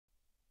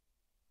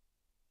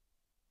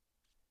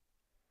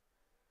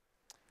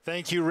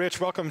Thank you,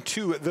 Rich. Welcome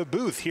to the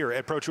booth here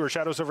at Pro Tour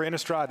Shadows over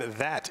Innistrad.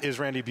 That is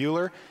Randy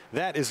Buehler.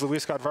 That is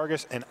Luis Scott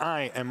Vargas. And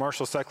I am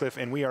Marshall Sutcliffe.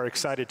 And we are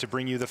excited to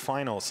bring you the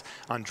finals.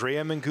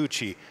 Andrea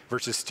Mengucci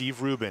versus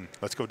Steve Rubin.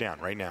 Let's go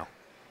down right now.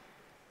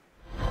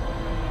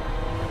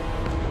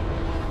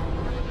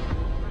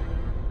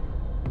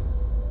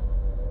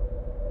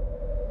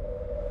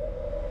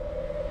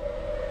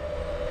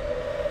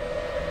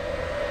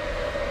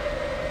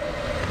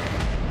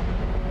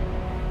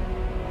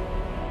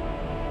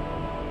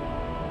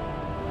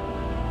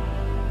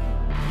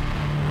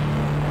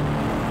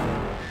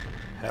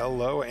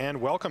 Hello and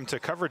welcome to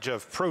coverage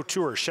of Pro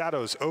Tour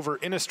Shadows over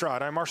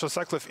Innistrad. I'm Marshall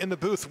Sutcliffe in the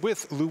booth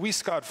with Luis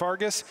Scott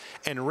Vargas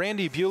and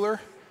Randy Buehler.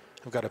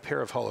 I've got a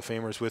pair of Hall of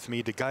Famers with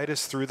me to guide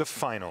us through the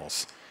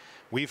finals.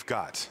 We've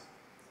got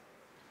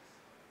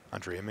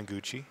Andrea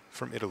Mengucci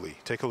from Italy.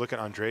 Take a look at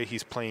Andrea.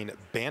 He's playing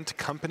Bant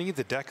Company,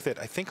 the deck that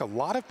I think a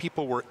lot of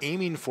people were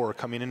aiming for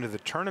coming into the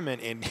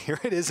tournament, and here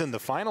it is in the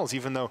finals,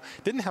 even though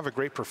didn't have a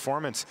great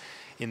performance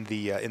in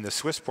the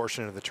Swiss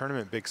portion of the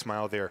tournament. Big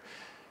smile there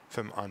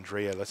from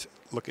Andrea. Let's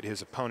look at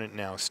his opponent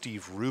now,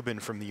 Steve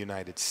Rubin from the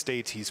United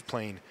States. He's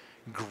playing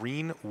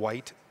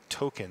green-white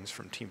tokens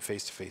from Team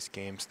Face-to-Face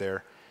Games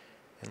there.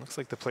 And looks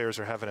like the players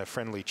are having a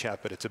friendly chat,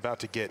 but it's about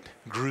to get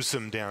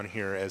gruesome down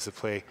here as the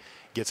play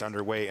gets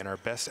underway in our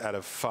best out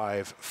of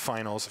 5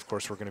 finals. Of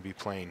course, we're going to be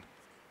playing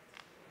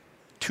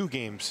 2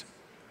 games,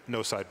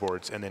 no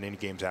sideboards, and then any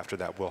games after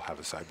that will have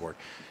a sideboard.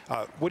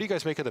 What do you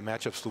guys make of the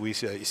matchups,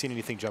 Luis? You seen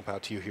anything jump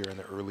out to you here in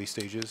the early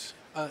stages?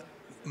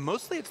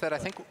 Mostly it's that I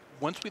think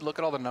once we look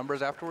at all the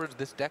numbers afterwards,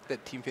 this deck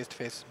that Team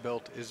Face-to-Face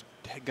built is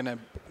going to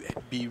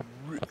be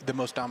the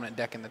most dominant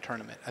deck in the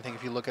tournament. I think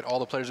if you look at all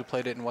the players who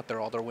played it and what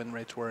all their win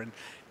rates were, and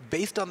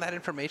based on that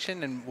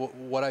information and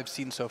what I've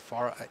seen so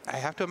far, I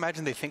have to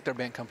imagine they think their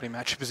Bant Company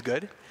matchup is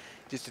good.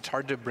 Just it's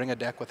hard to bring a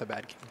deck with a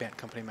bad Bant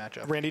Company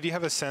matchup. Randy, do you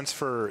have a sense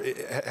for,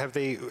 have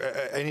they,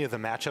 any of the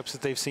matchups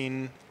that they've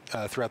seen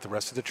throughout the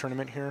rest of the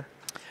tournament here?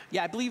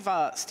 Yeah, I believe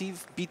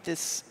Steve beat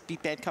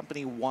Bant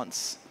Company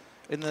once.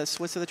 In the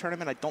Swiss of the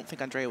tournament, I don't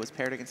think Andrea was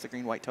paired against the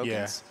green-white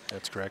tokens. Yeah,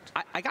 that's correct.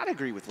 I got to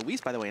agree with Luis,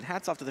 by the way, and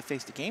hats off to the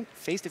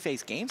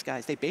face-to-face games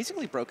guys. They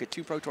basically broke it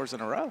 2 Pro Tours in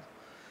a row.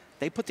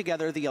 They put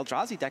together the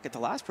Eldrazi deck at the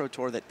last Pro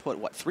Tour that put,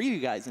 what, 3 of you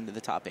guys into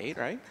the top 8,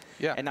 right?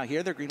 Yeah. And now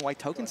here, their green-white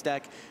tokens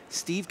deck.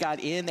 Steve got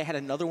in. They had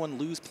another one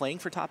lose playing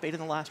for top 8 in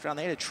the last round.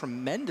 They had a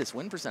tremendous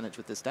win percentage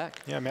with this deck.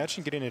 Yeah,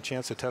 imagine getting a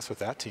chance to test with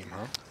that team,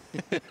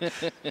 huh?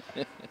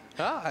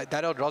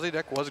 That Eldrazi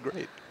deck was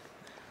great.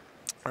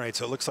 All right,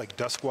 so it looks like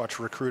Duskwatch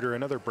Recruiter,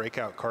 another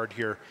breakout card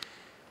here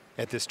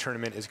at this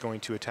tournament, is going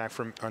to attack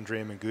from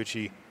Andrea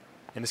Mengucci.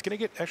 And it's going to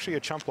get actually a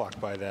chump block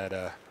by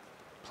that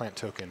plant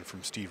token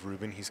from Steve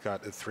Rubin. He's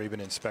got the Thraben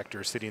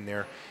Inspector sitting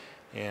there.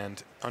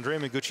 And Andrea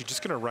Mengucci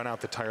just going to run out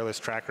the Tireless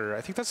Tracker.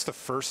 I think that's the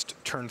first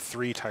turn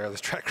 3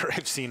 Tireless Tracker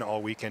I've seen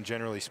all weekend.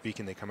 Generally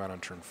speaking, they come out on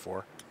turn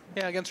 4.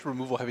 Yeah, against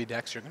removal-heavy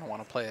decks, you're going to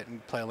want to play it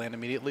and play a land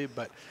immediately.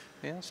 But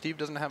yeah, Steve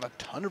doesn't have a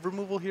ton of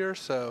removal here,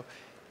 so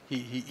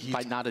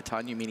by not a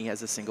ton, you mean he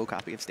has a single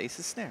copy of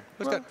Stasis Snare?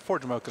 He's got 4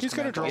 Jamokas. He's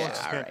going to draw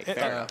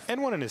right,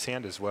 and one in his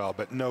hand as well,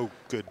 but no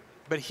good.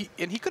 But he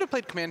could have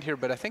played Command here,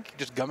 but I think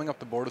just gumming up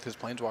the board with his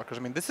Planeswalkers. I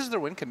mean, this is their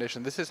win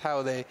condition. This is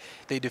how they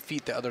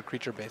defeat the other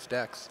creature-based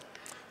decks.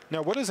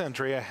 Now, what does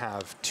Andrea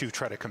have to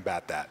try to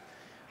combat that?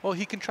 Well,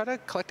 he can try to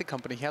collect a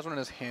company. He has one in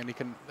his hand. He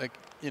can,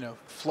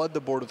 flood the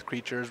board with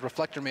creatures.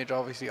 Reflector Mage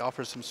obviously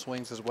offers some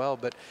swings as well,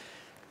 but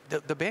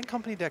the Bant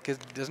Company deck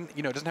doesn't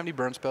have any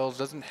burn spells,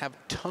 doesn't have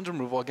tons of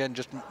removal. Again,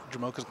 just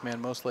Jamoka's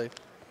Command mostly.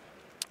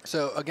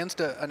 So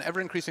against an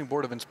ever-increasing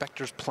board of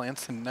Inspectors,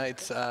 Plants, and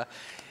Knights,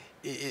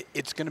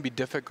 it's going to be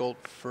difficult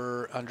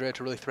for Andrea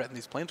to really threaten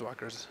these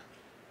Planeswalkers.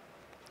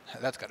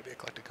 That's got to be a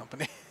collected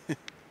company.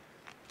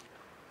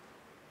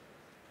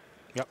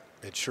 Yep,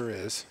 it sure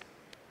is.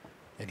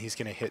 And he's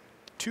going to hit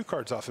 2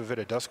 cards off of it,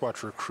 a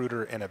Duskwatch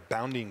Recruiter and a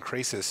Bounding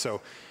Krasis. So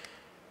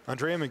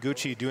Andrea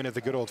Mengucci doing it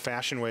the good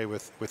old-fashioned way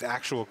with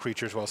actual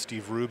creatures while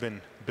Steve Rubin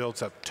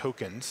builds up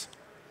tokens.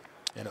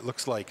 And it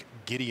looks like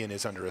Gideon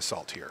is under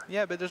assault here.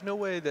 Yeah, but there's no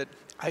way that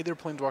either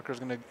Planeswalker is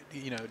going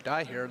to,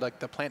 die here. Like,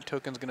 the plant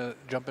token's going to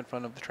jump in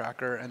front of the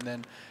tracker, and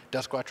then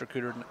Duskwatch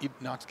Recruiter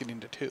knocks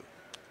Gideon to 2.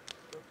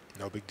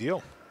 No big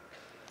deal.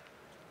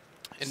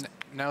 And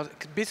now,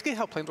 basically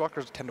how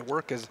Planeswalkers tend to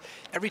work is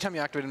every time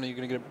you activate them, you're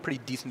going to get a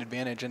pretty decent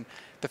advantage. And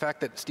the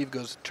fact that Steve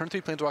goes, turn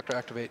 3 Planeswalker,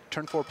 activate,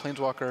 turn 4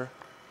 Planeswalker,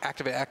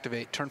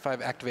 activate, turn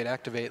 5,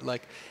 activate.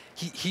 Like,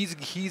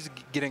 he's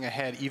getting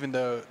ahead, even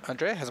though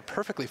Andrea has a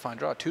perfectly fine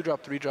draw.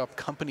 2-drop, 3-drop,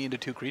 company into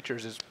 2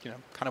 creatures is,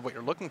 kind of what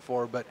you're looking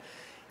for. But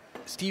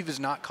Steve is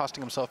not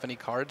costing himself any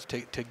cards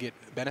to get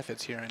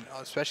benefits here, and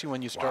especially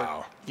when you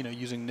start,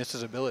 using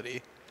Nissa's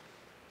ability.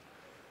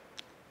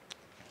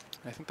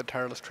 I think the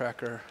Tireless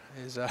Tracker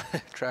is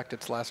tracked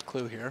its last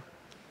clue here.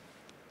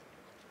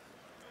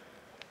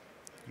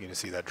 You're going to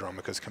see that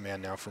Dromoka's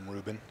Command now from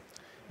Rubin.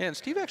 Yeah, and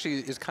Steve actually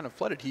is kind of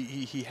flooded.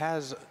 He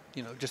has,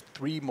 you know, just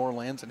 3 more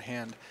lands in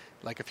hand.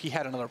 Like if he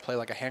had another play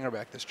like a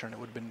hangerback this turn, it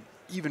would have been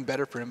even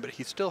better for him. But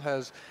he still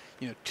has,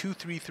 you know, 2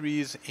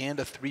 3/3s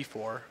and a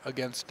 3/4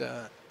 against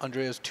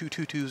Andrea's 2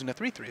 2/2s and a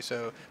 3/3.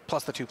 So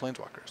plus the 2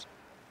 planeswalkers.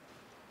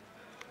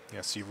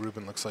 Yeah, Steve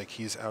Rubin looks like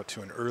he's out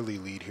to an early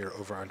lead here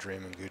over Andrea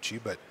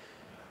Mengucci, but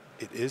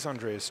it is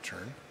Andrea's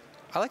turn.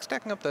 I like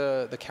stacking up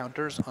the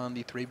counters on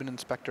the Thraben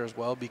Inspector as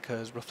well,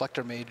 because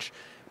Reflector Mage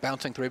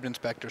bouncing Thraben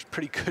Inspector is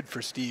pretty good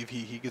for Steve.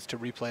 He gets to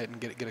replay it and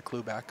get a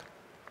clue back.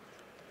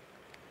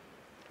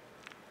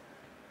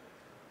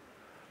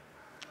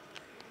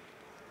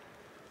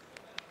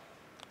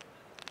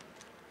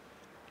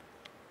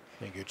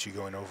 Mengucci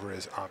going over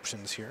his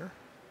options here.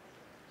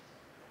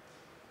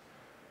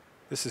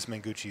 This is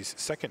Mengucci's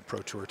second Pro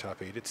Tour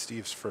top 8. It's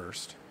Steve's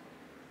first.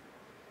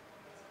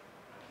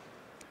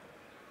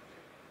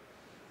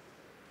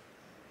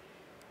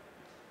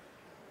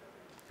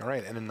 All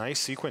right, and a nice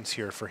sequence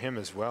here for him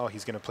as well.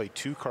 He's going to play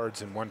 2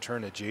 cards in 1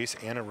 turn, a Jace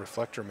and a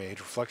Reflector Mage.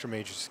 Reflector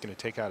Mage is just going to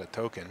take out a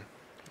token.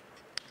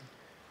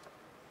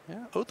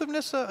 Yeah, Oath of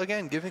Nissa,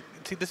 again,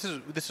 see, this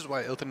is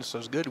why Oath of Nissa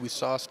is good. We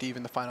saw Steve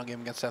in the final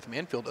game against Seth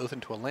Manfield Oath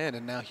into a land,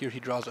 and now here he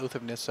draws Oath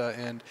of Nissa,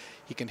 and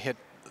he can hit,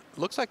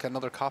 looks like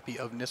another copy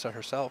of Nissa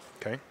herself.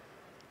 Okay.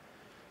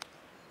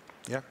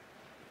 Yeah,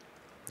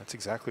 that's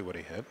exactly what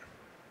he hit.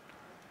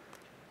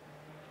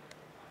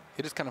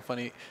 It is kind of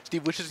funny.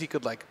 Steve wishes he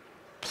could, like,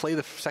 play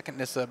the second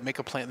Nissa, make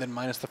a plant, then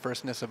minus the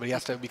first Nissa, but he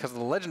has to, because of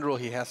the legend rule,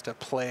 he has to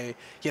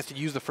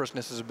use the first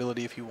Nissa's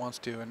ability if he wants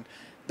to, and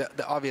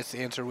the obvious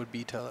answer would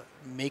be to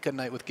make a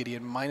Knight with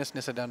Gideon, minus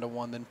Nissa down to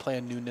 1, then play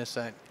a new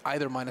Nissa,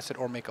 either minus it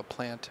or make a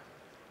plant.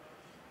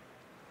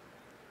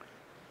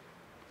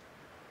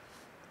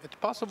 It's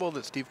possible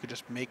that Steve could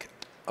just make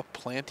a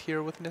plant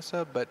here with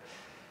Nissa, but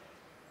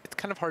it's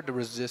kind of hard to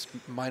resist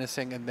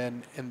minusing and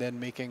then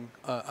making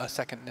a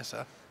second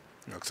Nissa.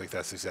 Looks like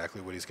that's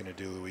exactly what he's going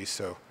to do, Luis.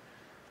 So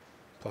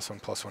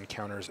 +1/+1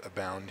 counters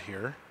abound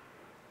here.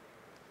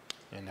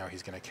 And now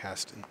he's going to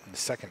cast the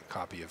second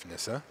copy of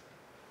Nissa.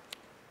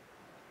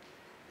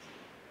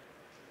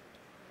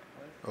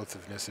 Oath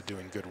of Nissa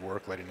doing good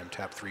work, letting him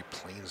tap 3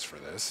 planes for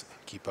this.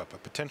 Keep up a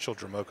potential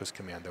Dramoka's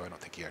command, though I don't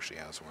think he actually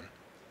has one.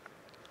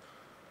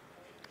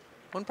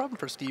 One problem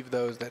for Steve,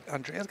 though, is that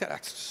Andrea's got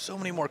access to so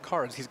many more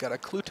cards. He's got a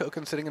Clue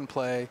token sitting in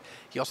play.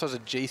 He also has a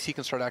Jace he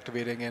can start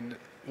activating, and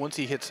once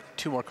he hits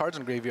 2 more cards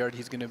in graveyard,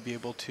 he's going to be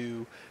able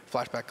to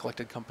flashback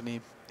Collected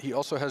Company. He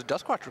also has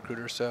Duskwatch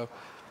Recruiter, so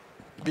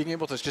being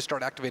able to just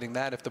start activating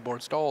that if the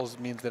board stalls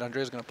means that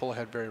Andrea's going to pull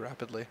ahead very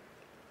rapidly.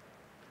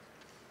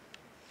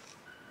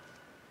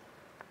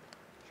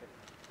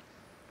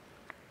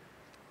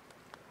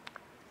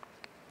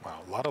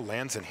 Wow, a lot of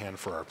lands in hand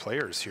for our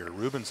players here.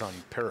 Rubin's on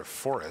pair of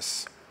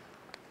forests.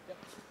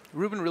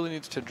 Rubin really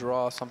needs to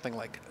draw something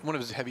like one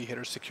of his heavy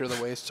hitters, Secure the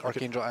Wastes,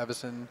 Archangel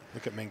Avacyn.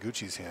 Look at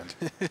Mengucci's hand.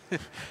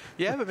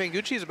 Yeah, but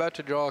Mengucci is about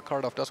to draw a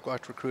card off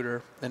Duskwatch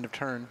Recruiter end of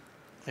turn.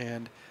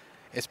 And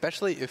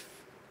especially if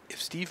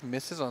Steve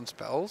misses on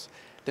spells,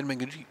 then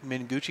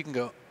Mengucci can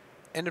go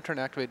end of turn,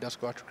 activate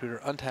Duskwatch Recruiter,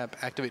 untap,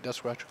 activate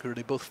Duskwatch Recruiter.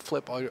 They both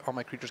flip. All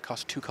my creatures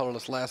cost 2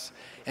 colorless less.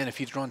 And if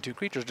he's drawn 2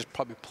 creatures, just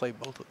probably play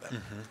both of them.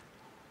 Mm-hmm.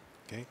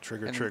 Okay,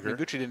 trigger.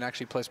 Mengucci didn't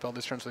actually play spell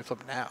this turn, so they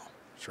flip now.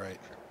 That's right.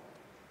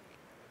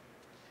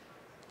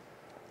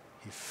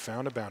 He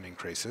found a Bounding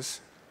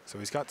Crisis, so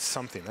he's got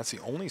something. That's the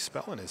only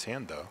spell in his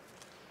hand, though.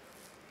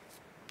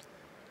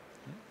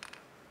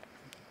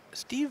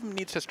 Steve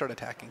needs to start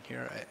attacking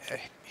here.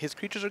 His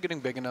creatures are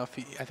getting big enough.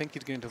 I think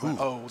he's getting to...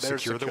 Ooh,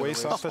 there's Secure the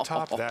Waste off the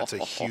top. That's a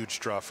huge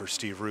draw for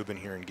Steve Rubin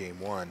here in game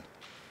 1.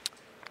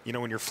 You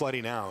know, when you're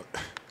flooding out,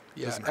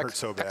 it doesn't hurt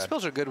so bad.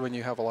 Spells are good when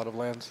you have a lot of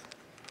lands.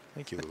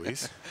 Thank you,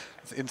 Luis.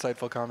 It's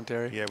insightful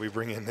commentary. Yeah, we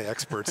bring in the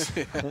experts,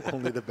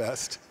 only the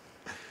best.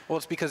 Well,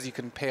 it's because you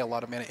can pay a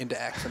lot of mana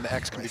into X, and the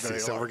X can be very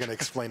large. So we're going to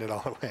explain it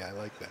all the way. I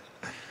like that.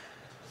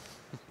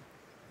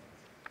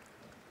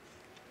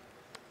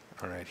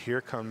 All right,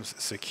 here comes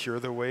Secure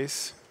the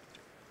Waste.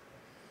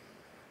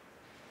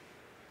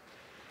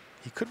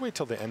 He could wait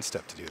till the end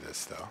step to do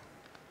this, though.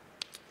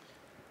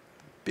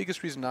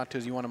 Biggest reason not to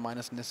is you want to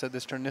minus Nissa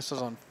this turn.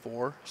 Nissa's on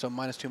 4, so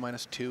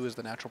 -2/-2 is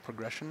the natural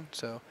progression.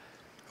 So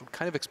I would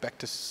kind of expect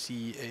to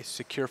see a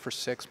Secure for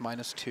 6,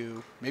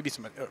 -2, maybe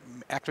some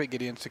activate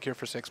Gideon, Secure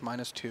for 6,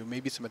 -2,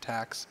 maybe some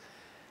attacks,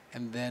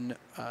 and then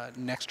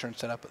next turn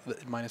set up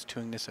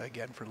 -2ing Nissa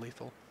again for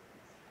lethal.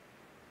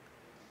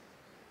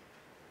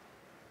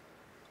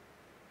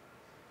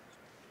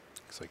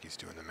 Looks like he's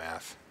doing the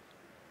math.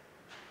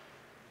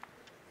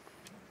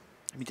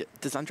 I mean,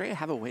 does Andrea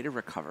have a way to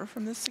recover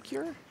from this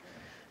Secure?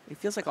 It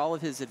feels like all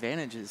of his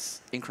advantage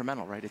is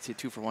incremental, right? It's a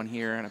 2-for-1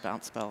 here and a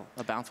bounce spell,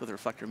 a bounce with a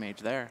Reflector Mage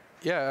there.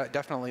 Yeah,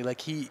 definitely.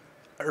 Like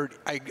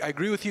I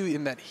agree with you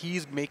in that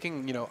he's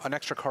making, you know, an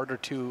extra card or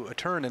 2 a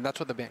turn, and that's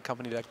what the Bant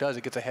Company deck does.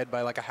 It gets ahead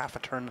by like a half a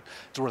turn's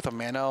worth of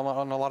mana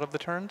on a lot of the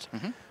turns.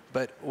 Mm-hmm.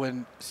 But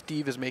when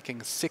Steve is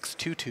making 6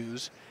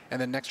 2/2s,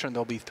 and then next turn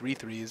there'll be 3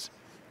 3s,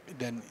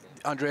 then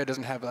Andrea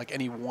doesn't have like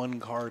any one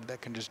card that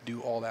can just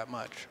do all that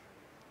much.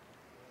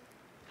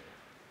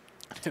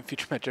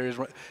 Future match areas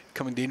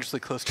coming dangerously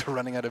close to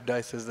running out of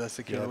dice as the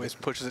secure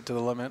waste pushes it to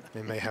the limit.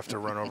 They may have to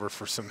run over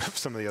for some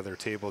of the other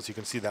tables. You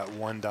can see that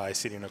one die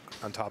sitting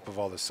on top of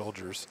all the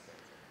soldiers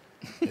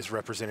is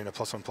representing a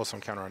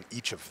 +1/+1 counter on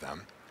each of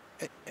them.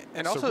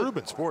 And so also,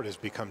 Rubin's board has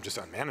become just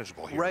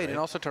unmanageable here. Right, and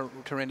also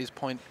to Randy's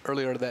point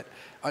earlier that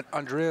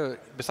Andrea,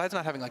 besides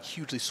not having like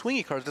hugely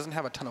swingy cards, doesn't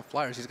have a ton of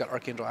flyers. He's got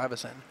Archangel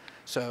Avacyn,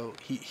 so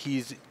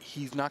he's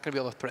not going to be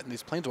able to threaten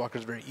these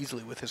planeswalkers very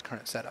easily with his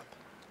current setup.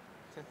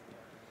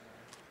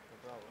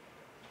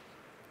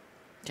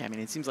 Yeah, I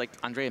mean, it seems like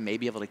Andrea may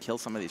be able to kill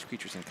some of these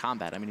creatures in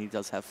combat. I mean, he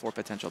does have 4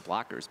 potential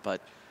blockers,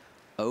 but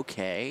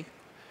okay.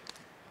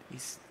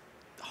 He's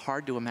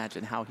hard to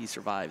imagine how he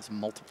survives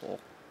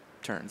multiple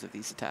turns of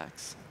these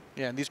attacks.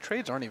 Yeah, and these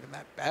trades aren't even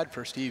that bad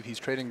for Steve. He's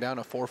trading down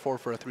a 4/4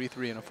 for a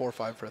 3/3 and a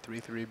 4/5 for a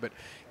 3/3, but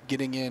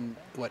getting in,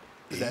 what,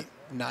 is that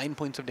 9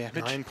 points of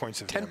damage? 9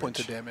 points of 10 damage. 10 points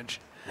of damage.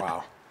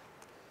 Wow.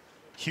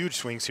 Huge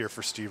swings here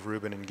for Steve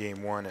Rubin in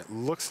game 1. It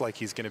looks like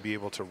he's going to be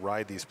able to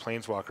ride these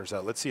planeswalkers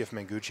out. Let's see if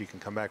Mengucci can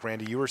come back.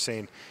 Randy, you were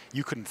saying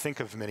you couldn't think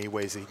of many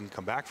ways that he can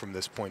come back from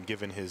this point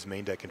given his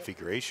main deck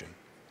configuration.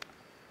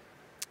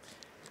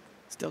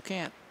 Still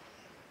can't.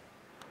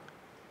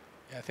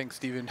 Yeah, I think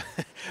Steven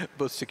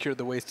both secured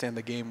the waste and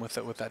the game with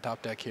that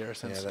top deck here,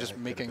 since just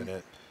making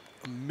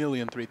a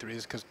million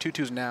 3/3s, because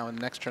 2/2s now, and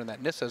the next turn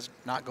that Nissa's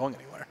not going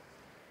anywhere.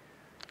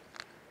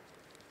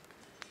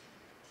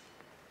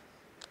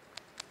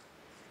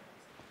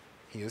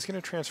 He is going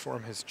to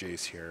transform his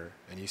Jace here,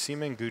 and you see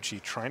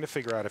Mengucci trying to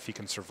figure out if he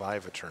can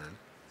survive a turn.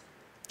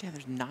 Yeah,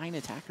 there's 9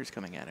 attackers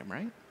coming at him,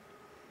 right?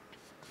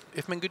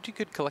 If Mengucci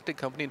could collect a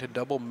company to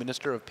double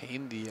Minister of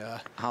Pain, the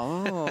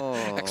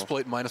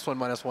exploit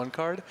 -1/-1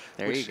 card,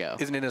 there which you go,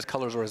 isn't in his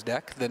colors or his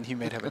deck, then he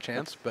may have a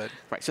chance. But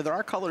right, so there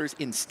are colors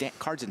in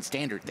cards in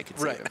Standard that could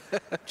save him,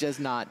 just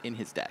not in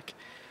his deck.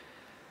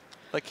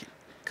 Like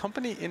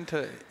company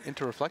into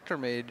Reflector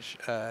Mage.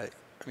 I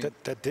mean,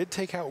 that did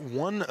take out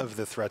one of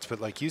the threats,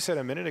 but like you said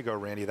a minute ago,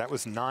 Randy, that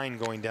was 9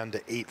 going down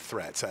to 8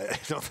 threats. I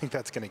don't think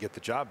that's going to get the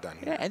job done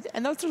here. Yeah,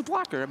 and that's a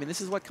blocker. I mean,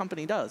 this is what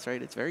company does,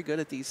 right? It's very good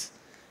at these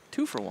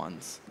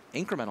 2-for-1s,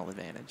 incremental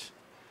advantage.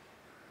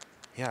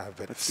 Yeah,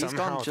 but he's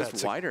somehow gone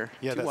just wider.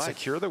 Yeah, that wide.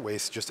 Secure the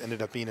Waste just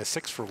ended up being a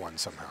 6-for-1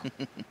 somehow.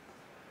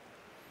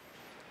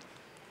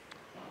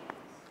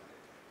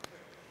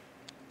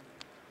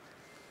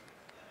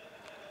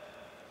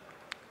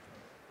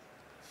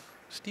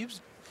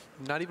 Steve's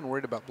not even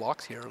worried about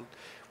blocks here.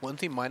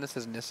 Once he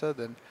minuses Nissa,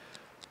 then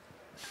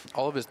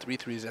all of his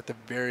 3/3s at the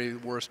very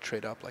worst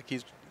trade up. Like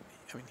he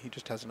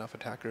just has enough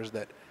attackers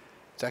that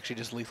it's actually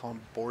just lethal on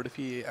board if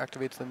he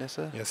activates the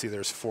Nissa. Yeah, see,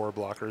 there's 4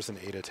 blockers and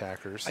 8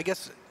 attackers. I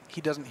guess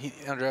he doesn't.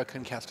 Andrea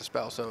couldn't cast a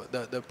spell, so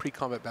the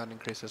pre-combat bounding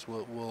crisis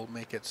will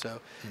make it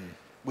so,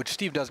 which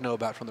Steve does know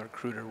about from the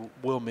recruiter,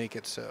 will make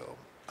it so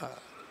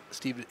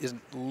Steve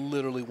isn't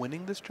literally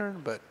winning this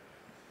turn, but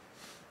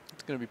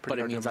it's going to be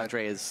pretty. But it means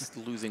Andrea is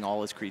losing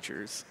all his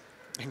creatures.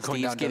 And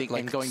going down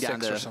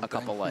to a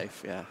couple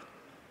life, yeah.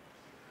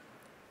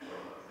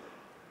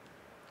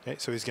 Okay,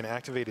 so he's going to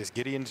activate his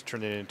Gideon to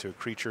turn it into a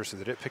creature so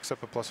that it picks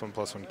up a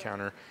 +1/+1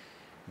 counter,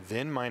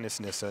 then minus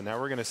Nissa. Now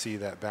we're going to see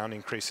that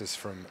bounding crisis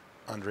from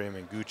Andrea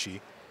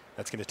Mengucci.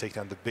 That's going to take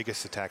down the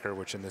biggest attacker,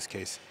 which in this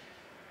case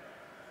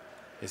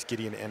is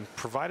Gideon, and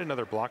provide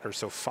another blocker.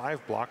 So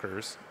 5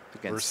 blockers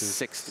versus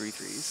 6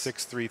 3/3s.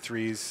 6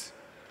 3/3s.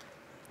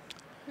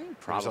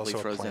 Probably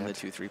throws in the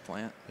 2/3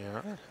 plant.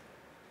 Yeah.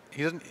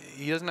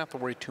 He doesn't have to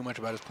worry too much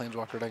about his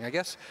planeswalker deck. I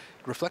guess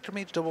Reflector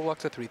Mage double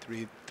blocks a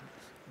 3/3.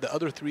 The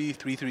other 3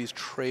 3/3s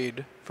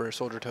trade for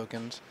soldier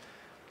tokens,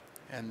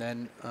 and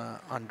then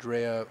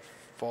Andrea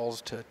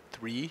falls to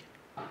 3.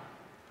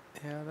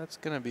 Yeah, it's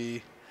gonna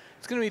be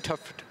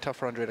tough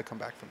for Andrea to come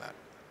back from that,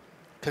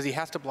 because he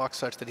has to block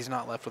such that he's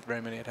not left with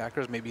very many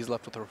attackers. Maybe he's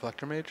left with a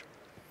Reflector Mage.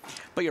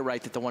 But you're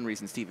right that the one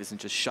reason Steve isn't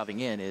just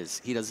shoving in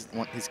is he doesn't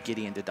want his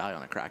Gideon to die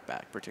on a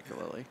crackback,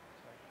 particularly.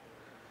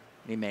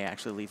 He may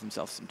actually leave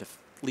himself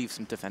leave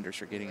some defenders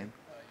for Gideon.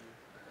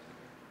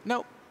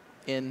 Nope,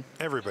 in.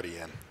 Everybody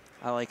in.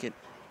 I like it.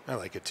 I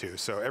like it too.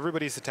 So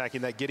everybody's attacking.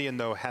 That Gideon,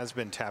 though, has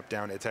been tapped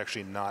down. It's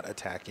actually not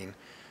attacking,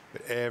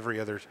 but every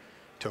other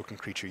token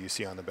creature you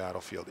see on the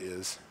battlefield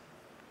is.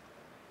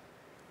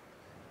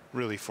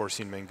 Really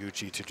forcing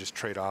Mengucci to just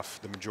trade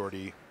off the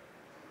majority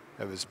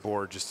of his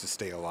board just to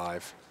stay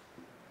alive.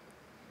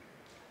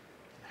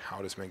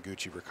 How does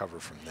Mengucci recover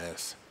from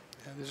this?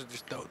 Yeah, these are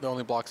just the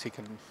only blocks he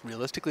can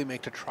realistically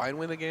make to try and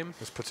win the game.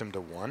 This puts him to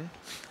 1.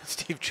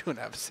 Steve June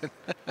Avacyn.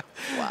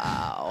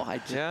 Wow.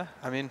 Yeah,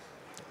 I mean.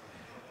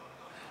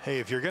 Hey,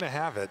 if you're going to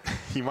have it,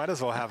 you might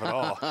as well have it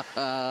all.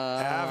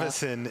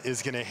 Avacyn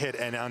is going to hit,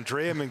 and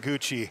Andrea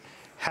Mengucci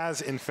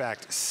has, in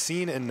fact,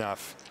 seen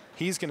enough.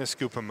 He's going to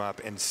scoop him up,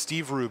 and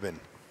Steve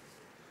Rubin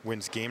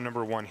wins game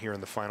number 1 here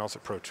in the finals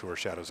at Pro Tour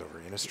Shadows over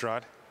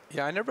Innistrad.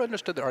 Yeah, I never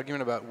understood the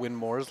argument about win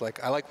mores.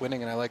 Like, I like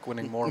winning, and I like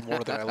winning more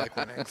than I like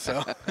winning.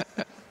 So.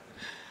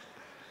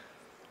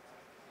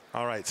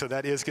 All right, so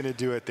that is going to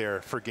do it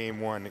there for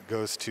game 1. It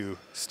goes to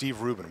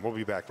Steve Rubin. We'll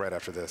be back right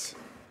after this.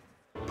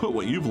 Put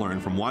what you've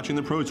learned from watching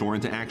the Pro Tour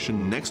into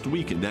action next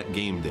week at Deck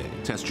Game Day.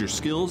 Test your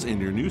skills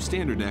and your new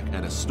standard deck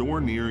at a store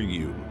near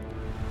you.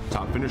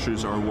 Top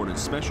finishers are awarded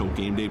special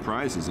game day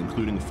prizes,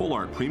 including full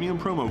art premium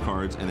promo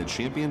cards and a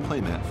champion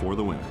playmat for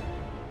the winner.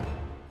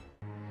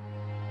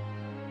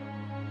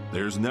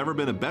 There's never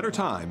been a better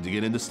time to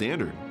get into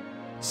Standard.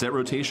 Set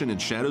rotation and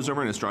Shadows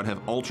over Innistrad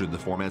have altered the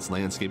format's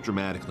landscape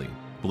dramatically.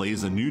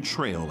 Blaze a new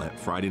trail at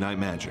Friday Night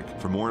Magic.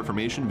 For more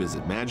information,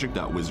 visit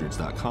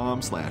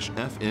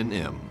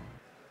magic.wizards.com/FNM.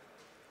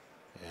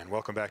 And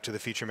welcome back to the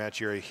feature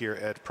match area here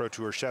at Pro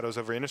Tour Shadows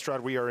over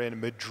Innistrad. We are in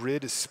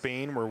Madrid,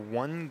 Spain. We're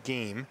one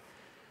game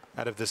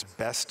out of this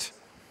best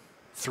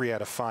 3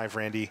 out of 5,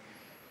 Randy.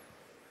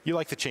 You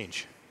like the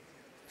change.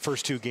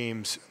 First 2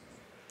 games,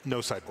 no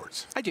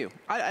sideboards. I do.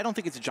 I don't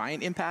think it's a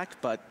giant impact,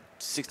 but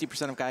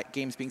 60% of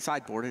games being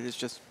sideboarded is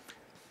just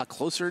a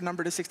closer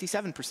number to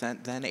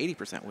 67% than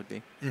 80% would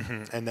be.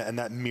 And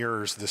that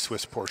mirrors the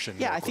Swiss portion.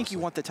 Yeah, I think you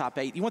want the top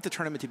 8. You want the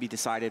tournament to be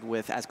decided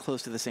with as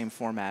close to the same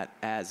format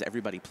as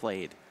everybody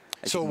played.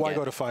 So why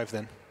go to 5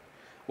 then?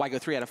 Why go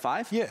 3 out of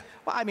 5? Yeah.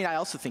 Well, I mean, I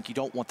also think you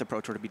don't want the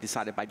Pro Tour to be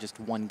decided by just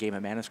one game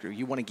of Mana Screw.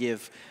 You want to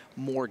give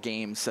more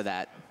games so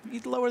that you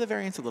lower the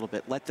variance a little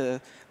bit. Let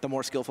the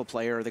more skillful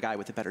player or the guy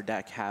with the better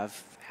deck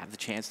have the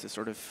chance to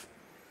sort of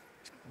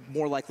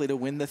more likely to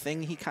win the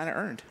thing he kind of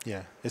earned.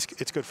 Yeah, it's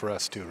good for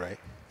us too, right?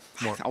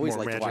 I always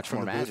like to watch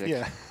more Magic.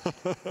 Yeah.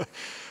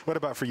 What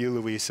about for you,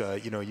 Luis?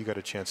 You know, you got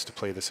a chance to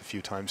play this a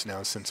few times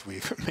now since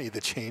we've made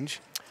the change.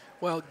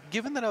 Well,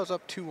 given that I was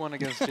up 2-1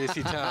 against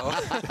JC Tao,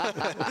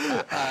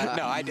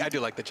 no, I do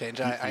like the change.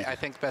 I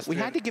think best. We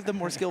had to give the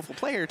more skillful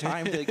player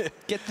time to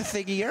get the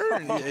thing he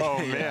earned. Oh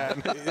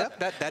man,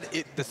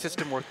 the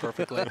system worked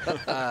perfectly.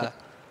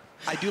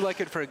 I do like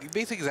it for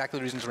basically exactly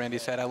the reasons Randy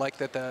said. I like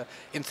that the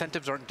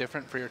incentives aren't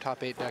different for your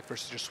top 8 deck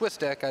versus your Swiss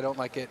deck. I don't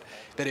like it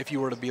that if you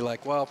were to be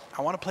like, well,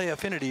 I want to play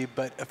Affinity,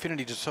 but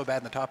Affinity is so bad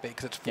in the top 8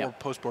 because it's 4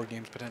 post-board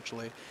games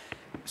potentially.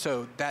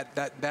 So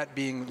that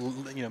being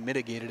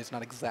mitigated, it's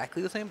not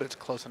exactly the same, but it's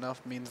close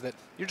enough, means that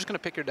you're just going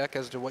to pick your deck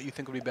as to what you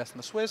think would be best in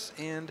the Swiss,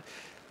 and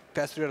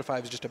best 3 out of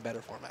 5 is just a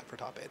better format for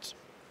top 8s.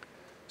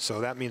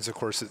 So that means, of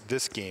course, that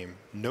this game,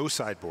 no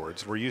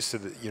sideboards. We're used to,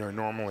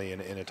 normally in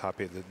a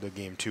top 8, the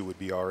game 2 would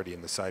be already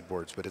in the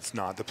sideboards, but it's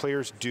not. The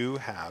players do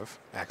have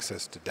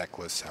access to deck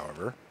lists,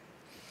 however.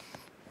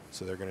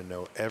 So they're going to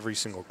know every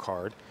single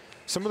card.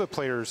 Some of the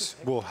players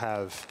will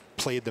have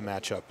played the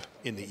matchup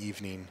in the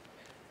evening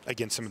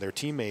against some of their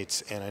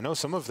teammates, and I know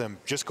some of them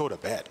just go to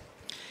bed.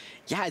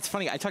 Yeah, it's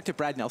funny. I talked to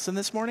Brad Nelson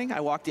this morning. I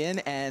walked in,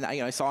 and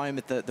I saw him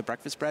at the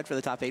breakfast spread for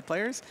the top 8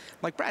 players. I'm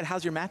like, Brad,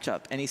 how's your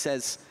matchup? And he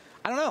says,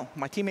 I don't know.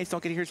 My teammates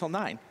don't get here till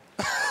 9.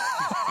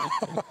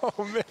 Oh,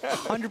 man.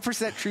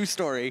 100% true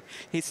story.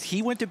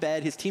 He went to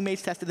bed. His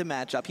teammates tested the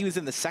matchup. He was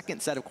in the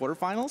second set of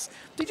quarterfinals.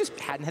 He just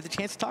hadn't had the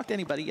chance to talk to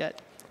anybody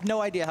yet.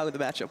 No idea how the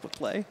matchup would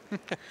play.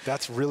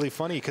 That's really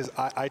funny because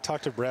I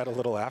talked to Brad a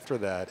little after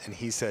that, and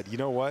he said, you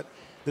know what?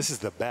 This is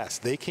the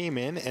best. They came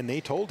in, and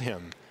they told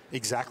him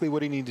exactly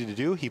what he needed to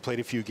do. He played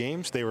a few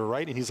games. They were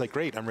right, and he's like,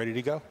 great, I'm ready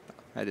to go.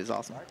 That is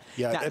awesome.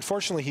 Yeah, now,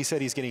 unfortunately, he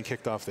said he's getting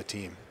kicked off the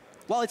team.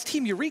 Well, it's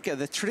Team Eureka.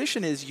 The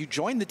tradition is you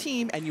join the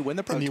team and you win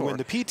the Pro Tour. And you win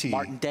the PT.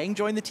 Martin Dang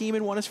joined the team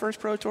and won his first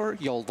Pro Tour.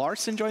 Yoel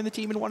Larson joined the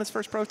team and won his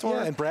first Pro Tour.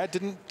 Yeah, and Brad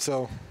didn't,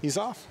 so he's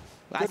off.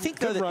 I think,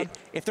 though, that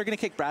if they're going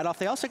to kick Brad off,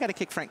 they also got to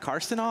kick Frank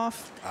Karsten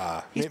off.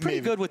 He's pretty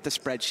good with the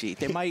spreadsheet.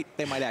 They might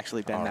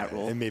actually bend that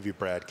rule. And maybe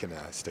Brad can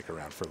stick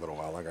around for a little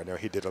while longer. I know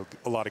he did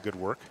a lot of good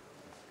work.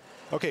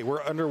 Okay,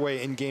 we're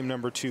underway in game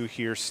number 2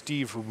 here.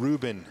 Steve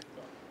Rubin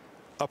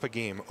up a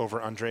game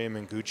over Andrea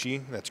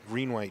Mengucci. That's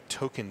green-white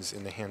tokens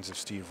in the hands of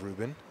Steve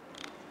Rubin.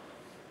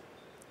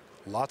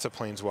 Lots of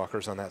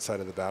planeswalkers on that side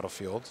of the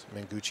battlefield.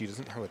 Mengucci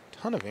doesn't have a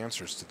ton of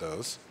answers to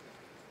those.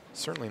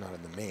 Certainly not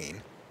in the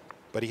main.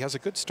 But he has a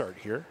good start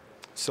here.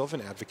 Sylvan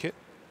Advocate.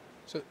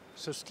 So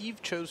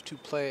Steve chose to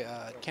play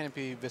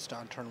Canopy Vista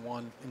on turn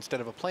 1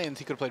 instead of a Plains.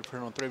 He could have played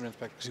turn 1 3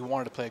 Inspector because he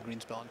wanted to play a green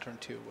spell on turn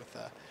 2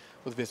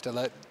 with Vista.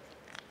 Land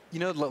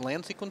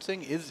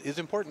sequencing is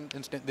important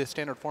in this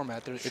standard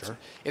format.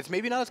 It's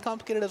maybe not as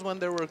complicated as when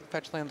there were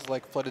fetch lands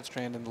like Flooded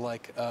Strand and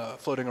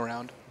floating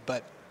around,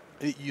 but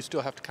you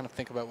still have to kind of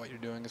think about what you're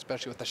doing,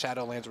 especially with the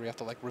shadow lands where you have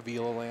to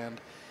reveal a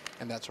land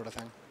and that sort of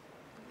thing.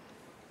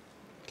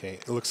 Okay,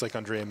 it looks like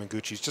Andrea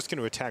Mengucci is just going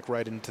to attack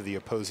right into the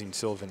opposing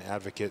Sylvan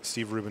Advocate.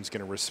 Steve Rubin's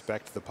going to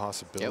respect the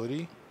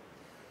possibility.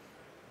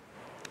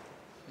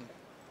 Yep.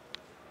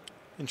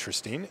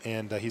 Interesting,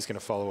 and he's going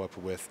to follow up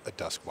with a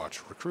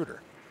Duskwatch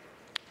Recruiter.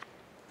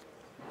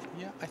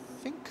 Yeah, I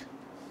think.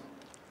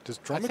 Does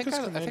Dromoka's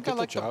Command get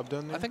the job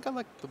done there? I think I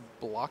like the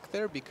block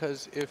there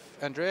because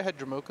if Andrea had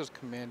Dromoka's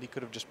Command, he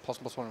could have just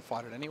 +1 and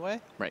fought it anyway.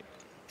 Right.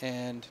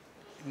 And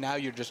now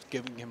you're just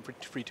giving him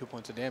free 2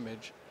 points of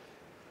damage.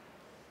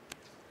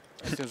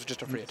 It was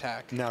just a free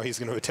attack. Now he's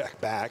going to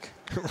attack back,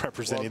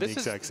 representing the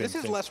exact same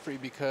thing. This is less free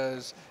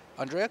because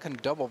Andrea can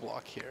double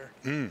block here.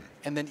 And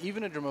then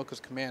even a Dromoka's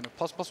Command,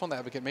 +1 the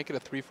Advocate, make it a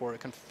 3/4. It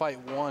can fight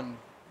 1,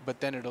 but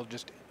then it'll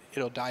just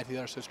it'll die to the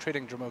other. So it's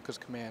trading Dromoka's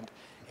command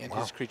and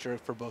his creature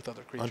for both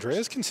other creatures.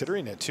 Andrea's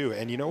considering it too,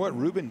 and you know what?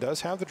 Rubin does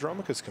have the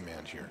Dromoka's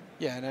command here.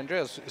 Yeah, and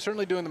Andrea's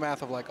certainly doing the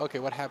math of like, okay,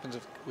 what happens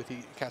if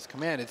he casts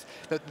command? It's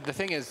the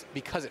thing is,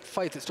 because it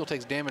fights, it still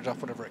takes damage off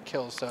whatever it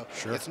kills. So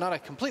it's not a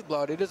complete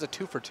blowout. It is a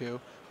 2 for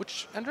 2,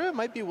 which Andrea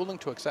might be willing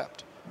to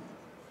accept.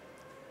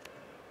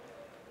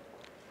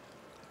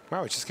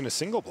 Wow, it's just going to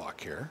single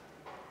block here.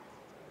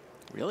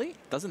 Really?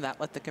 Doesn't that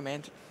let the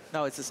command?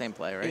 No, it's the same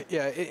play, right?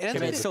 It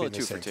ends It's still a being the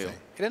 2 for same 2. thing.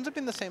 It ends up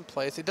being the same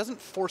place. It doesn't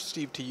force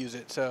Steve to use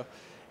it. So,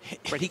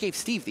 Right, he gave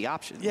Steve the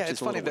option. yeah, which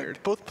it's is funny a little weird.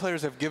 that both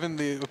players have given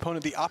the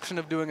opponent the option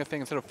of doing a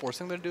thing instead of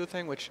forcing them to do a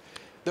thing, which,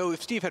 though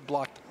if Steve had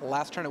blocked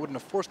last turn, it wouldn't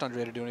have forced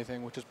Andrea to do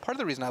anything, which is part of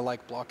the reason I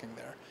like blocking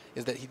there,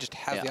 is that he just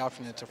has the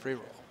option and it's a free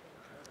roll.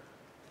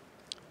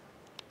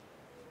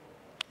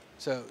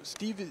 So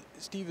Steve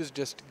is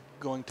just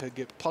going to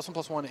get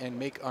 +1/+1 and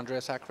make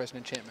Andrea sacrifice an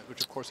enchantment,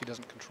 which of course he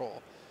doesn't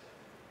control.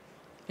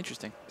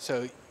 Interesting.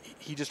 So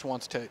he just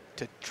wants to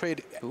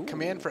trade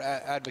command for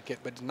Advocate,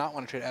 but does not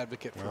want to trade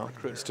Advocate for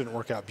Recruiter. This didn't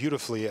work out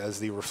beautifully as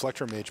the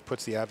Reflector Mage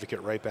puts the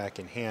Advocate right back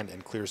in hand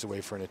and clears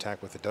away for an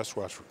attack with the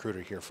Dustwatch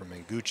Recruiter here from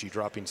Mengucci,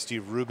 dropping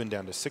Steve Rubin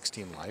down to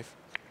 16 life.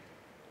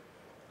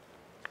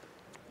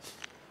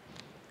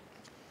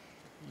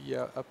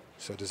 Yeah.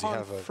 So does he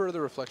have a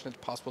further reflection? It's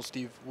possible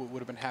Steve would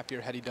have been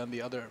happier had he done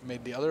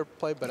made the other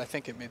play, but I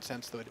think it made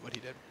sense what he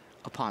did.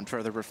 Upon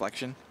further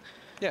reflection?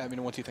 Yeah, I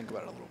mean, once you think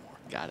about it a little more.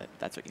 Got it.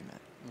 That's what you meant.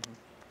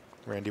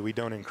 Randy, we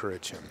don't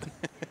encourage him.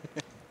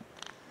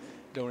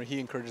 Don't worry, he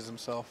encourages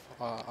himself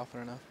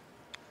often enough.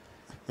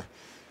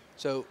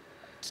 So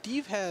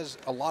Steve has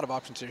a lot of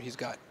options here. He's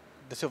got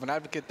the Sylvan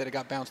Advocate that it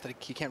got bounced that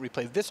he can't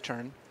replay this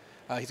turn.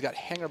 He's got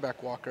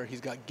Hangerback Walker.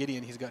 He's got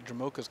Gideon. He's got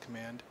Dromoka's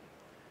command.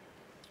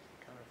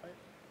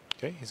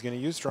 Okay, he's going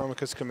to use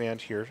Dromoka's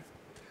command here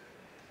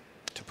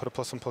to put a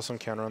 +1/+1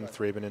 counter on the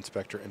Thraben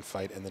Inspector and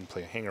fight, and then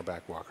play a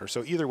Hangerback Walker.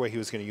 So either way, he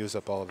was going to use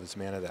up all of his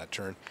mana that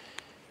turn.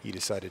 He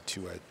decided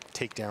to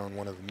take down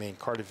one of the main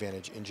card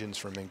advantage engines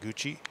from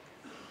Mengucci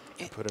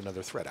and put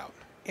another threat out.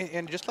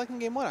 And just like in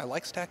game 1, I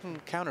like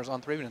stacking counters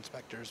on Thraben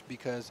Inspectors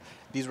because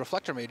these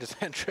Reflector Mages,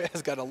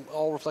 Andrea's got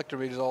all Reflector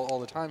Mages all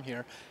the time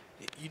here.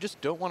 You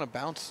just don't want to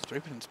bounce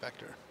Thraben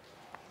Inspector.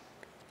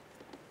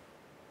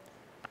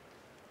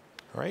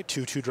 All right,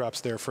 2/2 drops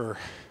there for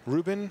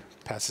Rubin.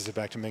 Passes it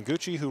back to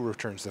Mengucci, who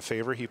returns the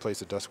favor. He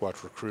plays a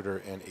Dustwatch Recruiter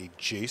and a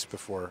Jace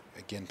before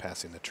again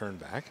passing the turn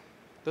back.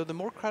 Though the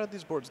more crowded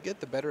these boards get,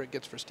 the better it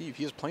gets for Steve.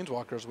 He has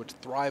Planeswalkers which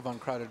thrive on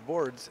crowded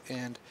boards,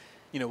 and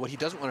you know what he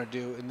doesn't want to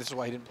do, and this is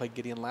why he didn't play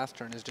Gideon last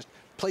turn, is just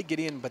play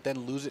Gideon but then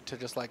lose it to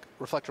just like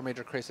Reflector Mage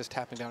or Krasis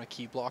tapping down a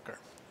key blocker.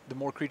 The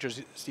more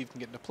creatures Steve can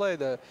get into play,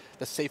 the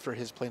safer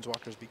his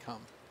Planeswalkers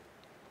become.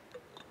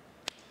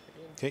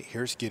 Okay,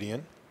 here's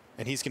Gideon.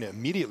 And he's going to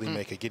immediately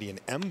make a Gideon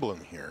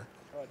emblem here.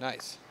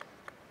 Nice.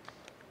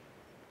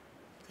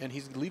 And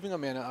he's leaving a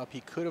mana up. He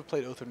could have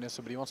played Oath of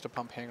Nissa, but he wants to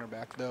pump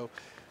Hangerback, though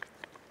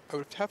I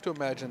would have to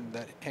imagine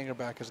that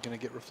Hangerback is going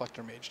to get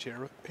Reflector Maged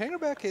here.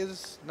 Hangerback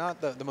is not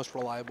the most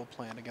reliable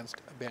plan against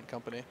a Bant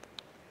Company.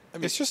 I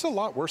mean, It's just a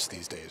lot worse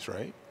these days,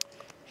 right?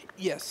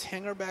 yes,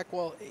 Hangerback,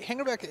 well,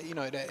 Hangerback, you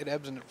know, it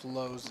ebbs and it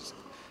flows.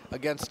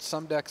 Against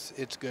some decks,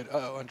 it's good.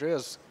 Uh-oh,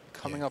 Andrea's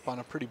coming up on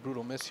a pretty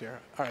brutal miss here.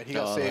 All right, he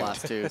got saved. The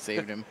last two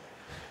saved him.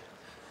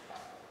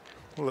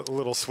 A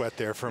little sweat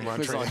there from It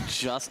was Andrea. on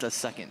just a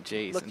second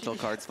Jace Look, until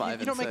cards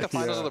 5 you don't and make the 6.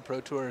 finals of the Pro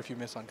Tour if you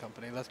miss on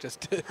Company. That's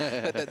just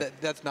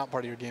that's not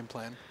part of your game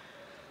plan.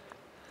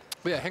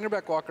 But yeah,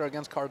 Hangerback Walker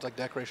against cards like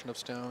Decoration of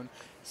Stone,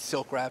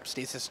 Silk Wrap,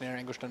 Stasis Snare,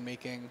 Anguished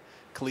Unmaking,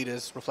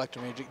 Kalitas,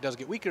 Reflector Mage, it does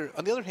get weaker.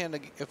 On the other hand,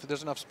 if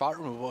there's enough spot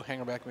removal,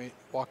 Hangerback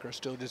Walker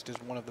still just is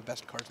one of the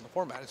best cards in the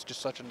format. It's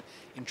just such an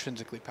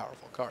intrinsically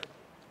powerful card.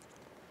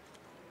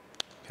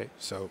 Okay,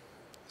 so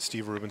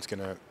Steve Rubin's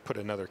going to put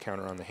another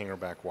counter on the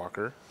Hangerback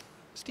Walker.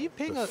 Steve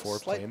paying a Before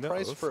slight playing the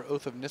price Oath. for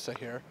Oath of Nissa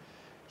here.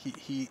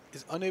 He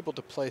is unable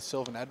to play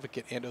Sylvan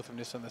Advocate and Oath of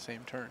Nissa on the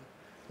same turn.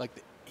 Like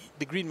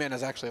the green man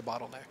is actually a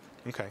bottleneck.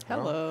 Okay.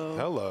 Hello. Well,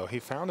 hello. He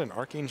found an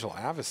Archangel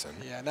Avacyn.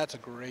 Yeah, and that's a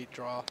great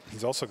draw.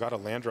 He's also got a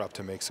land drop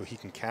to make so he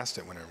can cast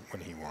it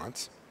when he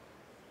wants.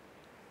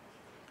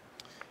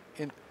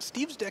 And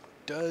Steve's deck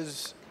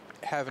does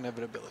have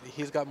inevitability.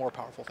 He's got more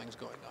powerful things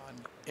going on.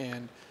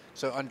 And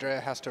so Andrea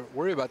has to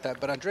worry about that.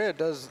 But Andrea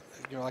does,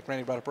 you know, like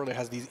Randy brought up earlier,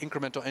 has these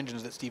incremental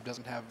engines that Steve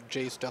doesn't have.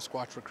 Jace,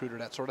 Duskwatch, Recruiter,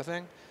 that sort of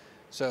thing.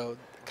 So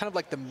kind of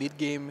like the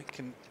mid-game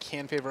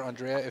can favor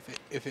Andrea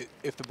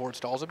if the board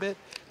stalls a bit.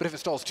 But if it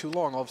stalls too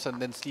long, all of a sudden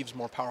then Steve's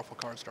more powerful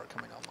cards start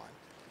coming online.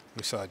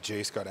 We saw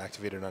Jace got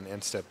activated on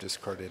end step,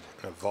 discarded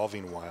an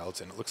Evolving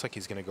Wilds, and it looks like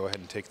he's going to go ahead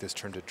and take this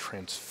turn to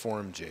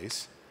transform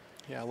Jace.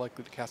 Yeah,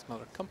 likely to cast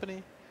another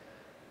Company.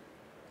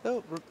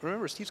 Though,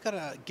 remember, Steve's got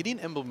a Gideon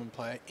Emblem in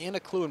play and a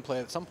Clue in play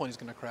at some point he's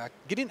going to crack.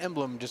 Gideon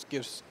Emblem just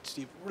gives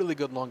Steve really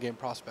good long game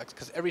prospects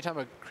because every time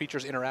a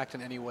creatures interact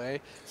in any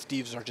way,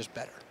 Steve's are just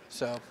better.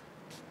 So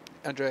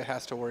Andrea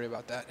has to worry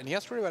about that. And he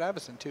has to worry about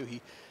Avacyn too.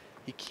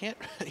 He can't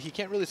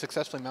really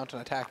successfully mount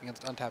an attack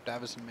against untapped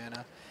Avacyn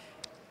mana.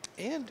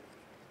 And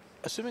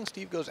assuming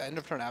Steve goes end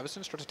of turn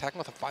Avacyn, starts attacking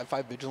with a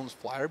 5/5 Vigilance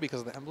Flyer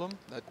because of the emblem,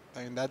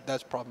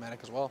 that's problematic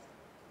as well.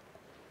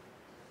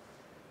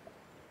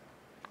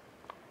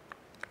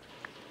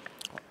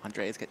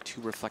 Andrea's got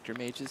 2 Reflector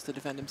Mages to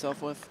defend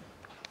himself with.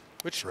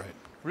 Which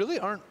really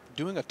aren't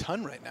doing a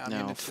ton right now. No,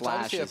 I mean, it's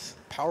Flash obviously is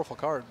a powerful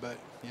card, but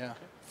yeah.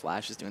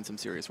 Flash is doing some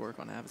serious work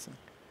on Avacyn.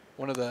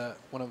 One of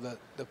the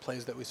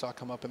plays that we saw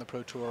come up in the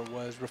Pro Tour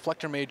was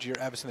Reflector Mage your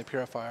Avacyn the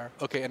Purifier.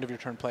 Okay, end of your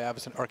turn, play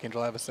Avacyn,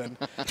 Archangel Avacyn.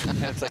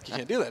 And it's like, you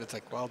can't do that. It's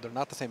like, well, they're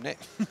not the same name.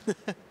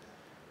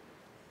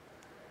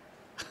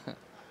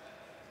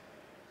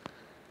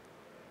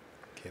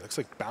 Okay, looks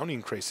like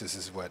Bounding Crisis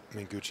is what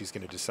Mengucci's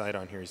going to decide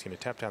on here. He's going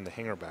to tap down the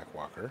Hangerback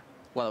Walker.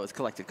 Well, it was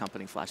Collected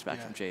Company flashback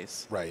from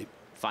Jace. Right.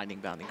 Finding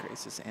Bounding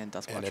Crisis and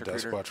Duskwatch and a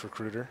Recruiter. Duskwatch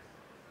Recruiter.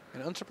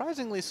 And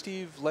unsurprisingly,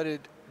 Steve let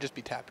it just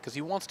be tapped because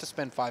he wants to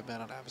spend 5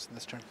 mana on Avacyn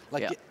this turn.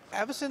 Like,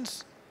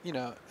 Avacyn's, you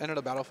know, enter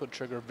the battlefield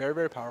trigger, very,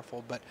 very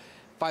powerful, but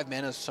 5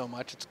 mana is so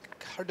much. It's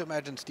hard to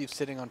imagine Steve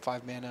sitting on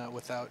 5 mana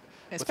without.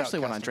 Especially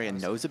when casting Andrea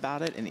Avacyn. knows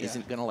about it and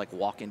isn't going to like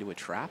walk into a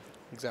trap.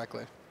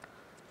 Exactly.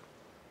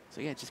 So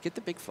yeah, just get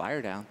the big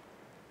flyer down.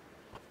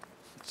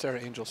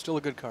 Sarah Angel, still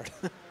a good card.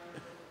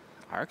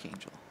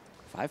 Archangel,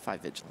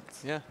 5/5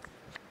 Vigilance. Yeah.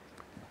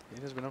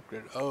 It has been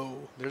upgraded. Oh,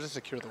 there's a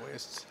Secure the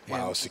Wastes.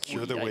 Wow, And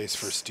Secure the Waste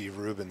for Steve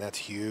Rubin. That's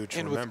huge.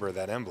 And Remember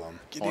that emblem.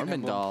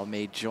 Ormondal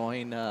may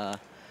join,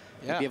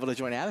 be able to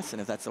join Avacyn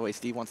if that's the way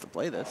Steve wants to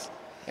play this.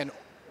 And,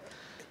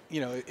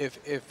 you know,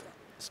 if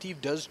Steve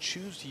does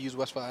choose to use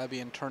Westfall Abbey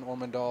and turn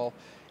Ormondal,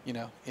 you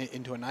know,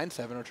 into a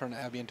 9/7 or turn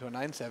Abbey into a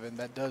 9/7,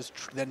 that does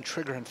then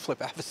trigger and flip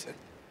Avacyn.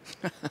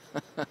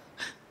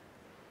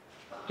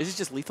 This is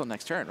just lethal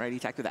next turn, right? He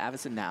attacked with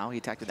Avacyn now. He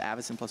attacked with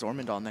Avacyn plus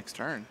Ormondal next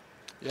turn.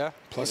 Yeah.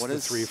 Plus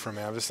the 3 from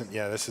Avacyn.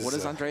 Yeah, this is. What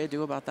does Andrea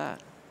do about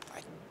that?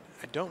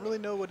 I don't really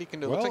know what he can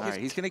do. Well, Looks like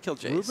he's going to kill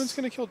Jace. Rubin's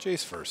going to kill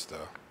Jace first,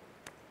 though.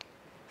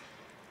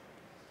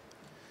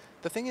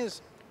 The thing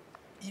is,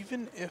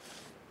 even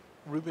if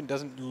Rubin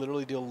doesn't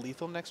literally deal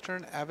lethal next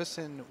turn,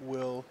 Avacyn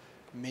will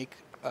make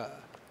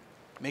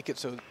it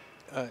so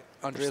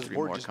Andrea's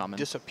board just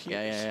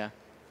disappears. Yeah.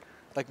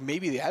 Like,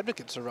 maybe the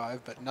Advocate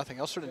survived, but nothing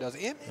else certainly does.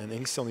 And then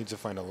he still needs to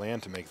find a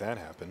land to make that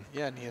happen.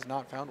 Yeah, and he has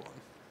not found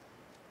one.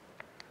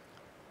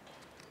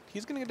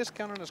 He's going to get a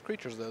discount on his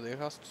creatures, though. They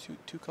cost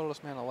two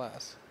colorless mana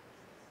less.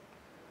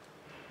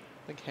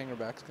 I think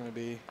Hangerback's going to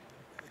be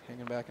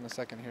hanging back in a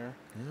second here.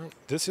 Well,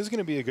 this is going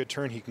to be a good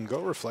turn. He can go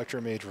Reflector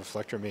Mage,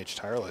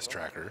 Tireless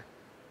Tracker.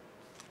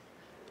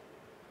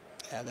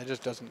 Yeah, that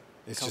just doesn't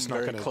It's come just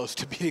very not gonna, close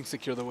to beating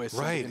Secure the Waste.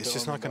 Right, it's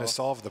just not going to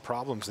solve the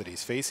problems that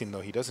he's facing, though.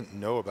 He doesn't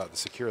know about the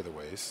Secure the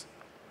Waste.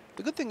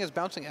 The good thing is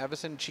bouncing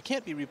Avacyn, she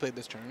can't be replayed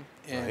this turn.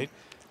 And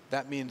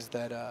that means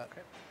that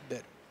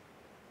that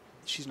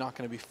she's not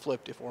going to be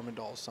flipped if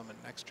Ormondal is summoned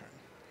next turn.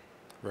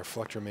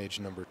 Reflector Mage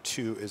number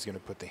 2 is going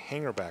to put the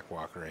Hangerback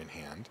Walker in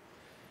hand.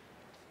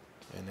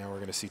 And now we're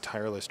going to see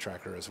Tireless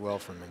Tracker as well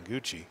from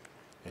Mengucci.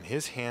 And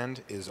his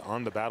hand is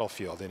on the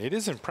battlefield. And it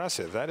is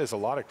impressive. That is a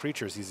lot of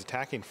creatures. He's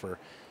attacking for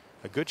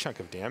a good chunk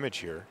of damage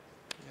here.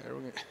 Yeah,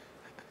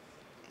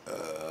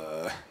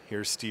 we're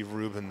Here's Steve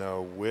Rubin,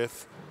 though,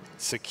 with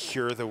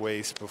Secure the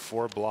Waste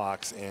before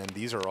blocks. And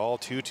these are all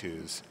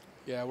 2/2s.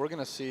 Yeah, we're going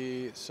to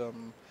see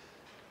some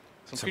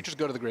creatures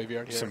go to the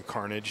graveyard here. Some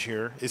carnage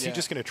here. Is he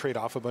just going to trade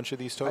off a bunch of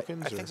these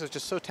tokens? I think so. It's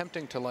just so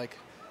tempting to, like,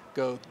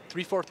 go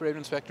 3/4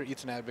 Raven Spectre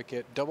eats an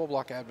Advocate, double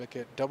block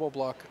Advocate, double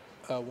block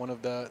one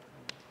of the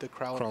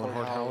Krowlin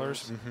Horde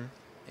Howlers,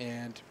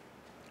 and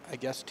I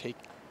guess take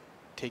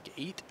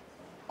 8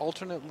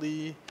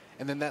 alternately,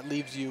 and then that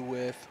leaves you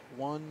with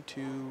 1,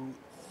 2,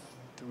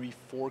 3,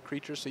 4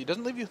 creatures. So he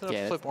doesn't leave you with enough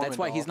to flip Ormondal. That's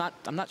why he's not.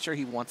 I'm not sure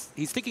he wants.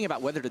 He's thinking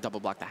about whether to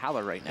double block the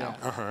Howler right now.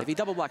 If he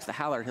double blocks the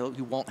Howler,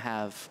 he won't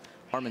have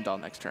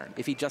Ormondal next turn.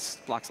 If he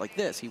just blocks like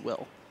this, he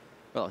will.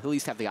 Well, he'll at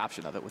least have the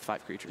option of it with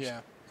 5 creatures. Yeah.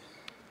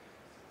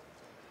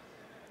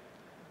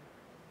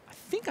 I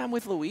think I'm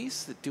with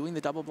Luis that doing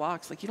the double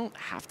blocks. Like, you don't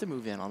have to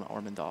move in on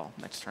Ormondal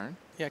next turn.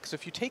 Yeah, because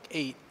if you take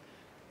 8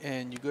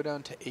 and you go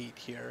down to 8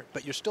 here,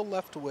 but you're still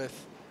left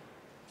with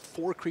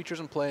 4 creatures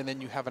in play, and then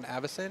you have an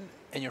Avacyn,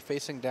 and you're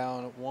facing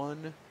down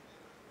 1,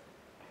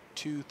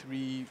 2,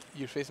 3.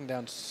 You're facing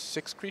down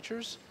 6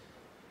 creatures.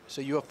 So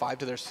you have 5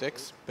 to their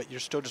 6, but you're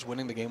still just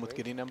winning the game with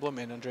Gideon Emblem,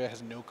 and Andrea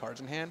has no cards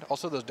in hand.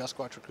 Also, those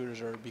Duskwatch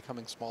Recruiters are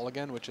becoming small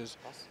again, which is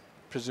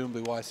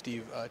presumably why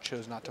Steve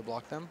chose not to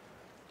block them.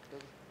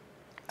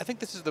 I think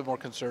this is the more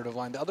conservative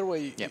line. The other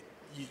way,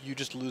 you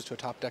just lose to a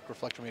top deck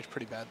Reflector Mage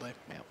pretty badly.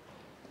 Yep.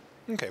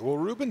 Okay, well,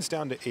 Rubin's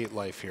down to 8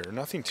 life here.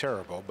 Nothing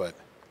terrible, but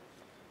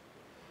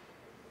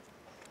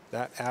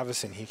that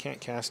Avacyn, he can't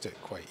cast it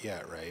quite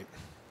yet, right?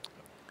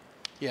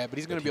 Yeah, but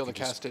he's going to be able to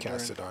cast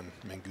it on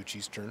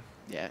Mengucci's turn.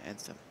 Yeah,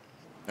 instant.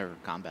 Or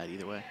combat,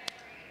 either way.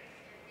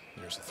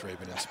 There's a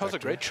Thraben Inspector. That was a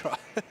great try.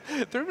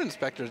 Thraben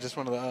Inspector is just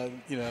one of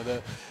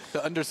the, the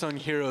undersung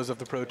heroes of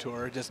the Pro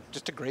Tour.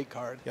 Just a great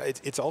card. Yeah,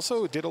 it's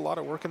also did a lot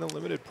of work in the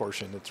limited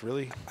portion. It's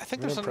really I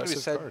think really there's something to be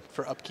said card.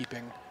 for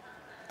upkeeping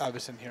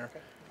Avacyn here.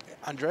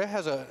 Andrea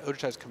has a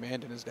Ojutai's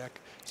Command in his deck.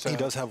 So He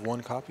does have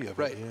one copy of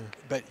right, it, yeah.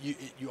 but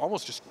you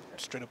almost just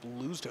straight up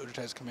lose to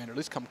Ojutai's Command, or at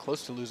least come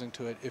close to losing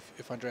to it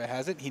if Andrea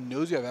has it. He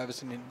knows you have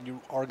Avacyn and you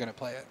are going to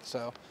play it.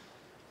 So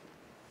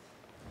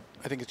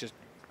I think it's just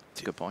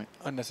That's a good point.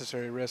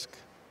 unnecessary risk.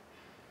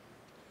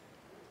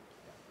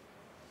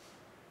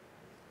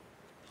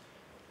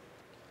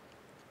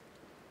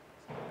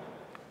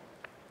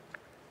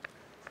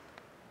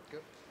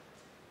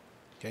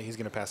 Okay, he's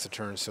going to pass the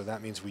turn, so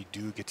that means we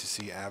do get to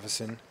see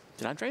Avacyn.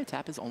 Did Andrea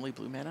tap his only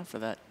blue mana for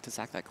that to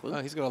sack that clue?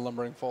 He's got a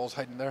Lumbering Falls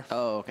hiding there.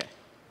 Oh, okay.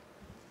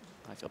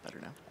 I feel better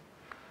now.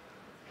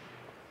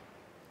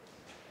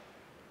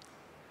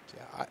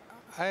 Yeah,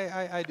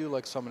 I do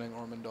like summoning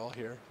Ormondal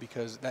here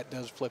because that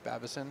does flip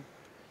Avacyn.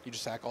 You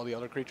just sack all the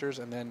other creatures,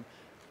 and then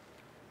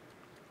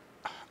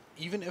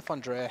even if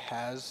Andrea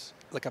has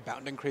like a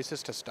Bounding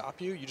Crisis to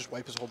stop you, you just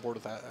wipe his whole board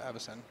with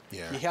Avacyn.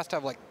 Yeah. He has to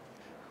have like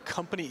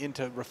company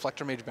into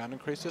Reflector Mage Bounding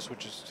Crisis,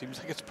 which seems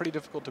like it's pretty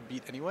difficult to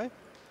beat anyway.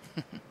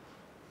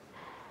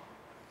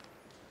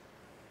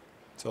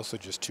 It's also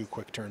just 2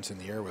 quick turns in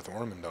the air with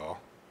Ormondal.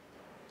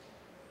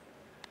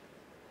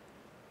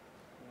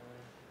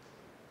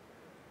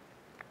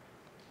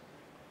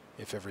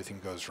 If everything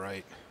goes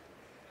right.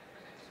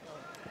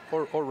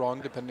 Or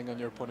wrong, depending on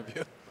your point of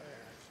view.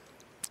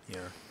 Yeah.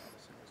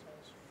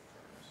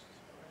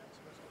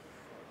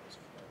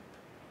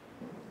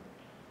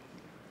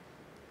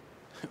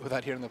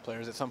 Without hearing the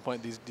players, at some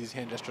point these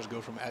hand gestures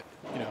go from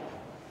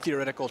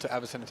theoretical to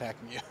Avacyn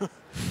attacking you.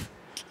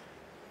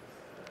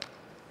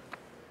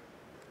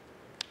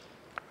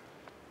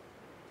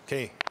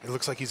 Okay, it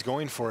looks like he's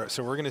going for it.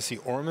 So we're going to see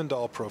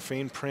Ormondal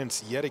Profane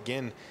Prince yet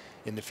again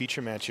in the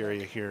feature match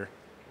area here.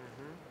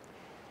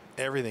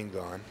 Everything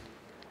gone.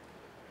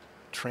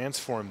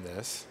 Transform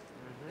this.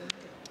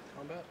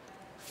 Combat.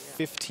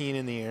 15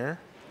 in the air.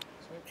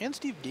 And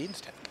Steve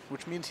gains 10,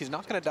 which means he's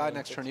not going to die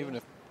next turn even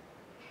if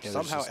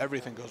somehow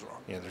everything goes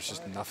wrong. Yeah, there's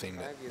just nothing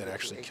that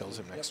actually kills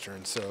him next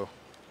turn. So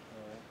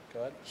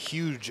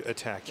huge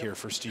attack here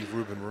for Steve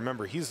Rubin.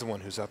 Remember, he's the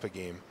one who's up a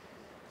game.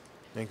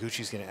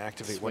 Mengucci's going to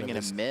activate one of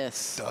his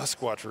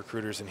Duskwatch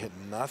recruiters and hit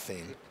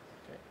nothing.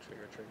 Okay,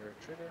 trigger.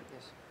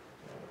 Yes.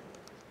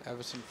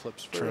 Avacyn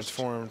flips first.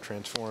 Transform,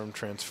 transform,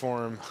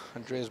 transform.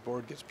 Andrea's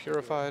board gets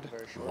purified.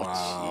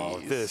 Wow,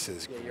 this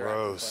is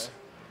gross.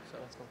 So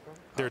let's go for it.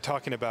 They're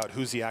talking about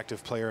who's the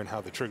active player and how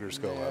the triggers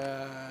go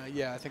up.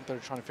 Yeah, I think they're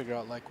trying to figure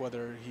out like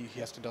whether he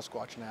has to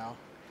Duskwatch now.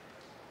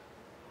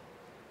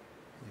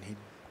 And he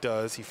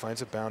does. He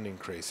finds a Bounding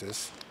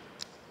Crisis.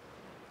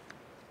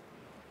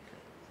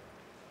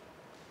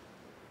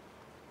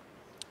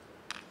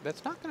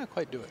 That's not going to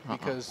quite do it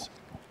because,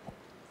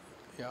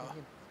 yeah.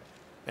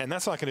 And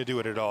that's not going to do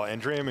it at all.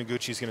 Andrea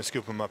Mengucci is going to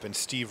scoop him up, and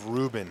Steve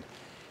Rubin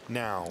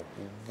now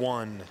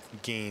 1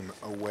 game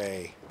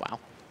away. Wow.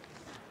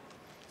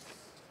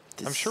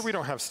 I'm sure we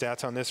don't have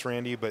stats on this,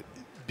 Randy, but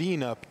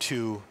being up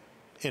 2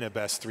 in a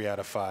best 3 out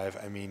of 5,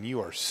 I mean,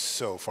 you are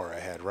so far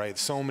ahead, right?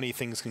 So many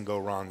things can go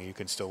wrong, and you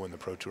can still win the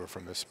Pro Tour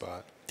from this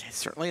spot. It's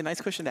certainly a nice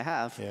cushion to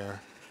have. Yeah.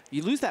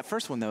 You lose that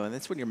first one, though, and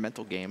that's when your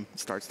mental game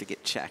starts to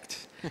get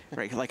checked,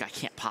 right? You're like, I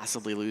can't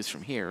possibly lose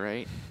from here,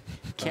 right?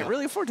 Can't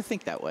really afford to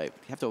think that way. You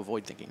have to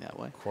avoid thinking that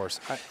way. Of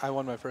course. I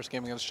won my first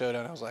game against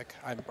Showdown. I was like,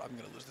 I'm going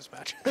to lose this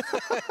match.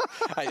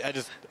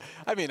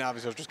 I mean,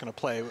 obviously I was just going to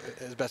play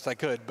as best I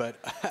could, but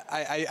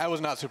I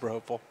was not super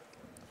hopeful.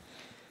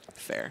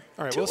 Fair.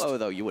 All right, 2-0,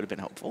 though, you would have been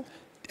hopeful.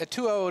 At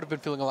 2-0, I would have been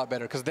feeling a lot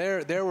better because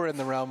there we're in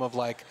the realm of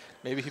like,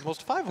 maybe he pulls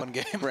to 5-1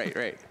 game.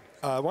 Right.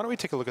 Why don't we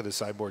take a look at the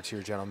sideboards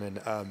here,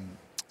 gentlemen?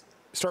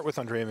 Start with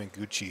Andrea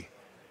Mengucci. You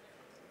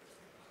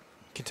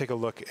can take a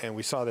look, and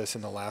we saw this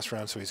in the last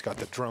round. So he's got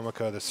the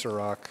Dromica, the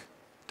Surrak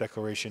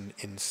Declaration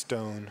in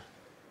Stone,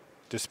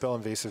 Dispel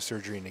Invasive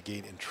Surgery,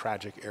 Negate, and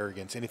Tragic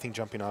Arrogance. Anything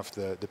jumping off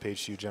the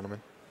page to you,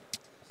 gentlemen?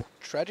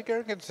 Tragic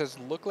Arrogance does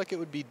look like it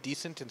would be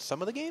decent in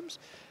some of the games,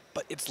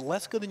 but it's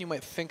less good than you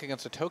might think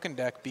against a token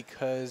deck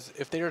because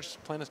if their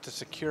plan is to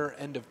secure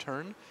end of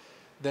turn,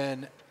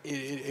 then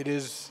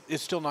it's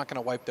still not going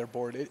to wipe their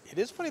board. It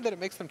is funny that it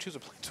makes them choose a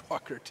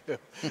Planeswalker, too,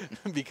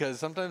 because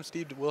sometimes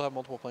Steve will have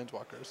multiple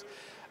Planeswalkers.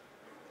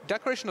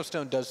 Declaration of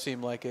Stone does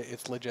seem like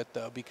it's legit,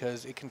 though,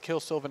 because it can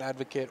kill Sylvan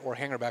Advocate or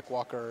Hangerback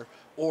Walker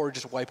or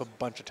just wipe a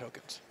bunch of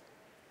tokens.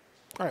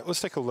 All right, let's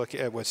take a look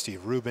at what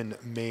Steve Rubin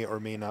may or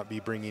may not be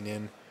bringing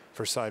in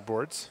for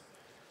sideboards.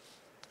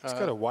 He's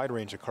got a wide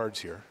range of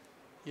cards here.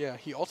 Yeah,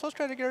 he also has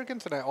Tragic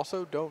Arrogance, and I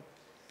also don't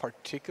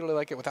particularly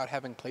like it without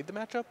having played the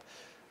matchup.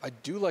 I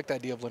do like the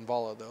idea of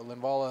Linvala, though.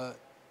 Linvala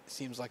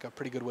seems like a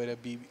pretty good way to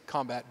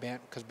combat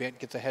Bant, because Bant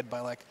gets ahead by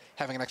like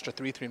having an extra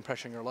 3/3 and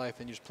pressuring your life,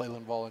 and you just play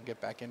Linvala and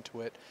get back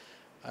into it.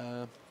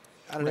 I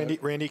don't know.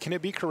 Randy, can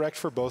it be correct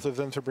for both of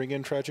them to bring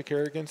in Tragic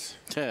Arrogance?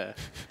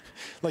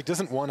 Like,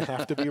 doesn't one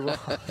have to be wrong?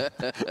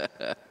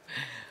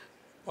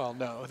 Well,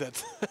 no,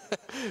 that's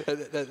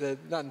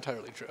not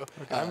entirely true.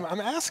 Okay. I'm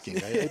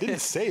asking. I didn't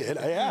say it.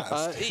 I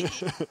asked.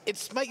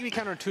 It might be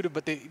counterintuitive,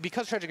 but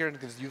because Tragic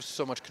Arrogance gives you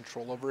so much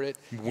control over it.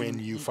 When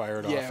you fire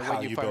it off,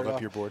 how you build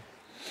up your board.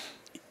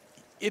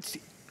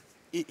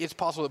 it's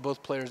possible that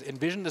both players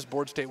envision this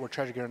board state where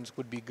Tragic Errands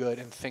would be good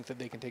and think that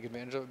they can take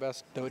advantage of it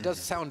best. Though it does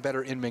sound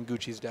better in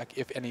Mengucci's deck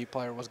if any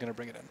player was going to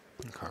bring it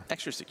in. Okay.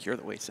 Extra secure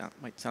the way it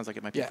sounds like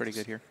it might be pretty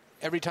good here.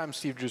 Every time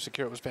Steve drew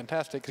secure, it was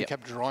fantastic. He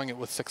kept drawing it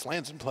with 6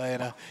 lands in play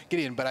and a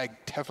Gideon. But I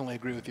definitely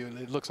agree with you.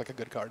 It looks like a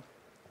good card.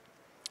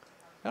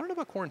 I don't know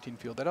about Quarantine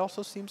Field. That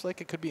also seems like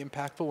it could be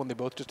impactful when they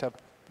both just have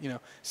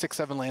 6,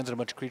 7 lands and a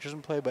bunch of creatures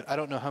in play. But I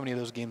don't know how many of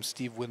those games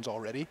Steve wins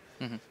already.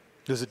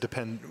 Does it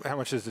depend? How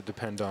much does it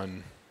depend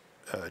on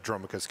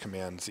Dromica's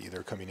commands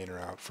either coming in or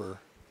out for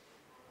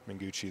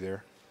Mengucci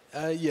there?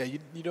 Yeah,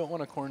 you don't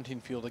want a Quarantine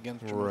Field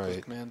against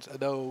Dromica's commands.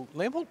 Though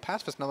Lamhold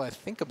Pacifist, now that I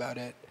think about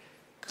it,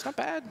 it's not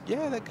bad.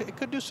 Yeah, it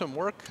could do some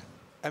work.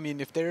 I mean,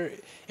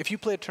 if you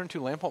play a turn 2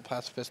 Lamhold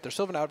Pacifist, their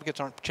Sylvan Advocates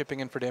aren't chipping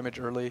in for damage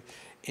early,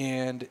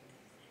 and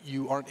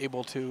you aren't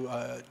able to,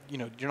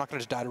 you're not going to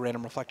just die to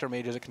random Reflector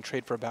Mages that can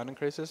trade for a Bounding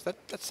Crisis.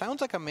 That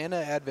sounds like a mana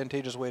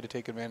advantageous way to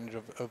take advantage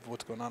of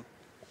what's going on.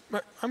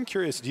 I'm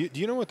curious. Do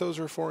you know what those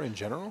are for in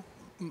general?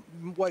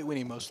 White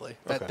Winnie mostly.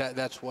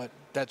 That's what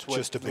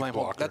just a big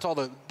Lamhold,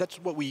 blocker. that's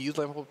what we use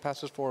Lamhold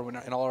Passes for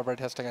in all of our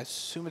testing. I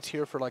assume it's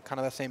here for like kind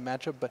of that same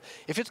matchup. But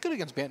if it's good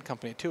against Bant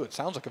Company too, it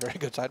sounds like a very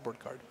good sideboard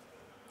card.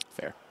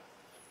 Fair.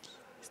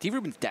 Steve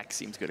Rubin's deck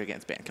seems good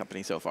against Bant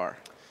Company so far.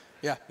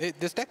 Yeah,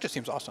 this deck just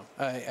seems awesome.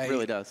 It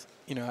really does.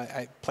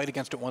 I played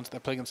against it once. I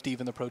played against Steve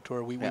in the Pro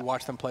Tour. We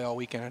watched them play all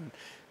weekend, and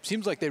it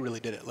seems like they really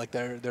did it. Like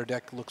their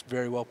deck looks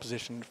very well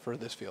positioned for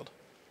this field.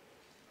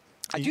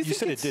 You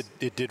said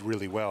it did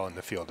really well in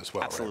the field as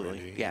well.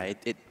 Absolutely. Right, yeah,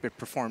 it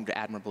performed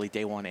admirably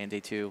day 1 and day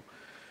 2.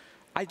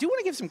 I do want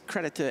to give some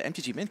credit to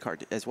MTG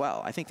Midcard as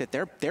well. I think that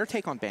their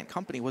take on Bant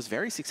Company was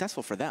very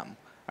successful for them.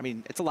 I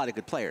mean, it's a lot of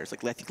good players.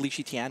 Like I think Li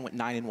Shitian went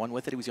 9-1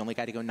 with it. He was the only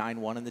guy to go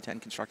 9-1 in the 10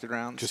 constructed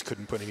rounds. Just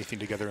couldn't put anything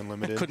together in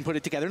limited. Couldn't put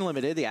it together in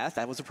limited. Yeah,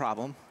 that was a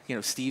problem.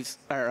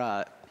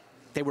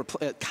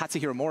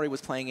 Katsuhiro Mori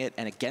was playing it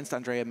and against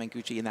Andrea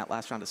Mengucci in that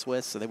last round of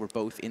Swiss, so they were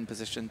both in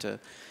position to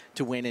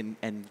win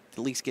and at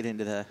least get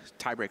into the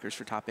tiebreakers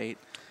for top 8.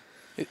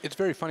 It's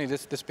very funny.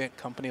 This Bant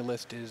Company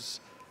list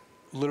is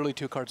literally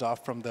 2 cards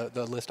off from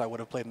the list I would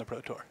have played in the Pro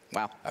Tour.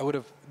 Wow. I would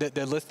have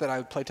the list that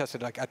I play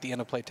tested like at the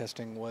end of play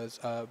testing was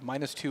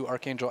 -2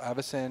 Archangel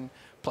Avacyn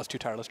 +2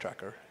 Tireless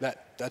Tracker.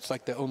 That's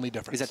like the only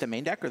difference. Is that the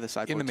main deck or the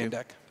sideboard? In the main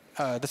deck.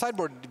 The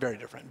sideboard very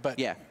different,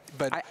 but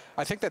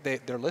I think that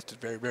their list is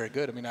very, very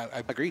good. I mean,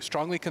 I agree.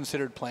 Strongly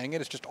considered playing it.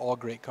 It's just all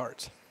great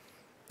cards.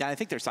 Yeah, I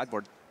think their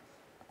sideboard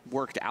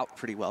worked out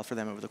pretty well for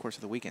them over the course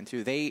of the weekend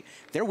too.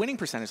 Their winning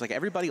percentage, like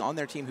everybody on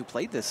their team who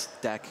played this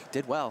deck,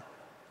 did well.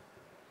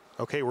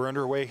 Okay, we're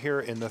underway here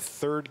in the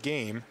 3rd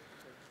game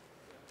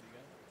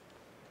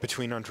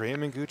between Andrea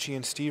Mengucci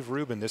and Steve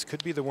Rubin. This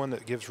could be the one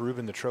that gives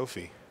Rubin the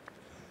trophy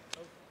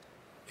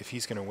if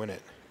he's going to win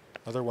it.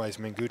 Otherwise,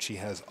 Mengucci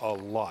has a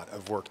lot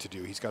of work to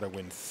do. He's got to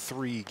win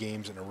 3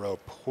 games in a row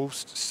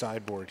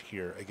post-sideboard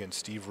here against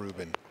Steve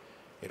Rubin.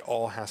 It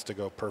all has to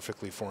go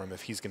perfectly for him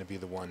if he's going to be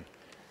the one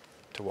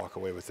to walk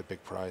away with the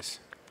big prize.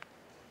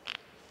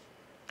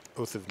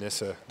 Oath of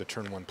Nissa, the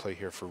turn 1 play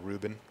here for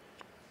Rubin.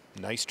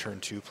 Nice turn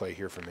 2 play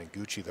here for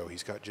Mengucci, though.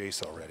 He's got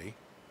Jace already.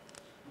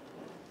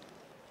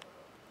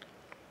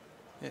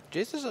 Yeah,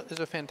 Jace is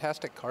a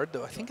fantastic card,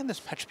 though. I think in this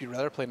matchup, you'd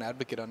rather play an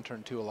Advocate on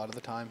turn 2 a lot of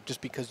the time,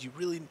 just because you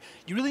really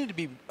need to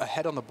be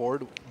ahead on the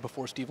board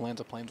before Steve lands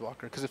a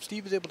Planeswalker. Because if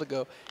Steve is able to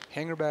go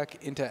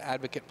Hangerback into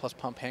Advocate plus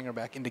pump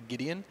Hangerback into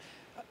Gideon,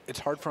 it's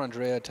hard for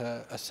Andrea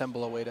to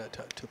assemble a way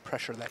to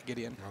pressure that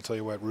Gideon. I'll tell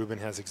you what, Rubin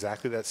has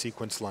exactly that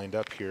sequence lined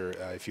up here.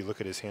 If you look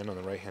at his hand on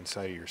the right-hand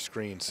side of your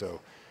screen,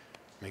 so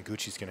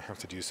Mengucci's going to have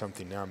to do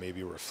something now,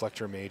 maybe a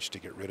Reflector Mage to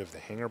get rid of the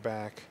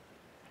Hangerback.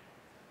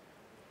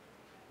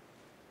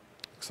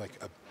 Looks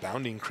like a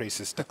Bounding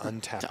Crisis to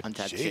untap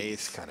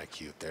Jace. Kind of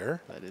cute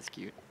there. That is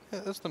cute. Yeah,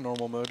 that's the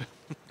normal mode.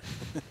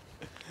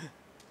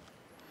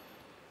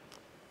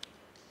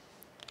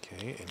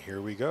 Okay, and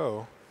here we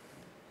go.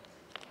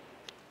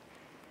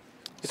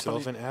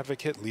 Sylvan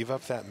Advocate, leave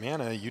up that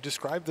mana. You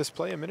described this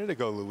play a minute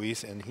ago,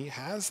 Luis, and he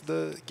has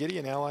the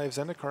Gideon ally of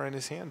Zendikar in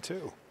his hand,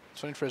 too. It's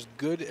funny, for as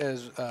good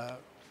as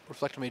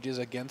Reflector Mage is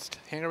against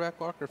Hangerback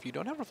Walker, if you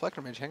don't have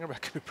Reflector Mage,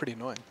 Hangerback can be pretty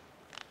annoying.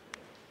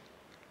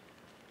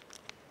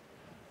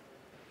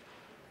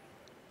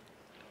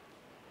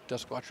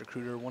 Duskwatch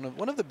Recruiter,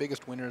 one of the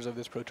biggest winners of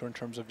this Pro Tour in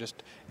terms of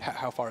just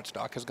how far its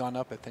stock has gone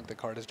up. I think the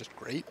card is just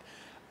great.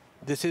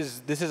 This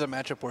is a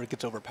matchup where it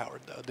gets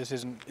overpowered, though. This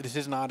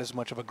is not as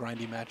much of a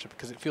grindy matchup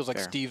because it feels like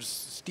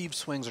Steve's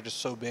swings are just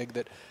so big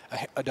that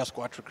a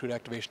Duskwatch Recruit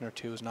activation or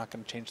 2 is not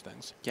going to change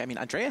things. Yeah, I mean,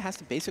 Andrea has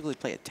to basically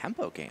play a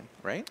tempo game,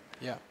 right?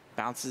 Yeah.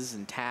 Bounces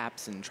and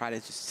taps and try to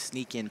just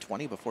sneak in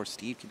 20 before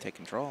Steve can take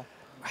control.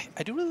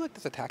 I do really like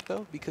this attack,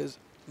 though, because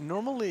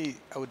normally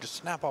I would just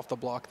snap off the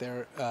block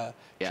there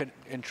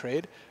and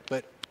trade,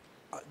 but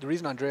the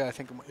reason Andrea, I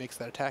think, makes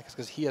that attack is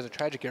because he has a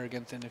Tragic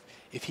Arrogance, and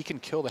if he can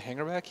kill the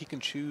Hangerback, he can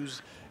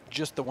choose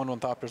just the 1/1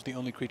 Thopter as the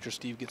only creature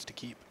Steve gets to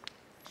keep.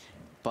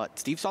 But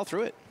Steve saw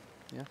through it.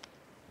 Yeah.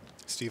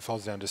 Steve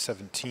falls down to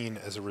 17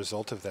 as a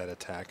result of that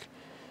attack.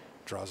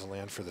 draws a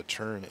land for the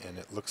turn, and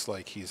it looks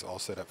like he's all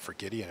set up for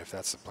Gideon if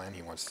that's the plan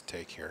he wants to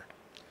take here.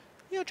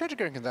 Yeah,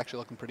 Tragic Arrogance actually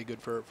looking pretty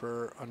good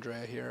for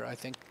Andrea here. I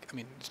think, I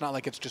mean, it's not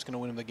like it's just going to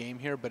win him the game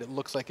here, but it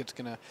looks like it's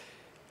going to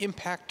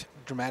impact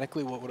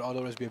dramatically what would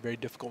otherwise be a very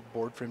difficult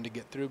board for him to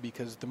get through,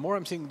 because the more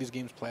I'm seeing these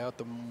games play out,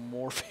 the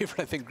more favored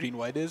I think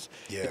green-white is.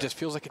 Yeah. It just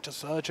feels like it does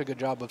such a good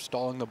job of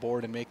stalling the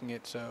board and making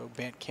it so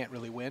Bant can't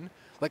really win.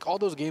 Like all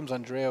those games,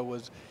 Andrea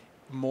was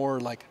more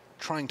like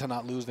trying to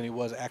not lose than he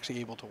was actually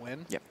able to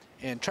win. Yep.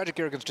 And Tragic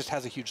Arrogance just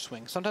has a huge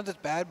swing. Sometimes it's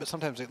bad, but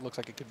sometimes it looks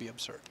like it could be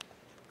absurd.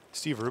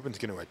 Steve Rubin's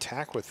going to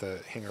attack with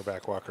the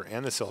Hangerback Walker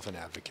and the Sylvan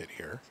Advocate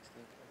here.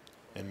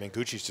 And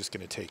Mengucci's just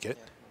going to take it.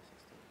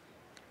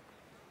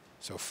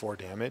 So 4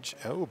 damage.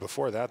 Oh,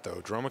 before that,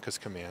 though, Dromoka's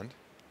Command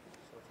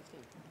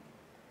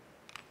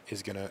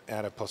is going to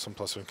add a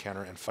 +1/+1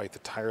 counter and fight the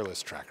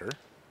Tireless Tracker.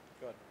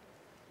 Good.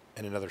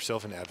 And another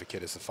Sylvan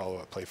Advocate is the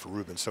follow-up play for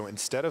Rubin. So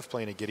instead of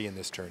playing a Gideon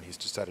this turn, he's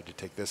decided to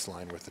take this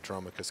line with the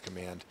Dromoka's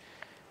Command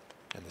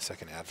and the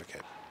second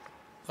Advocate.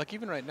 Like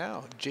even right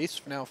now,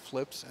 Jace now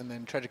flips, and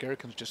then Tragic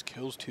Arrogance just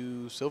kills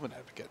 2 Sylvan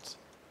Advocates.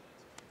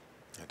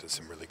 That does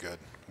some really good.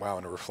 Wow,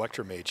 and a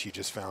Reflector Mage he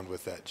just found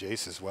with that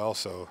Jace as well,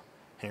 so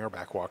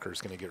Hangerback Walker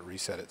is going to get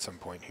reset at some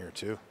point here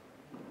too.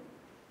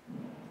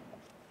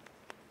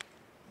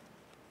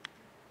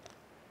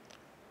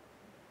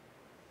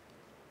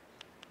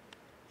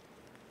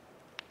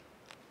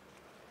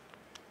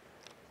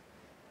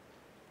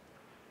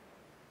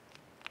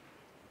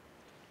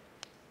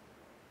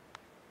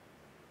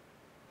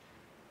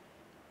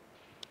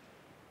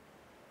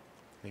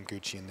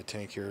 Mengucci in the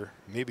tank here,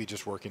 maybe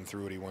just working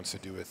through what he wants to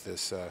do with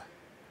this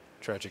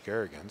Tragic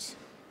Arrogance.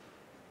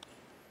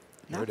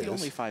 Not the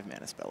only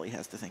 5-mana spell he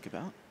has to think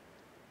about.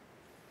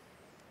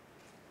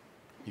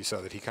 You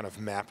saw that he kind of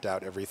mapped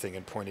out everything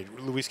and pointed.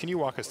 Luis, can you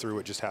walk us through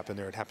what just happened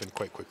there? It happened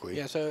quite quickly.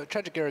 Yeah, so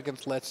Tragic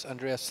Arrogance lets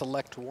Andrea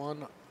select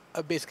one,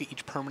 basically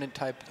each permanent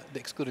type,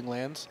 excluding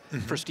lands,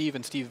 for Steve,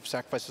 and Steve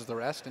sacrifices the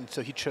rest. And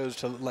so he chose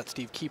to let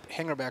Steve keep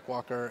Hangerback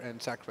Walker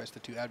and sacrifice the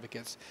 2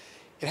 Advocates.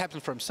 It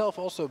happened for himself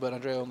also, but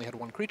Andrea only had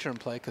 1 creature in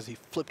play because he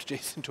flipped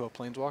Jason to a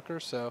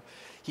Planeswalker, so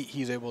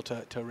he's able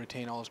to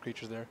retain all his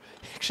creatures there.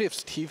 Actually, if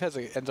Steve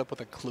ends up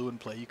with a Clue in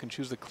play, you can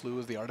choose the Clue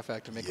as the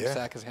artifact and make him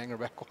sack his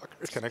Hangerback Walkers.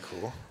 It's kind of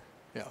cool.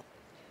 Yeah.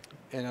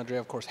 And Andrea,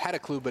 of course, had a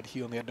Clue, but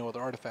he only had no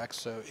other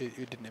artifacts, so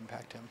it didn't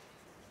impact him.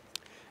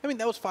 I mean,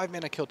 that was 5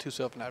 mana, kill 2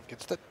 Sylvan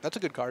Advocates. That's a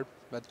good card.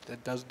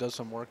 That does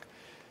some work.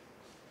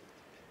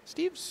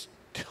 Steve's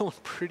still in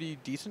pretty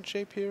decent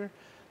shape here.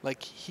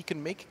 Like, he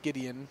can make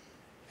Gideon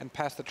and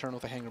pass the turn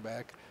with a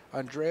Hangerback.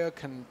 Andrea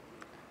can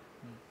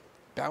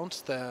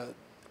bounce the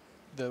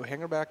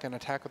Hangerback and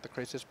attack with the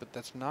Krasis, but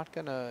that's not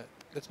gonna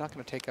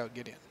take out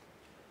Gideon.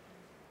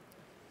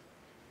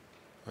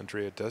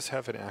 Andrea does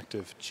have an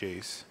active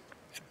Jace.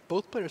 And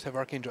both players have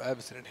Archangel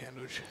Avacyn in hand,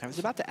 which I was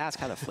about to ask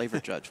how the flavor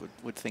judge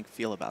would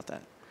feel about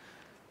that.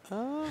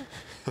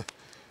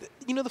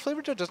 You know, the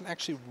flavor judge doesn't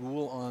actually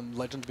rule on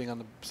Legends being on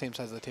the same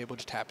side of the table. It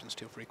just happens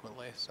to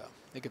frequently, so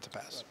it gets a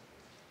pass.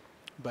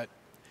 But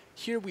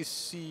here we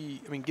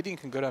see, I mean, Gideon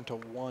can go down to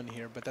 1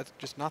 here, but that's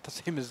just not the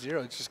same as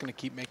 0. It's just going to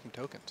keep making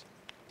tokens.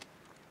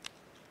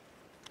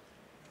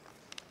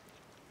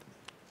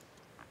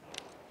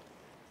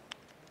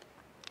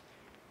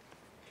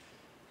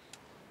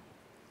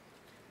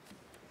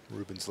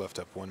 Rubin's left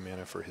up 1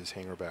 mana for his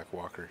Hangerback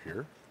Walker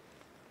here.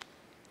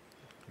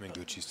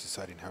 Mengucci's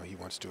deciding how he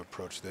wants to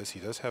approach this. He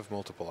does have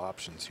multiple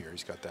options here.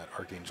 He's got that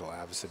Archangel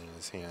Avacyn in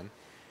his hand,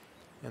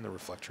 and the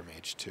Reflector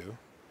Mage too.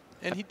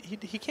 And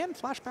he can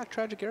flashback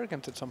Tragic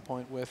Arrogance at some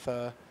point with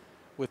the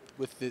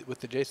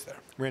Jace there.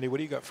 Randy, what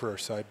do you got for our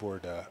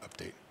sideboard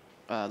update?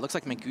 Looks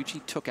like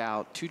Mengucci took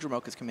out 2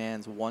 Dromoka's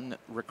Commands, 1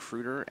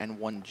 Recruiter, and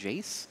 1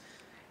 Jace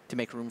to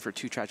make room for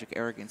 2 Tragic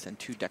Arrogance and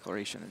 2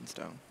 Declaration in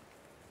Stone.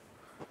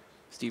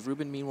 Steve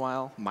Rubin,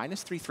 meanwhile,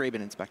 -3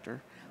 Thraben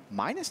Inspector,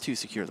 -2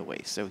 Secure the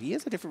Waste. So he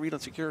has a different read on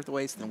Secure the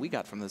Waste than we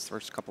got from this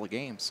first couple of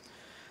games.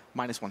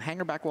 -1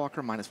 Hangerback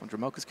Walker, -1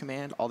 Dromoka's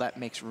Command. All that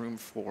makes room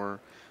for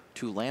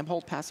 2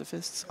 Lambhold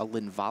Pacifists, a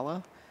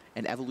Linvala,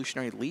 an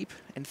Evolutionary Leap,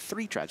 and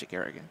 3 Tragic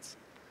Arrogance.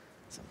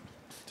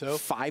 So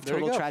 5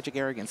 total Tragic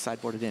Arrogance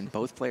sideboarded in.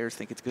 Both players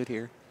think it's good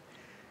here.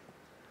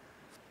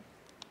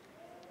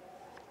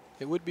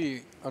 It would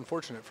be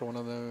unfortunate for one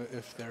of them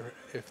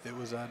if it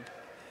was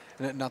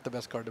not the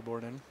best card to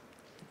board in.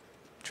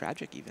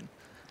 Tragic even.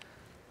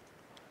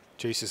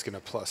 Jace is going to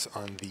plus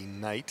on the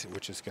Knight,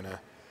 which is going to,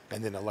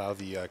 and then allow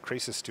the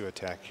Krasis to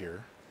attack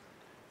here.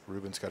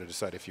 Rubin's got to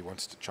decide if he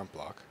wants to chump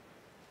block.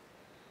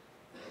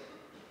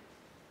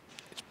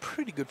 It's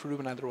pretty good for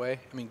Rubin either way.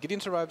 I mean,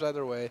 Gideon survives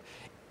either way.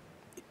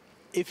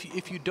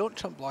 If you don't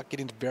chump block,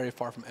 Gideon's very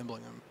far from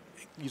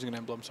using an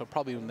emblem, so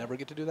probably you'll never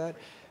get to do that.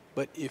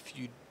 But if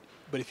you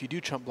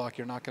do chump block,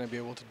 you're not going to be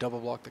able to double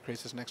block the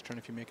Krasis next turn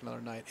if you make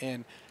another Knight.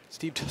 And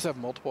Steve does have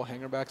multiple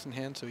Hangerbacks in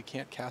hand, so he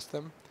can't cast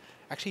them.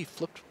 Actually, he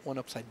flipped one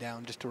upside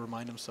down just to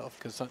remind himself,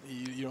 because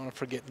you don't want to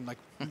forget and like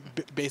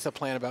base a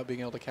plan about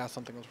being able to cast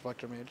something with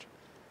Reflector Mage.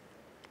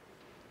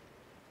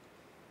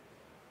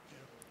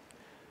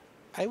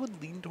 I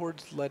would lean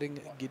towards letting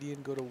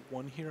Gideon go to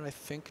 1 here, I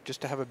think,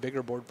 just to have a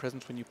bigger board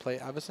presence when you play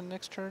Avacyn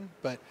next turn,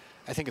 but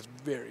I think it's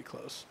very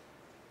close.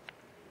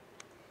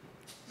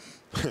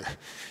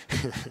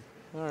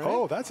 All right.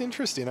 Oh, that's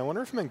interesting. I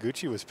wonder if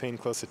Mengucci was paying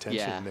close attention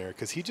Yeah. there,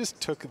 because he just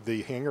took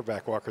the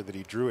hangerback walker that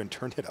he drew and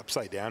turned it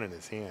upside down in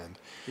his hand.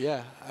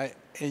 Yeah,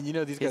 and you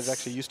know these guys It's-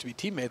 actually used to be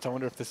teammates. I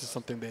wonder if this is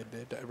something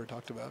they'd ever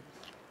talked about.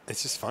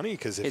 It's just funny,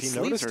 because if His he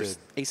sleeves noticed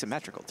are it,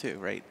 asymmetrical too,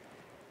 right?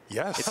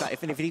 yes. It's not,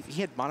 if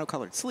he had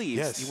monocolored sleeves,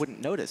 Yes. you wouldn't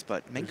notice,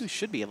 but Mengu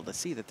should be able to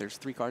see that there's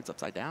 3 cards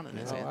upside down in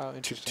his Oh, hand. wow, two,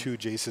 interesting. two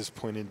Jaces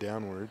pointed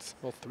downwards.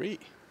 Well, 3.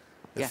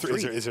 Yeah, Is there-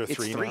 three. Is there It's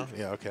 3 now? three.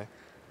 Yeah, okay.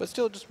 But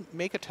still, just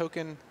make a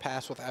token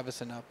pass with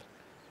Avacyn up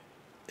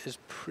is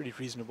pretty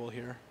reasonable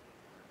here.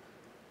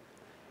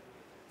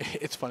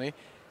 It's funny.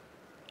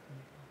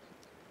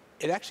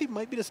 It actually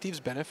might be to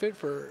Steve's benefit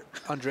for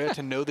Andrea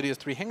to know that he has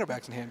 3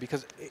 hangerbacks in hand,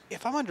 because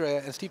if I'm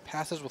Andrea and Steve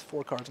passes with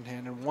 4 cards in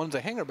hand and one's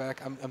a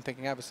hangerback, I'm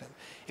thinking Avacyn.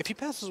 If he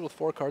passes with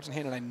 4 cards in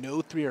hand and I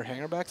know 3 are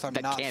hangerbacks, I'm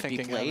That not can't be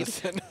thinking played?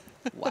 Avacyn.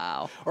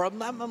 Wow. Or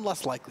I'm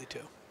less likely to.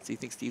 So you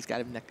think Steve's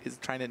got him is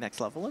trying to next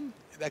level him?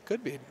 That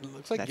could be. It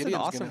looks like That's Gideon's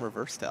an awesome gonna,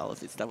 reverse tell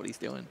if it's that what he's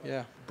doing.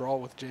 Yeah, brawl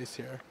with Jace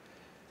here.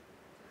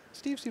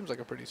 Steve seems like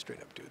a pretty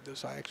straight-up dude, though,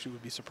 so I actually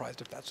would be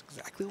surprised if that's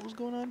exactly what was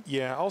going on.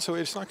 Yeah, also,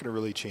 it's not going to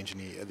really change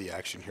any of the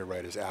action here,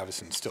 right, as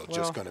Avacyn's still Well-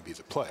 just going to be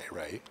the play,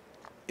 right?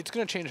 It's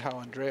going to change how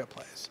Andrea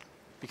plays,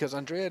 because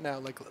Andrea now,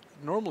 like,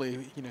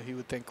 normally, you know, he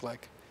would think,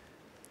 like,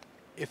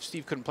 if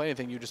Steve couldn't play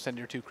anything, you just send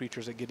your 2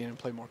 creatures at Gideon and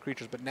play more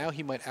creatures, but now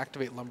he might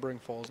activate Lumbering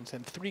Falls and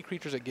send 3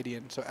 creatures at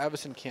Gideon, so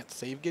Avacyn can't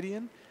save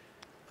Gideon.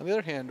 On the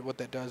other hand, what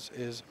that does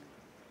is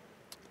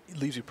it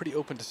leaves you pretty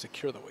open to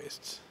secure the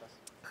wastes.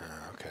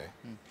 Okay.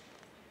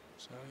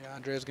 So, yeah,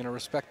 Andrea's going to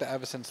respect the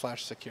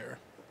Avacyn/secure.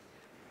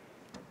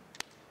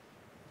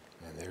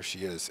 And there she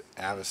is.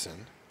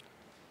 Avacyn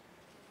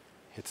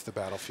hits the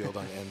battlefield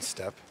on end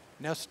step.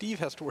 Now Steve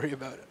has to worry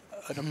about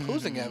an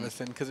opposing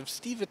Avacyn, because if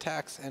Steve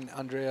attacks and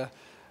Andrea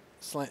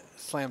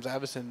slams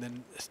Avacyn,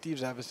 then Steve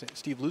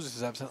loses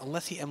his Avacyn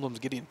unless he emblems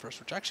Gideon first,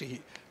 which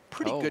actually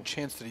pretty Oh. good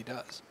chance that he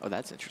does. Oh,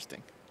 that's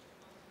interesting.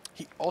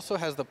 He also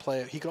has the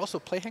play. He could also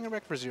play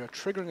Hangerback for 0,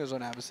 triggering his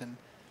own Avacyn,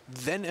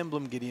 then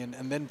emblem Gideon,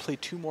 and then play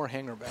 2 more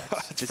Hangerbacks.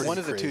 That's One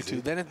is a pretty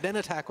 2/2, then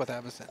attack with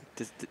Avacyn.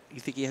 Does you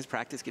think he has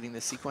practice getting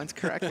this sequence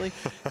correctly?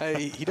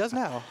 He does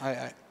now.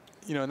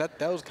 You know, and that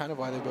was kind of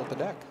why they built the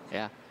deck.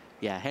 Yeah.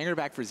 Yeah, hanger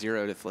back for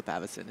 0 to flip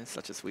Avacyn is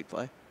such a sweet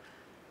play.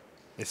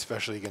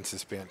 Especially against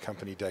this Bant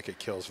Company deck, it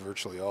kills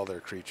virtually all their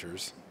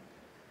creatures.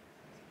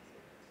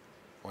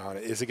 Wow,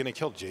 is it going to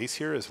kill Jace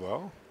here as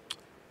well?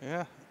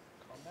 Yeah.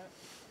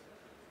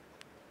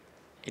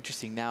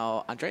 Interesting.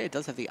 Now, Andrea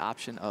does have the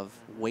option of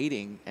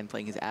waiting and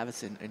playing his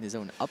Avacyn in his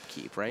own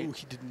upkeep, right? Ooh,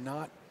 he did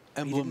not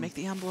He emblem didn't make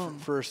the emblem.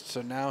 first,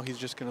 so now he's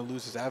just going to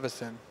lose his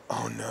Avacyn.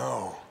 Oh,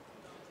 no.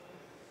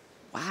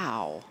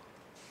 Wow.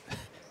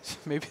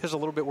 Maybe there's a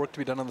little bit work to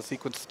be done on the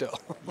sequence still.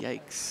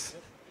 Yikes.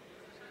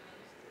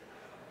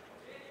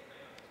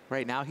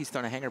 Right now, he's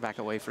thrown a hanger back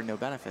away for no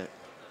benefit.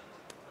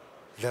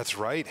 That's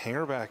right.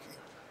 Hangerback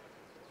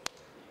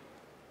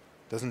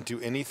doesn't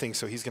do anything,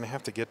 so he's going to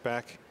have to get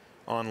back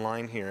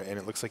online here, and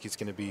it looks like he's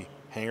going to be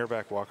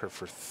Hangerback Walker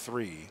for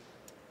 3.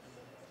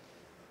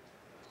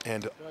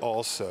 And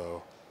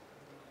also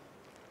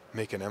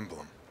make an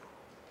emblem.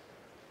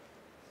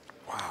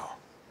 Wow.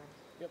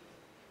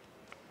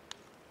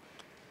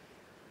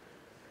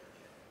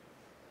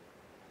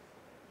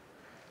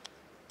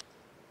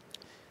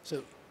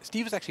 So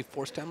Steve is actually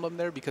forced to emblem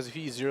there, because if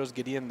he zeros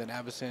Gideon, then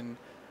Avacyn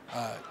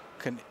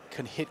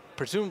can hit,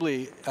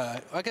 presumably,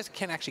 I guess it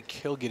can't actually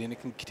kill Gideon. It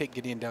can take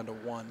Gideon down to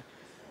 1.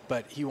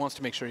 But he wants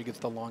to make sure he gets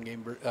the long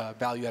game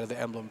value out of the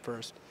emblem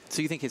first.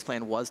 So you think his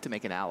plan was to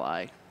make an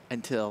ally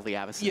until the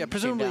Avacyn Yeah, came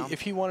presumably, down?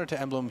 if he wanted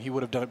to emblem, he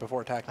would have done it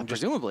before attacking.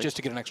 Presumably. Just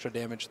to get an extra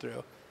damage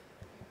through.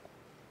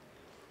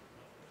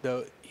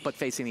 Though, But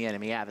facing the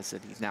enemy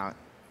Avacyn, he now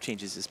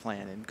changes his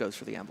plan and goes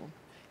for the emblem.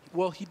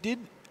 well, he did.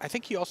 I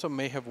think he also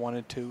may have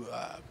wanted to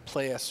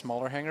play a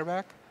smaller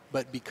hangerback,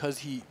 but because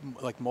he,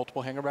 like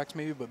multiple hangerbacks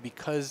maybe, but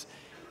because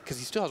he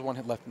still has 1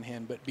 hit left in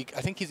hand, but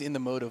I think he's in the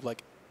mode of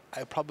like,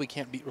 I probably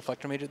can't beat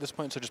Reflector Mage at this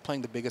point, so just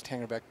playing the biggest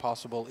hangerback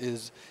possible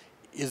is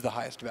the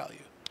highest value.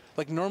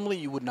 Like normally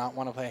you would not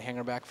want to play a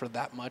hangerback for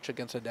that much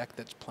against a deck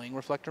that's playing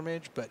Reflector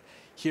Mage, but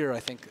here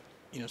I think,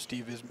 you know,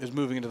 Steve is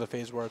moving into the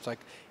phase where it's like,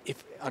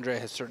 if Andrea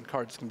has certain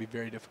cards, it's going to be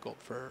very difficult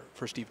for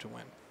Steve to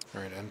win.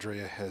 All right,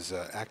 Andrea has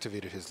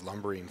activated his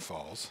Lumbering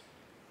Falls.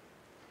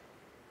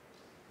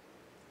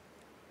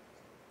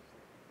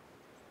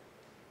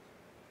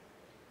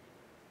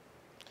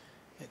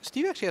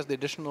 Steve actually has the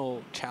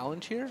additional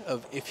challenge here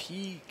of if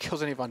he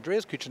kills any of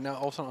Andrea's creatures, now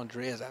also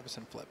Andrea's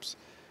Avacyn flips,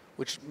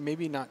 which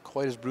maybe not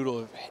quite as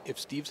brutal if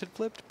Steve's had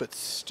flipped, but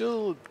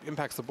still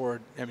impacts the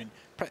board. I mean,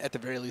 at the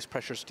very least,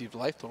 pressures Steve's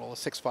life total, a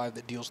 6/5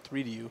 that deals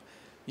 3 to you,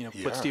 you know,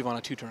 Yeah. puts Steve on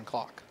a 2-turn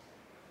clock.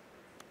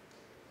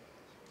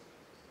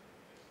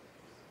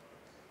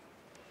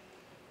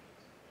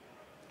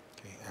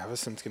 Okay,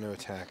 Avacyn's going to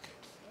attack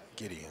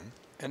Gideon.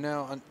 And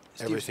now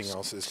everything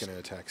else is going to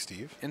attack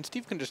Steve. And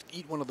Steve can just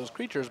eat one of those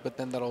creatures, but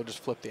then that'll just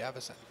flip the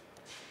Avacyn.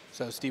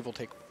 So Steve will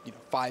take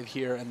 5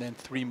 here and then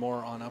 3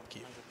 more on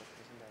upkeep.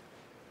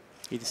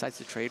 He decides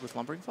to trade with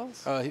Lumbering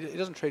Falls? He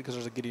doesn't trade because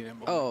there's a Gideon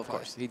Emblem. Oh, of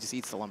course. He just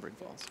eats the Lumbering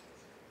Falls.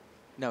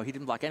 No, he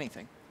didn't block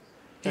anything.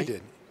 He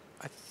did.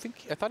 I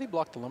thought he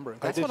blocked the Lumbering.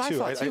 That's what I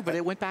thought too, but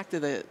it went back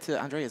to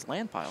Andrea's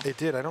land pile. It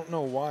did. I don't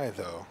know why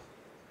though.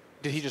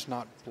 Did he just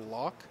not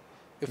block?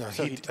 No, I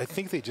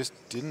think they just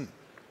didn't.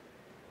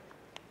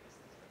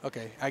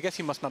 Okay, I guess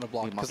he must not have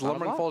blocked because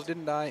Lumbering Falls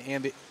didn't die,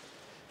 and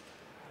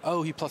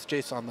he plus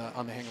Jace on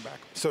the hangerback.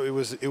 So it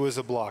was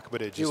a block,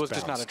 but it just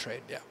just not a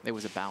trade. Yeah, it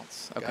was a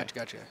bounce. Okay,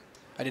 gotcha.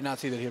 I did not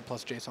see that he had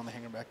plus Jace on the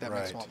hangerback. That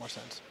makes a lot more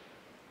sense.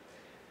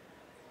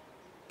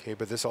 Okay,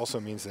 but this also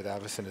means that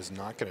Avacyn is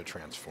not going to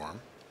transform.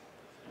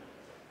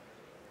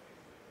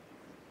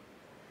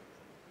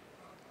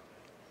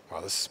 Wow,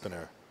 this has been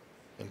an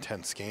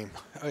intense game.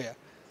 Oh yeah.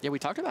 Yeah, we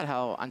talked about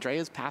how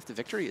Andrea's path to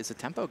victory is a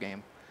tempo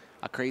game.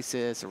 A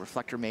Krasis, a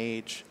Reflector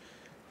Mage.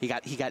 He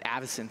got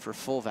Avacyn for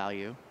full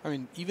value. I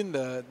mean, even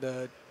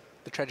the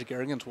Tragic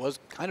Arrogance was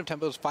kind of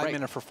tempo. It was 5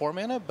 mana for 4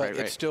 mana, but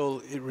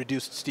it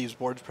reduced Steve's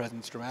board's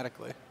presence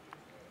dramatically.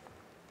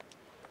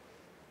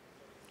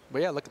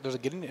 But yeah, look, there's a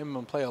Gideon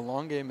Emblem play. A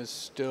long game is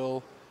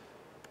still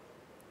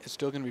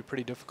going to be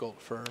pretty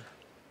difficult for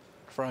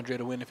Andrea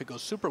to win if it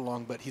goes super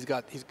long. But he's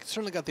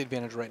certainly got the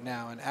advantage right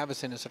now, and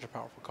Avacyn is such a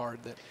powerful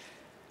card that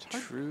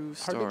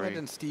it's hard to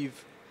imagine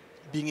Steve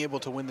being able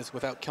to win this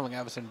without killing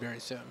Avacyn very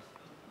soon.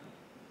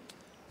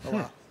 Oh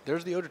wow,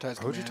 there's the Ojutai's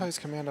command. Ojutai's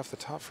command off the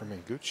top for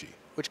Mengucci,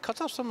 which cuts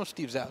off some of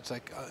Steve's outs.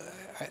 Like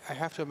I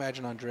have to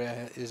imagine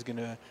Andrea is going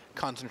to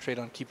concentrate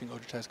on keeping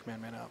Ojutai's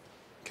command mana up.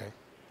 Okay.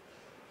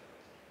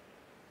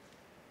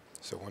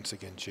 So once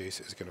again, Jace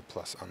is going to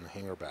plus on the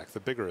hangerback, the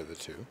bigger of the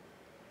two.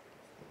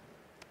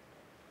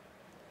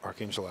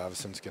 Archangel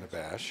Avacyn's going to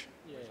bash.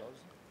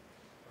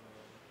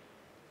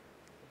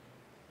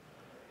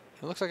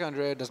 It looks like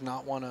Andrea does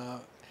not want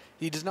to.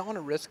 He does not want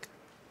to risk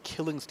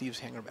killing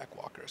Steve's hangerback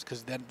walkers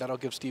because then that'll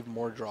give Steve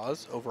more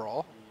draws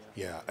overall.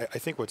 Yeah, I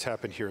think what's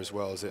happened here as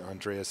well is that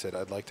Andrea said,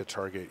 "I'd like to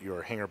target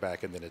your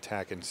hangerback and then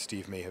attack," and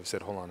Steve may have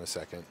said, "Hold on a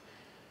second."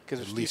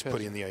 At least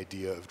putting the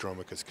idea of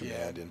Dromoka's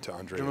command into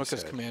Andrea's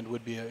Dromoka's command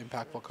would be an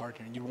impactful card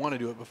here, and you want to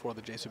do it before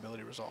the Jace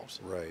ability resolves.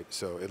 Right.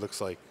 So it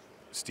looks like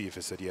Steve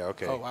has said, "Yeah,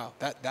 okay." Oh wow,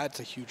 that's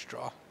a huge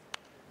draw.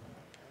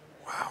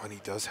 Wow, and he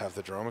does have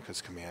the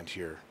Dromoka's command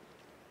here.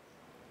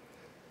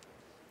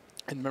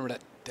 And remember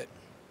that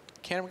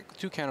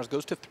 2 counters,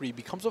 goes to 3,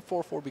 becomes a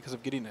 4/4 because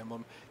of Gideon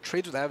Emblem,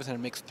 trades with Avacyn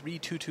and makes 3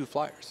 2/2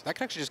 flyers. That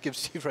can actually just give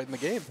Steve right in the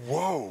game.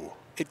 Whoa!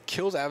 It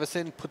kills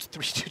Avacyn, puts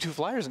 3 2/2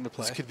 flyers into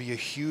play. This could be a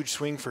huge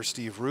swing for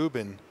Steve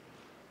Rubin.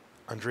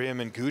 Andrea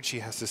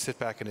Mengucci has to sit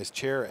back in his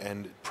chair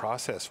and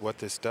process what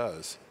this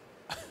does.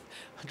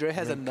 Andrea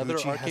has another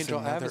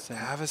Archangel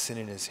Avacyn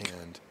in his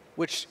hand.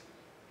 Which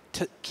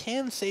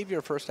can save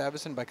your first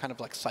Avacyn by kind of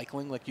like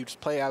cycling. Like you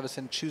just play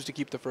Avacyn, choose to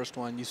keep the first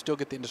one, you still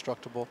get the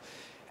Indestructible.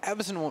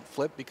 Avacyn won't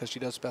flip because she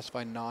does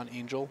specify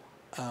non-angel,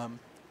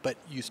 but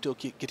you still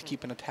get to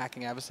keep an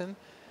attacking Avacyn.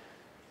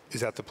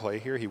 Is that the play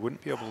here? He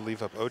wouldn't be able to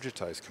leave up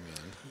Ojutai's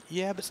command.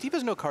 Yeah, but Steve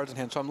has no cards in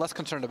hand, so I'm less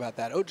concerned about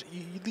that.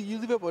 You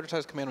leave up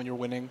Ojutai's command when you're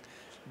winning.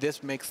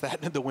 This makes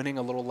the winning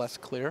a little less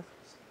clear.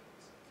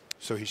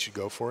 So he should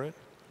go for it?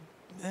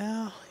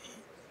 No,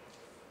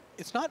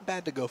 it's not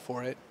bad to go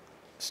for it.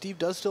 Steve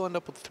does still end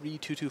up with 3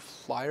 2/2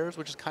 flyers,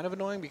 which is kind of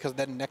annoying because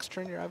then next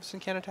turn your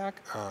Avacyn can't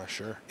attack.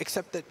 Sure.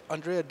 Except that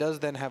Andrea does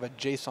then have a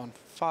Jace on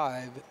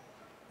 5,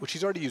 which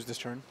he's already used this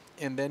turn,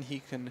 and then he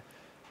can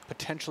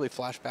potentially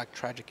flashback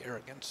Tragic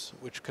Arrogance,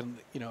 which can,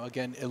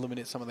 again,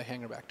 eliminate some of the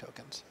hangerback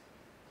tokens.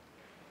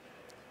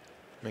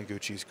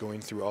 Mengucci's going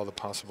through all the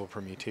possible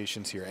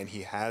permutations here, and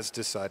he has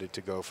decided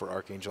to go for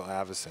Archangel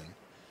Avacyn,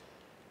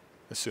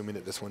 assuming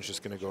that this one's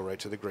just going to go right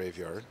to the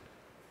graveyard.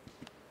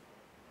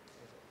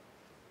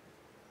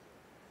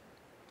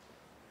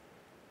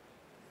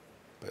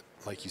 But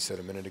like you said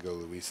a minute ago,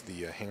 Luis,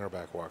 the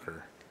hangerback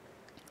walker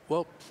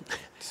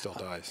still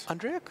dies.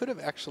 Andrea could have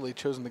actually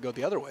chosen to go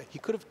the other way. He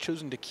could have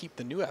chosen to keep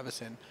the new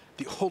Avacyn.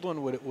 The old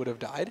one would have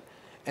died,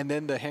 and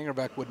then the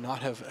hangerback would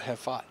not have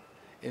fought.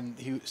 And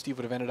Steve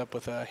would have ended up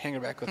with a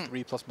hangerback with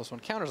 3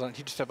 ++1 counters on it.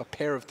 He'd just have a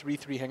pair of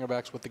 3/3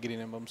 hangerbacks with the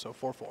Gideon Emblem, so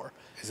 4/4.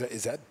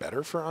 Is that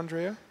better for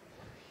Andrea?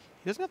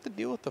 He doesn't have to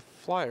deal with the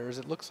flyers.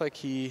 It looks like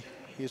he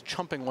is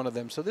chumping one of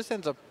them. So this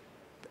ends up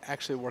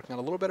actually working out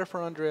a little better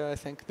for Andrea, I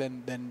think,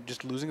 than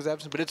just losing his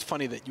Avacyn. But it's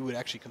funny that you would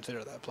actually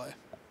consider that play.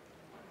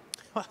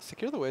 Well,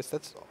 secure the waist.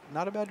 That's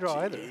not a bad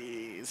draw either.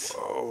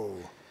 Oh,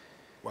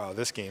 wow!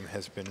 This game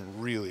has been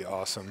really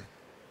awesome.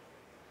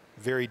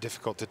 Very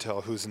difficult to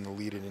tell who's in the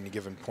lead at any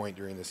given point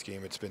during this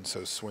game. It's been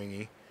so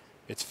swingy.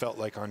 It's felt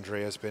like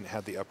Andrea's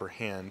had the upper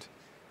hand,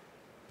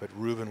 but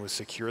Rubin was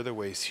secure the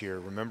waist here.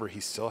 Remember, he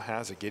still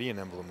has a Gideon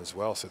Emblem as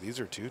well, so these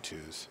are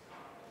 2/2s.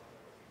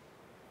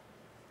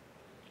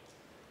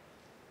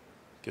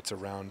 Gets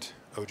around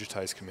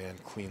Ojutai's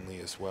command cleanly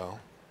as well.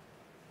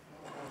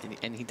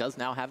 And he does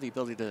now have the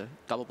ability to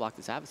double block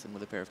this Avacyn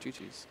with a pair of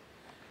 2/2s.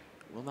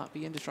 will not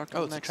be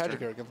indestructible. Oh, it's a next tragic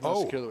turn. arrogance.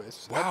 Oh, Secure the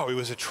waste. wow, it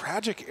was a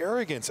tragic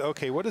arrogance.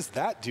 Okay, what does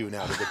that do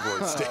now to the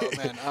board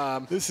state? Oh,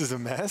 man. This is a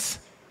mess.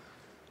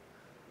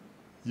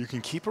 You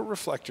can keep a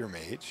Reflector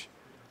Mage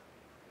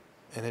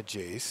and a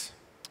Jace.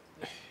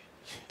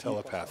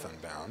 Telepath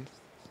Unbound.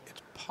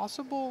 It's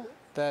possible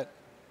that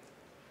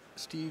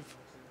Steve,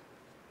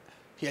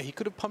 yeah, he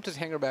could have pumped his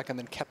hanger back and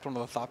then kept one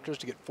of the Thopters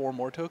to get 4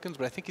 more tokens,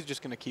 but I think he's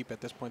just going to keep, at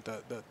this point,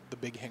 the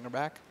big hanger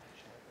back.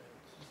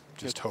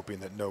 Just hoping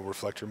that no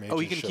Reflector Mages Oh,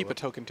 he can show keep a up.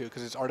 token, too,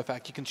 because it's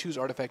artifact. You can choose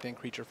artifact and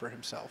creature for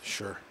himself.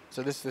 Sure.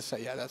 So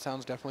yeah, that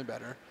sounds definitely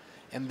better.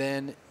 And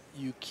then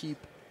you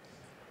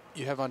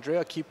have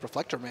Andrea keep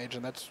Reflector Mage,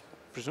 and that's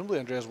presumably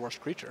Andrea's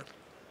worst creature.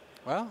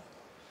 Well,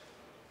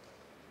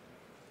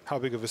 How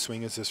big of a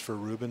swing is this for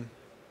Rubin?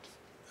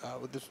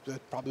 this is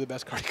probably the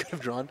best card he could have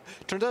drawn.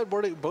 Turns out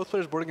both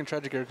players boarding in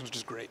Tragic Arrogance, which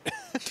is great.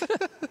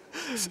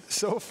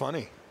 So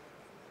funny.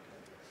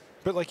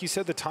 But like you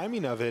said, the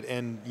timing of it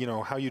and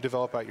how you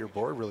develop out your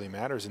board really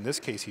matters. In this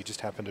case, he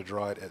just happened to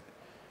draw it at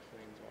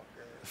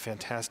a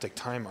fantastic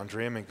time.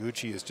 Andrea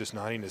Mengucci is just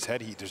nodding his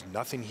head. There's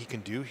nothing he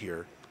can do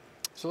here.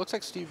 So it looks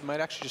like Steve might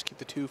actually just keep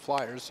the 2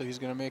 flyers, so he's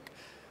going to make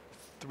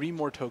 3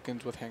 more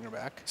tokens with hanger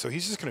back. So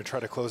he's just going to try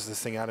to close this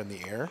thing out in the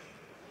air.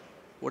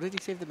 What did he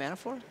save the mana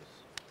for?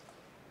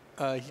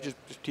 It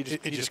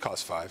just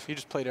cost 5. He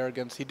just played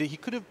arrogance. He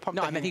could have pumped.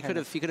 No, I mean he could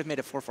have made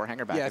a 4/4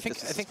 hanger back. Yeah, I if think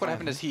this is his what plan.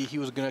 happened is he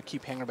was going to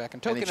keep hanger back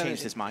and And token. then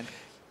changed his mind.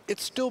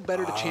 It's still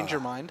better to change your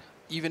mind,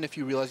 even if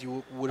you realize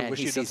you would have And wished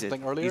he you did sees it.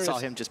 something earlier. You saw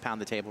him just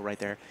pound the table right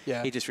there.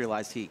 Yeah. He just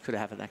realized he could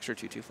have an extra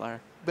 2/2 flyer.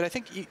 But I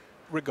think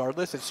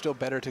regardless, it's still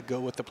better to go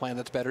with the plan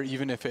that's better,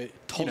 even if it.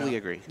 Totally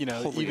agree.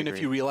 Totally even if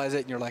agree. you realize it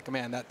and you're like,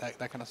 man, that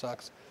kind of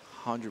sucks.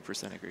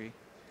 100% agree.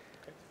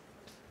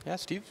 Yeah,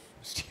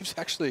 Steve's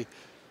actually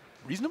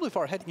reasonably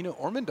far ahead.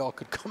 Ormondal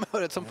could come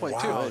out at some point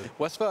Wow. too.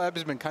 Westphal Abbey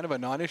has been kind of a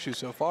non-issue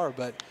so far,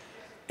 but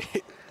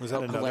Was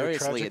that another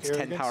Hilariously, tragic it's 10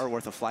 arrogance? power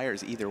worth of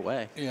flyers either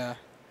way. yeah.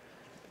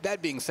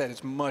 That being said,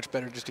 it's much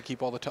better just to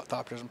keep all the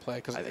Thopters in play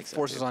because I it think so,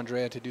 forces too.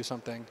 Andrea to do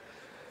something,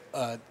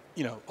 a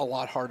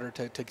lot harder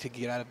to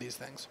get out of these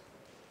things.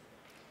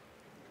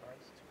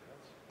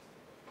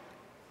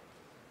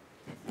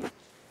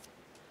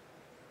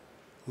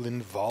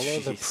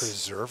 Linvala the Jeez.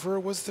 Preserver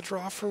was the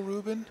draw for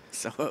Rubin?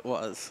 So it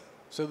was.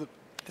 So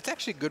it's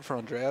actually good for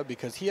Andrea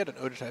because he had an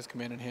Odysseus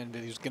command in hand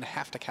that he was going to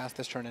have to cast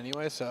this turn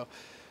anyway. So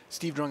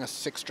Steve drawing a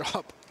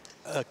 6-drop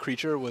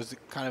creature was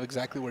kind of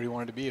exactly where he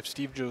wanted to be. If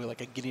Steve drew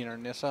like a Gideon or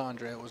Nissa,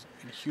 Andrea was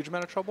in a huge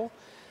amount of trouble.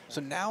 So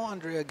now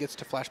Andrea gets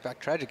to flashback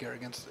Tragic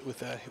Arrogance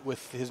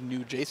with his new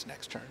Jace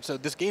next turn. So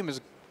this game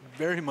is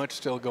very much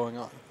still going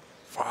on.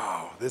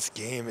 Wow, this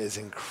game is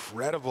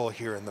incredible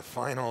here in the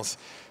finals.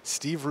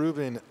 Steve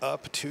Rubin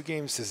up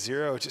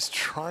 2-0, just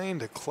trying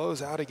to close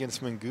out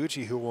against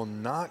Mengucci, who will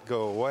not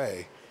go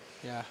away.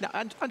 Yeah. Now,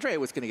 Andrea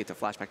was going to get to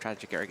flashback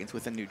Tragic Arrogance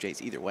with a new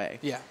Jace either way.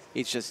 Yeah.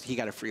 It's just he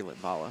got a free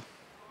Linvala.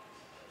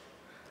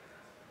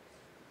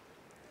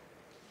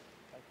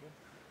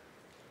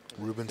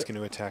 Rubin's going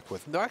to attack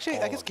with. No, actually,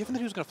 I all guess of given that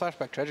he was going to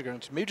flashback Tragic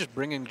Arrogance, maybe just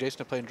bringing Jason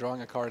to play and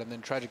drawing a card, and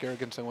then Tragic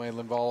Arrogance away and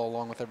Linvala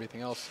along with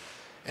everything else,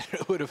 and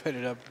it would have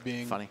ended up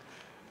being Funny.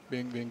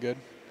 being good.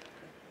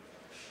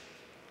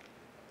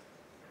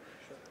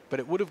 But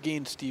it would have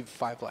gained Steve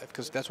 5 life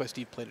because that's why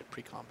Steve played it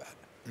pre-combat.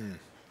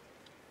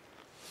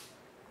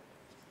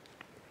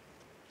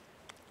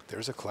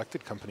 There's a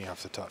Collected Company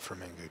off the top for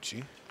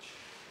Mengucci.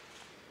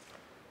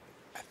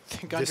 I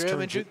think This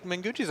Andrea turn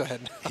Mengucci's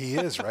ahead. He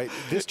is, right?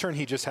 This turn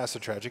he just has the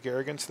Tragic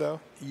Arrogance, though.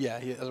 Yeah,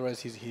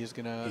 otherwise he's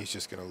gonna. He's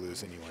just going to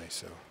lose anyway,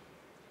 so.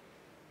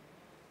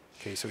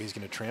 Okay, so he's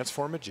going to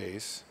transform a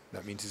Jace.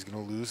 That means he's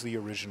going to lose the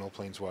original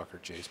Planeswalker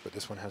Jace, but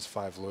this one has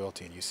 5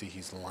 loyalty, and you see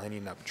he's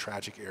lining up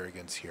Tragic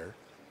Arrogance here.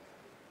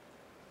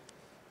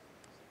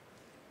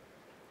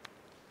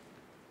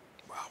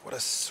 Wow, what a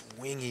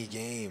swingy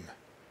game.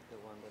 The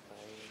one that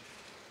I,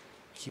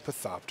 Keep a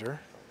Thopter.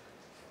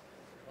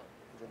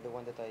 the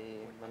one that I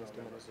managed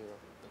to -0.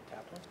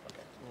 Tap one?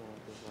 Okay. No,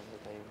 the one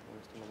that I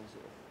managed to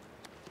 -0.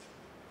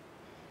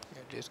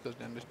 Yeah, Jace goes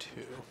down to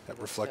 2. That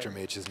Reflector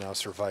Mage has now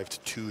survived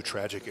 2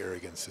 Tragic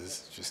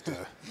Arrogances. Just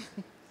a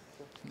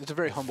It's a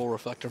very humble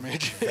Reflector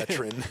Mage.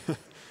 veteran.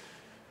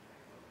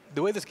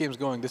 The way this game's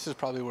going, this is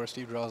probably where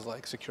Steve draws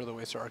like Secure the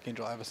Waste or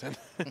Archangel Avacyn.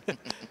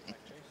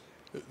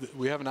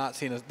 We have not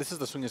seen this is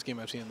the swingest game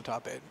I've seen in the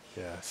top 8.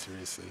 Yeah,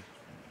 seriously.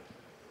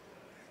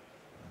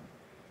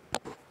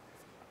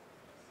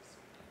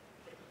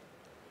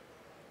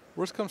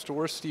 Worst comes to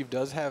worst, Steve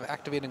does have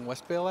activating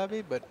Westvale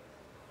Abbey, but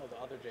Oh, the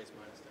other Jace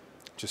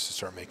 -10. Just to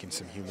start making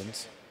some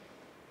humans.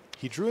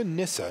 He drew a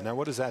Nissa. Now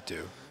what does that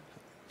do?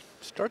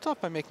 starts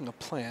off by making a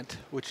plant,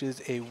 which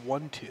is a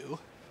 1/2.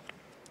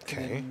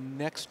 Okay. And then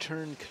next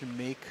turn can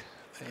make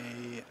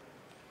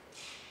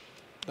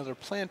another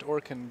plant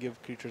or can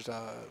give creatures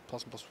a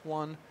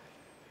 +1/+1,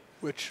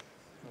 which,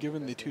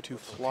 given the 2/2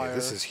 flyer. Okay,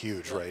 this is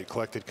huge, right?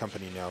 Collected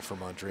Company now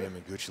from Andrea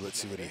Mengucci. Let's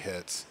see what he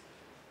hits.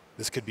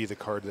 This could be the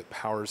card that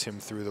powers him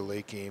through the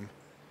late game.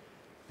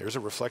 There's a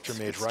Reflector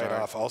Mage right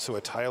off. Also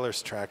a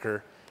Tyler's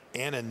Tracker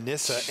and a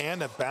Nissa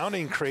and a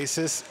Bounding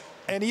Krasis.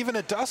 And even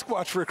a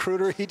Duskwatch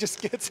recruiter, he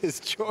just gets his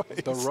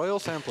choice. The Royal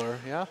Sampler,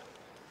 yeah.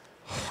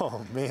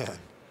 Oh, man.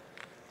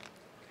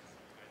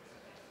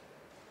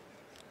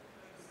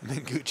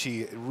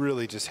 Mengucci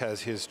really just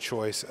has his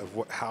choice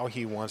of how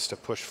he wants to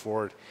push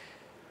forward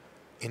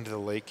into the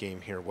late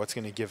game here. What's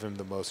going to give him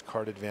the most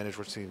card advantage?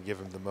 What's going to give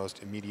him the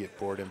most immediate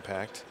board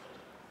impact?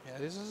 Yeah,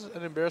 this is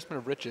an embarrassment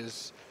of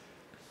riches.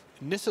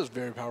 Nissa's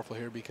very powerful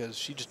here because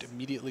she just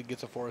immediately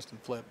gets a forest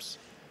and flips.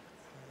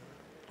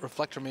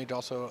 Reflector Mage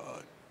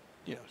also,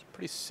 you know,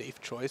 pretty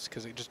safe choice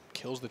because it just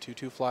kills the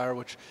 2/2 flyer,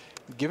 which,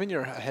 given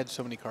your head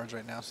so many cards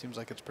right now, seems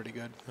like it's pretty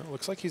good. Well, it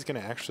looks like he's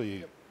going to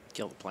actually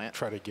kill the plant.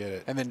 Try to get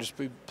it. And then just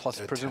be plus,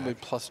 presumably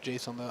plus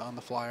Jace on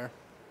the flyer.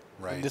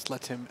 Right. And this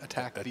lets him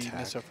attack the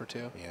Nissa for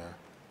 2. Yeah.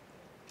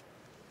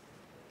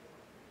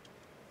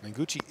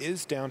 Mengucci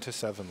is down to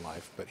 7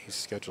 life, but he's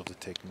scheduled to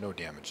take no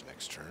damage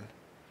next turn.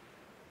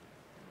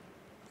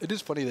 It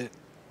is funny that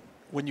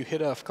when you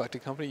hit a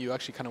collected company, you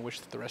actually kind of wish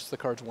that the rest of the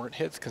cards weren't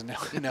hits, because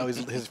now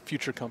his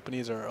future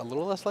companies are a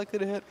little less likely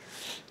to hit.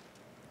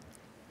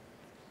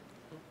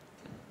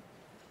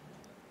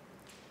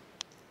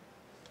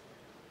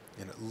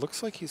 And it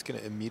looks like he's going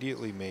to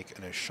immediately make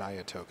an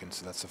Ashaya token,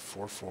 so that's a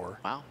 4/4.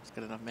 Wow, he's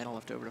got enough mana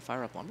left over to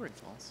fire up Lumbering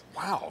Falls.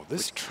 Wow,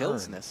 this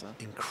kills turn, Nissa.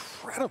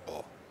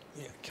 Incredible.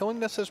 Yeah, killing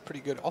Nissa is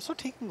pretty good. Also,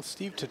 taking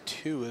Steve to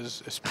 2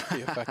 is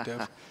pretty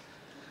effective.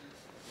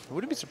 I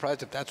wouldn't be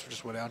surprised if that's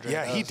just what Andrea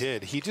does. Yeah, he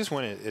did. He just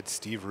went at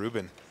Steve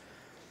Rubin.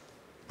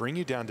 Bring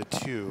you down to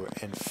 2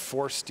 and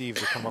force Steve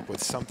to come up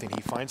with something.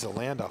 He finds a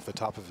land off the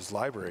top of his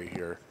library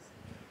here.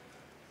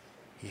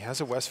 He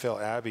has a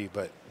Westvale Abbey,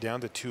 but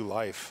down to 2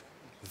 life.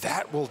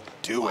 That will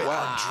do it.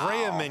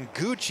 Andrea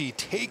Mengucci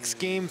takes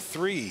game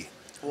 3.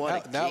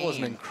 That was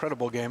an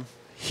incredible game.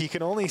 He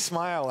can only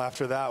smile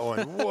after that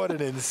one. What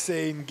an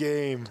insane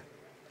game.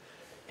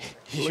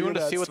 You want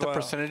to see what the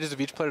percentages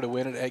of each player to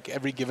win at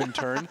every given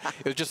turn?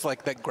 It was just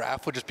like that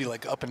graph would just be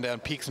like up and down,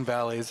 peaks and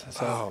valleys.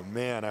 So. Oh,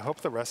 man. I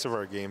hope the rest of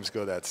our games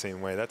go that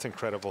same way. That's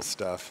incredible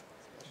stuff.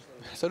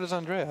 So does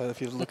Andrea,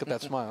 if you look at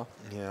that smile.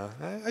 Yeah,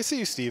 I see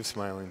you, Steve,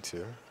 smiling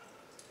too.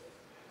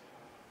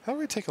 How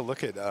about we take a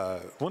look at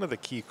one of the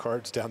key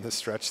cards down the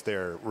stretch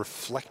there,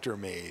 Reflector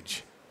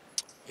Mage.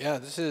 Yeah,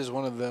 this is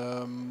one of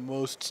the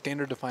most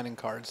standard-defining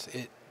cards.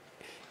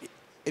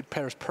 It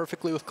pairs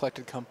perfectly with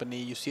Collected Company.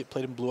 You see it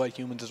played in Blue-Eyed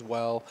Humans as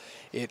well.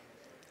 It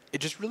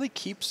just really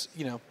keeps,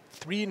 you know,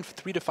 3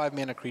 to 5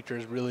 mana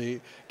creatures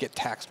really get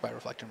taxed by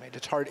Reflector Mage.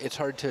 It's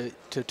hard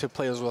to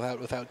play those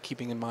without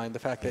keeping in mind the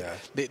fact that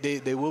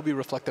they will be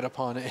reflected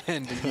upon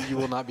and you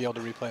will not be able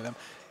to replay them.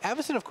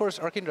 Avacyn, of course,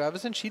 Archangel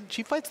Avacyn,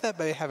 she fights that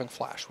by having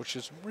Flash, which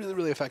is really,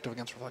 really effective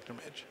against Reflector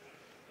Mage.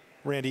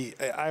 Randy,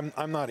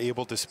 I'm not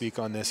able to speak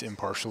on this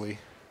impartially,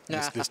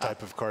 this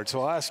type of card.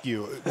 So I'll ask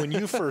you, when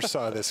you first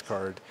saw this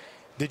card,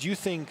 did you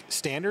think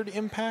standard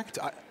impact?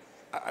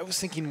 I was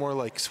thinking more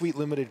like sweet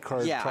limited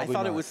card. Yeah, probably I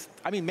thought not. it was.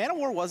 I mean, Mana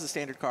War was a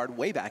standard card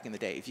way back in the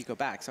day, if you go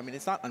back. So I mean,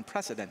 it's not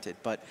unprecedented.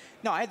 But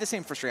no, I had the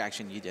same first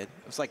reaction you did.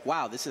 It was like,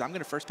 wow, I'm going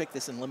to first pick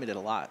this in limited a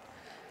lot.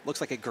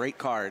 Looks like a great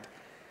card.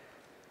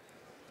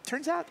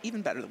 Turns out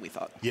even better than we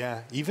thought.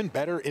 Yeah, even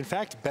better. In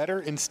fact, better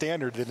in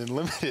standard than in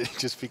limited,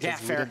 just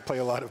because we didn't play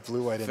a lot of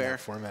blue-white in that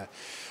format.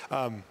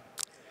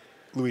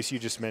 Luis, you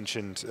just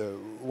mentioned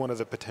one of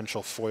the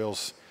potential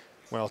foils,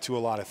 well, to a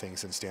lot of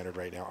things in standard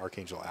right now,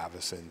 Archangel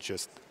Avacyn,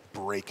 just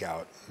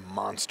breakout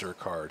monster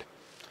card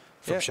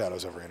from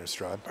Shadows over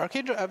Innistrad.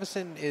 Archangel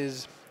Avacyn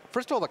is,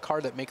 first of all, the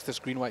card that makes this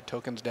green-white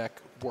tokens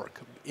deck work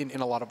in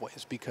a lot of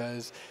ways,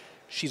 because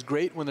she's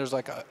great when there's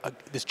like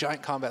this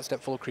giant combat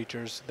step full of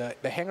creatures. The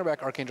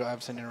Hangerback Archangel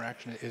Avacyn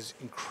interaction is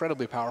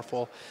incredibly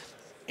powerful.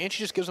 And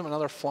she just gives them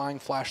another flying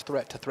flash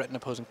threat to threaten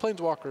opposing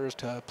planeswalkers,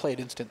 to play at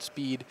instant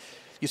speed.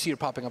 You see her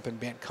popping up in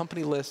Bant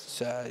Company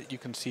lists. You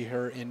can see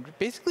her in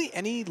basically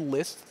any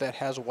list that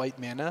has white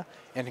mana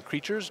and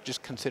creatures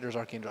just considers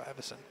Archangel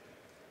Avacyn.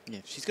 Yeah,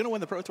 she's going to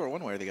win the Pro Tour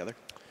one way or the other.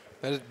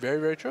 That is very,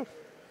 very true.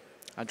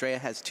 Andrea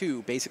has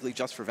 2 basically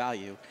just for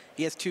value.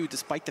 He has 2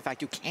 despite the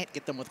fact you can't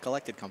get them with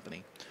Collected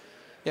Company.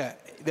 Yeah.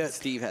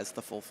 Steve has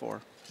the full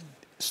 4.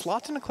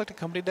 Slots in a Collected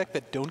Company deck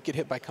that don't get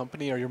hit by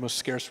company are your most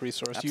scarce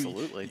resource.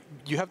 Absolutely.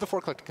 You have the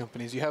 4 Collected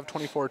Companies. You have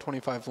 24 or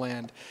 25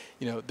 land.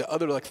 You know, the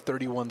other like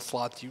 31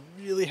 slots, you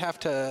really have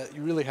to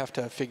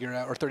figure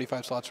out, or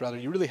 35 slots rather,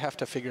 you really have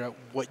to figure out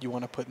what you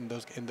want to put in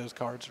those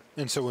cards.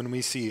 And so when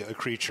we see a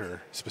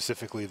creature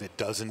specifically that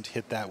doesn't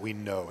hit that, we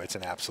know it's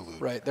an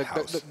absolute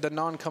house. The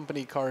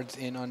non-company cards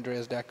in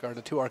Andrea's deck are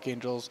the 2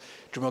 Archangels,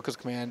 Dramoka's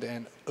Command,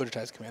 and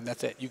Odotai's Command.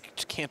 That's it. You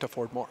just can't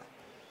afford more.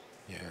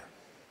 Yeah.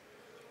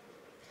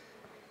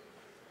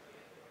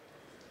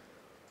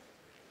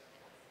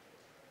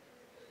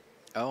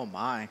 Oh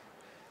my.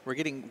 We're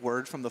getting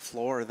word from the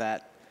floor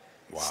that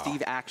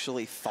Steve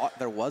actually thought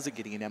there was a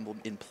Gideon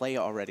Emblem in play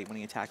already when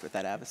he attacked with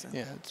that Avacyn.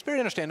 Yeah, it's very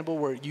understandable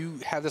where you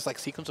have this like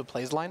sequence of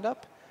plays lined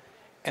up,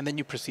 and then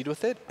you proceed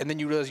with it, and then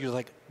you realize you're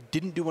like,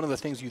 didn't do one of the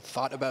things you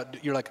thought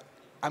about. You're like,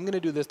 I'm going to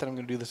do this, then I'm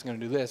going to do this, I'm going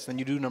to do this. Then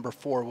you do number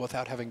 4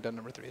 without having done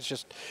number 3. It's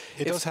just...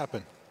 It does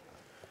happen.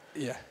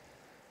 Yeah.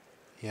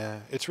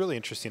 Yeah, it's really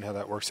interesting how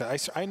that works.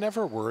 I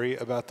never worry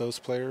about those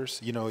players.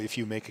 You know, if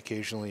you make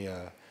occasionally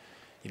a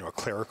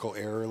clerical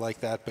error like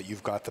that, but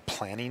you've got the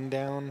planning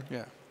down.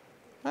 Yeah.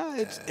 Well,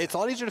 it's a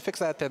lot easier to fix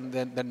that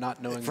than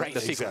not knowing Right,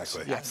 the sequence.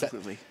 exactly. Yeah,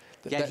 Absolutely.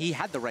 Yeah, he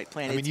had the right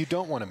plan. I mean, you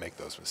don't want to make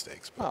those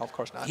mistakes. But well, of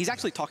course not. He's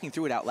actually talking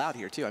through it out loud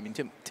here, too. I mean,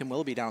 Tim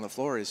Willoughby down on the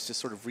floor is just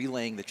sort of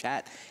relaying the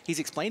chat. He's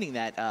explaining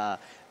that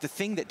the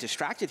thing that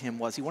distracted him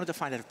was he wanted to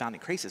find out if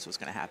Bounding Crisis was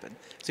going to happen.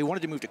 So he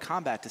wanted to move to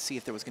combat to see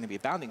if there was going to be a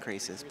Bounding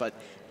Crisis. But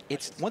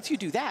once you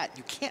do that,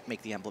 you can't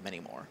make the emblem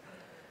anymore.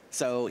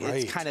 So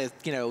it's kind of,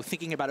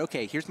 thinking about,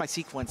 okay, here's my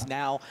sequence.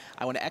 Now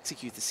I want to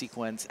execute the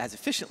sequence as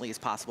efficiently as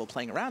possible,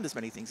 playing around as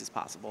many things as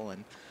possible.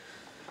 And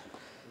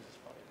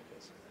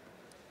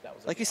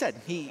like you said,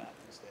 he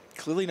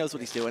clearly knows what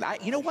he's doing.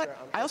 You know what?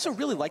 I also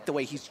really like the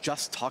way he's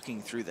just talking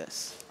through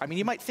this. I mean,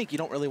 you might think you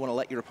don't really want to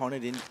let your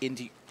opponent in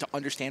to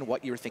understand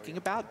what you're thinking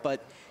about,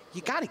 but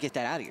you got to get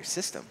that out of your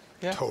system.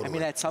 Yeah. Totally. I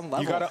mean, at some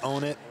level. You got to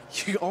own it.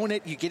 You own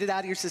it. You get it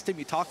out of your system.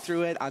 You talk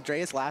through it.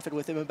 Andrea's laughing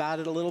with him about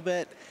it a little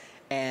bit.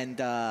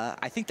 And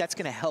I think that's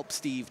going to help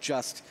Steve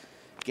just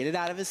get it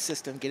out of his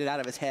system, get it out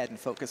of his head, and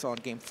focus on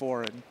Game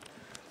 4 and,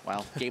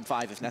 well, Game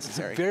 5 if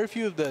necessary. Very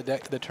few of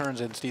the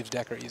turns in Steve's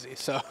deck are easy.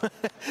 So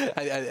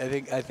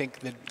I think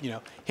that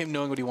him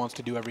knowing what he wants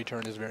to do every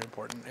turn is very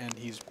important, and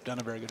he's done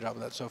a very good job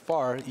of that so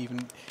far,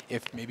 even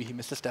if maybe he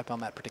missed a step on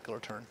that particular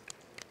turn.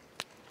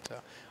 So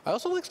I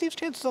also like Steve's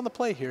chances on the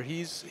play here.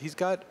 He's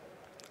got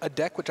a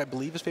deck which I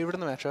believe is favored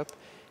in the matchup.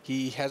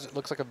 He has, it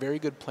looks like, a very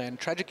good plan.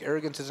 Tragic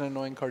Arrogance is an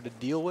annoying card to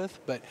deal with,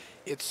 but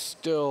it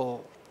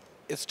still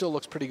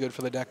looks pretty good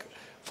for the deck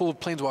full of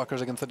Planeswalkers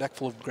against the deck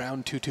full of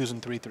ground 2/2s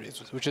and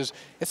 3/3s, which is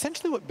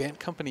essentially what Bant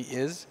Company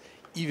is,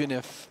 even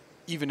if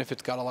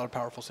it's got a lot of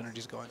powerful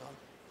synergies going on.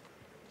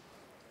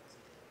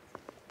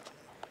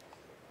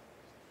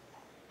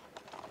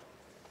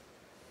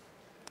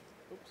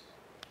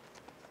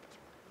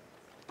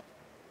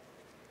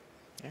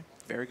 Yeah,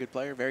 very good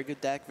player, very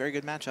good deck, very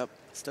good matchup.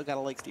 Still got to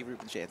like Steve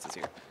Rubin's chances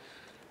here.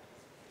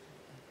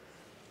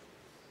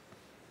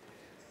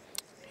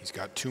 He's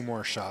got 2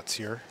 more shots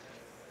here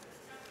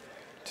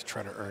to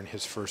try to earn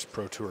his first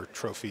Pro Tour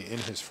trophy in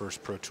his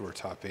first Pro Tour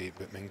top 8.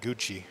 But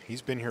Mengucci,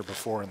 he's been here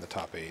before in the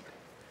top 8.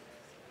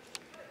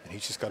 And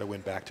he's just got to win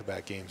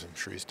back-to-back games. I'm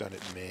sure he's done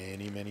it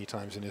many, many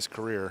times in his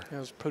career. Yeah, it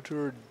was Pro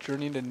Tour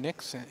Journey to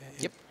Nyx.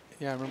 Yep.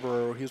 Yeah, I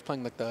remember he was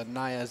playing like the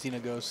Naya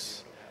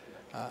Xenagos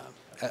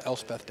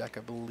Elspeth deck,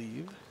 I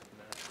believe.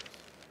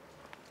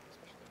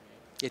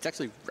 It's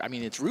actually, I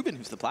mean, it's Rubin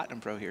who's the Platinum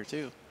Pro here,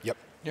 too. Yep.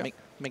 Yep.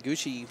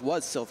 Mengucci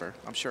was silver.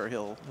 I'm sure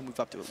he'll move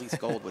up to at least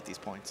gold with these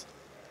points.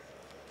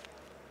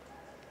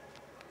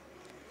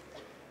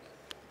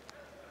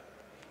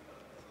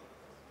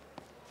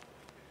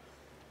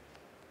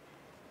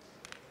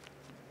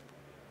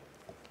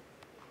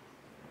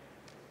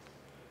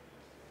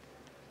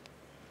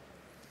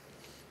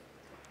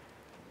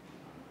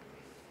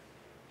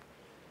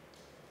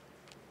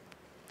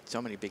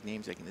 So many big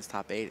names making this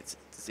top 8.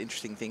 It's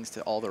interesting things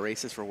to all the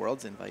races for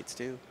Worlds invites,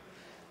 too.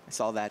 I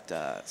saw that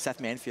Seth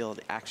Manfield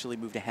actually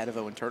moved ahead of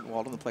Owen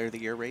Turtenwald in the Player of the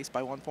Year race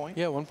by 1 point.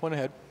 Yeah, 1 point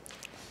ahead.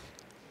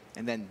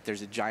 And then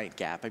there's a giant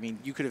gap. I mean,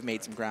 you could have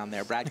made some ground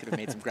there. Brad could have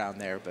made some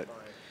ground there, but...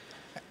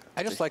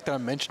 I just like that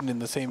I'm mentioned in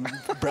the same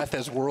breath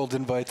as Worlds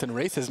invites and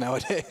races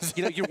nowadays.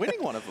 You're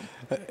winning one of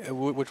them.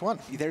 Which one?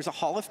 There's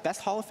a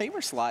best Hall of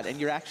Famer slot, and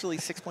you're actually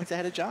 6 points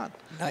ahead of John.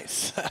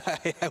 Nice.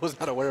 I was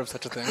not aware of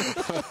such a thing.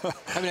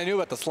 I mean, I knew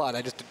about the slot.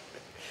 I just...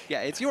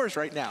 Yeah, it's yours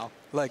right now.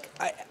 Like,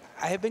 I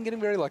have been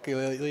getting very lucky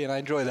lately, and I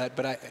enjoy that,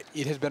 but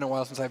it has been a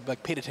while since I've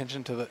paid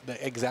attention to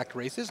the exact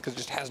races, because it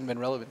just hasn't been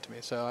relevant to me.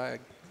 So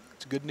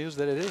it's good news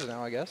that it is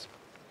now, I guess.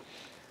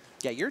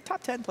 Yeah, you're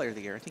top 10 Player of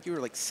the Year. I think you were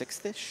like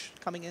 6th-ish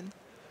coming in.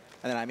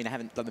 And then, I mean, I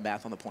haven't done the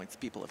math on the points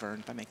people have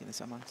earned by making the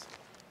semis.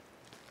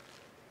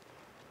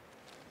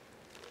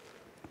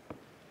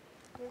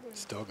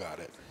 Still got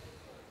it.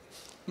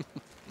 Yeah,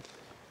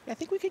 I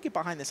think we could get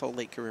behind this whole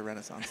late career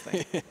renaissance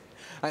thing.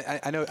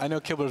 I know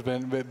Kibler's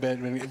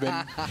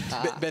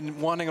been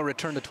wanting a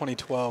return to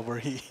 2012, where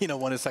he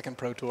won his 2nd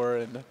Pro Tour,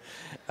 and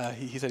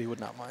he said he would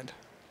not mind.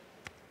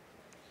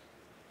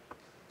 I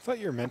thought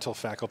your mental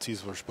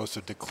faculties were supposed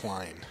to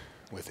decline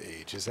with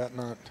age. Is that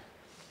not?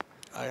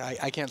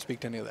 I can't speak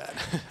to any of that.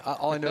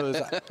 All I know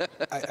is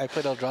I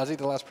played Eldrazi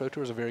the last Pro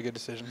Tour. It was a very good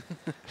decision.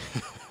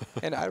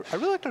 And I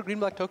really liked our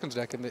green-black tokens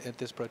deck at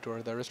this Pro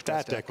Tour. The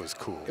Aristocrats That deck was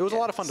cool. It was a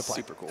lot of fun to play.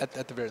 Super cool.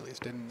 At the very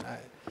least. And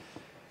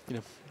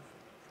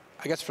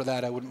I guess for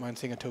that, I wouldn't mind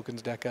seeing a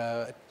tokens deck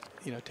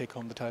take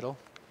home the title.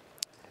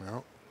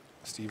 Well,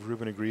 Steve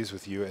Rubin agrees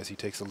with you as he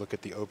takes a look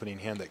at the opening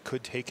hand that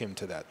could take him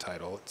to that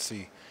title. Let's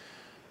see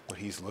what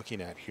he's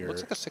looking at here.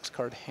 Looks like a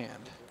 6-card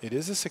hand. It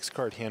is a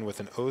 6-card hand with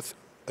an Oath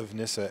of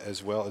Nissa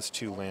as well as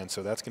 2 lands,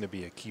 so that's going to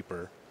be a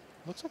keeper.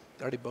 Looks like,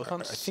 are they both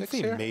on 6 I think they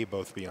here? may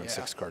both be on Yeah.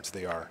 6 cards.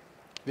 They are.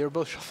 They were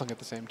both shuffling at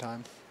the same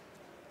time.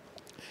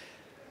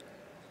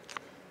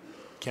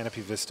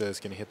 Canopy Vista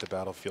is going to hit the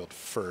battlefield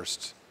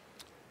first.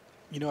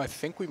 I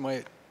think we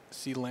might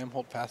see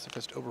Lambholt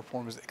Pacifist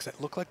overperform. Because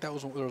it looked like there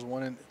was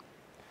one in...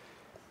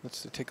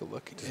 Let's take a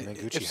look. Does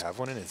Mengucci have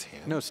one in his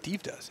hand? No,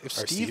 Steve does. If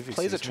Or Steve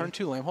plays a excuse me? turn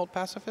 2 Lamhold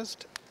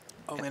Pacifist,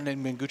 and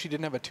then Mengucci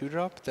didn't have a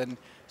 2-drop, then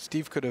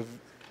Steve could have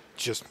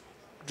Just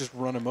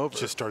run him over.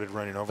 started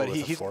running over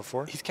with a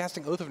 4/4? He's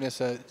casting Oath of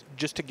Nissa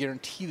just to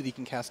guarantee that he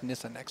can cast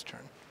Nissa next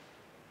turn.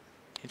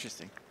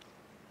 Interesting.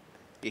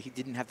 Yeah, he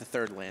didn't have the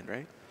third land,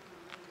 right?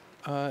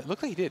 It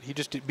looked like he did.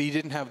 But he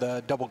didn't have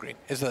the double green.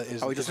 Oh, he doesn't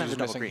have the double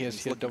missing. green. He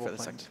He's had looking double for the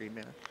planes. second green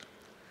mana.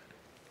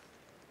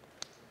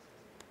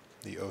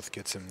 The Oath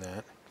gets him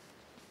that.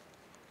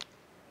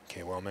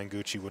 Okay, well,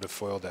 Mengucci would have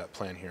foiled that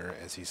plan here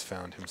as he's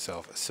found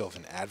himself a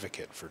Sylvan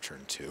Advocate for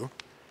turn 2.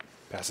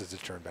 Passes the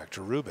turn back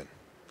to Rubin.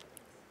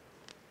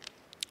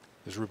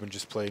 Does Rubin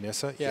just play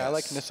Nissa? Yeah, yes. I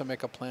like Nissa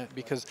make a plant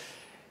because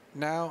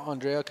now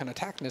Andrea can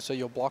attack Nissa.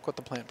 You'll block with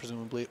the plant,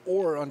 presumably.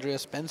 Or Andrea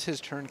spends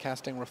his turn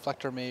casting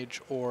Reflector Mage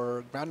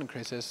or Grounding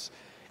Crisis,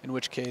 in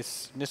which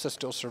case Nissa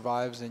still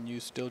survives and you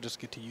still just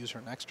get to use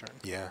her next turn.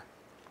 Yeah.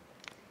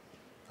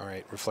 All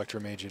right, Reflector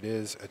Mage it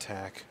is.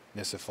 Attack.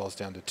 Nissa falls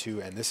down to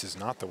 2, and this is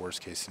not the worst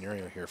case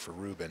scenario here for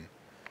Rubin.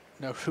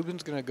 Now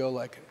Rubin's going to go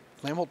like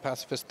Lamhold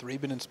Pacifist,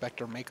 3-bin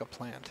Inspector, make a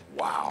plant.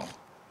 Wow.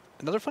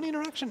 Another funny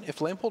interaction, if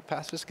Lamhold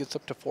Pacifist gets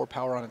up to 4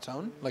 power on its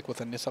own, like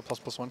with a Nissa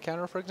 ++1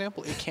 counter, for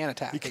example, it can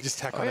attack. It can just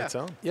attack on its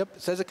own? Yep,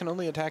 it says it can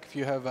only attack if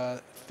you have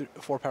a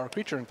 4-power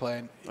creature in play.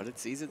 And But it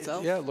sees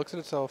itself? yeah, it looks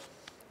at itself.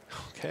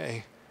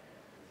 Okay.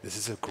 This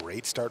is a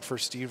great start for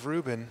Steve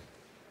Rubin.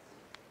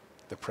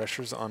 The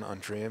pressure's on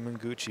Andrea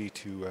Mengucci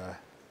to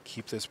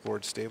keep this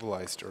board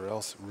stabilized, or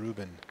else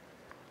Rubin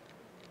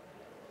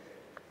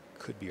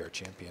could be our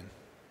champion.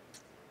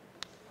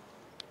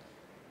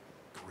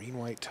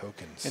 Green-white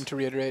tokens. And to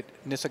reiterate,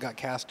 Nissa got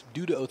cast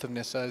due to Oath of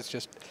Nissa. It's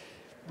just,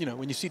 you know,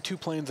 when you see 2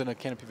 planes and a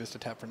Canopy Vista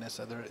tap for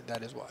Nissa,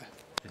 that is why.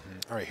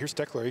 All right, here's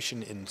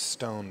Declaration in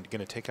Stone.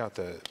 Going to take out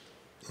the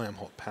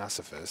Lamhold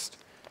Pacifist.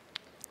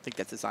 I think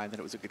that's a sign that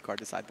it was a good card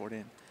to sideboard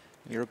in.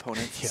 Your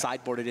opponent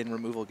sideboarded in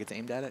removal, gets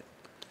aimed at it.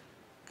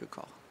 Good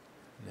call.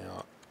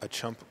 Now, a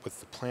chump with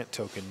the plant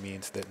token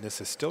means that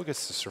Nissa still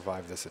gets to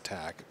survive this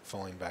attack,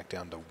 falling back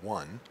down to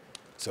 1.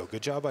 So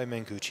good job by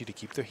Mengucci to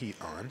keep the heat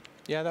on.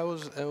 Yeah, that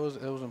was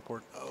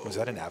important. Oh, Was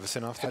that an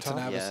Avacyn off the that's top?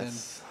 an Avacyn.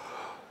 Yes.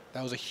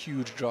 That was a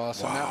huge draw.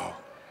 So Wow.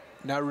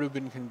 now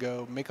Rubin can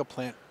go make a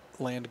plant,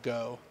 land,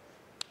 go.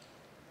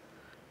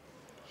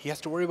 He has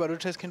to worry about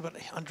Ojutai's Kin, but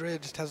Andrea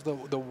just has the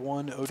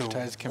one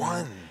Ojutai's Kin.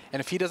 one. And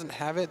if he doesn't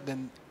have it,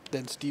 then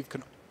Steve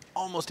can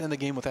almost end the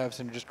game with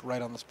Avacyn just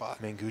right on the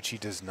spot. Mengucci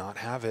does not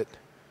have it.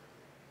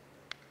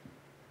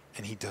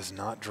 And he does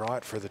not draw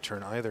it for the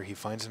turn either. He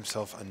finds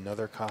himself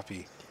another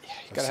copy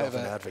of gotta have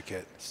Sylvan a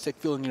Advocate. sick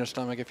feeling in your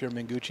stomach if you're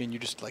Mengucci and you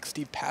just like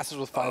Steve passes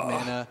with 5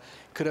 mana,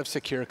 could have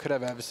Secure, could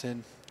have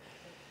Avacyn.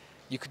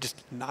 You could just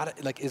not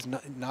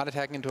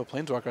attacking into a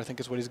Planeswalker, I think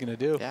is what he's going to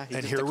do. Yeah, he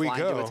And just here we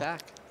declined go. to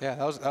attack. Yeah,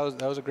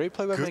 that was a great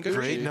play by Good, Mengucci.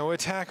 great, no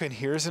attack. And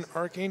here's an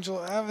Archangel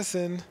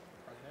Avacyn.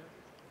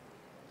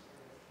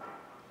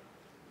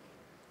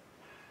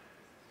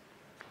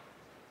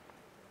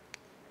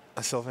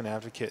 A Sylvan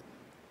Advocate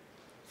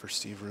for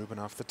Steve Rubin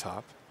off the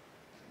top.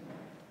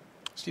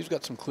 Steve's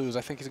got some clues.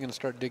 I think he's going to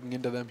start digging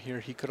into them here.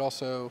 He could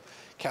also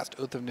cast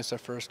Oath of Nissa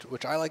first,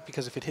 which I like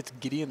because if it hits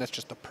Gideon, that's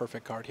just the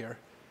perfect card here.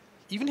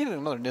 Even hitting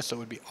another Nissa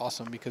would be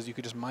awesome because you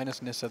could just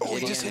minus Nissa. Oh,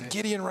 he just hit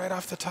Gideon right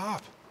off the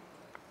top.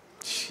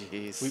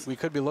 Jeez. We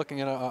could be looking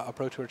at a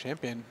Pro Tour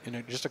champion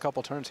in just a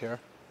couple turns here.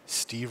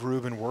 Steve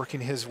Rubin working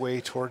his way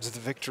towards the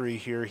victory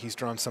here. He's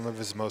drawn some of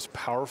his most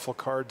powerful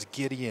cards,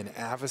 Gideon,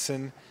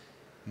 Avacyn,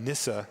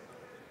 Nissa.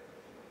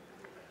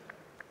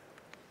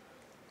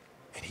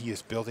 And he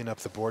is building up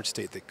the board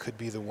state that could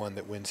be the one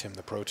that wins him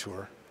the Pro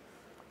Tour.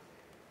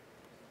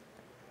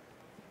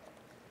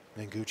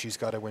 Mengucci's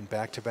got to win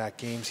back-to-back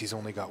games. He's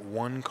only got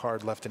 1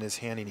 card left in his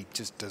hand, and he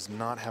just does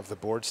not have the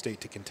board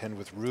state to contend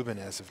with Rubin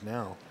as of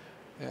now.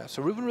 Yeah,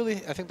 so Rubin really,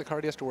 I think the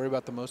card he has to worry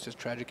about the most is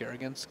Tragic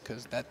Arrogance,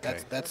 because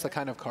that's the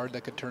kind of card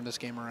that could turn this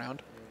game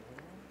around.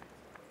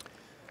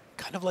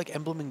 Kind of like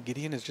Emblem and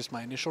Gideon is just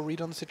my initial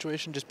read on the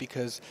situation, just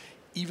because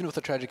even with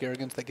the Tragic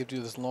Arrogance, that gives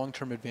you this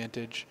long-term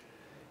advantage,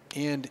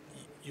 and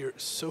you're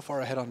so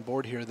far ahead on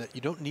board here that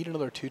you don't need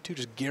another 2/2.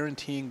 Just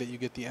guaranteeing that you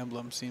get the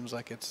Emblem seems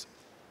like it's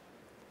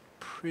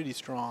pretty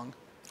strong.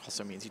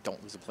 Also means you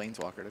don't lose a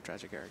Planeswalker to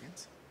Tragic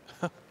Arrogance.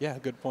 Yeah,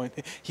 good point.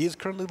 He is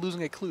currently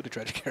losing a clue to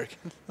Tragic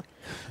Arrogance.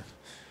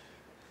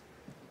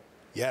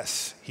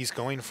 Yes, he's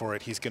going for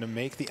it. He's going to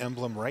make the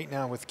emblem right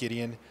now with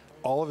Gideon.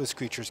 All of his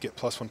creatures get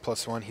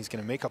 +1/+1. He's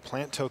going to make a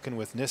plant token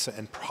with Nissa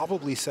and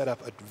probably set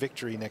up a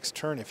victory next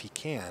turn if he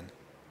can.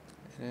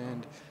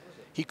 And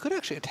he could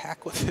actually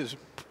attack with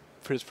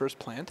for his first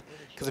plant,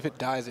 because if it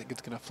dies,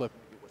 it's going to flip.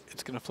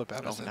 It's going to flip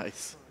out. Oh,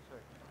 nice.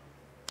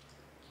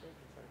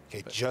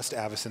 Okay, just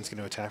Avacyn's going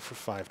to attack for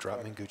 5.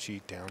 Drop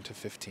Mengucci down to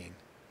 15.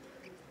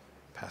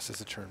 Passes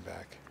the turn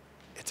back.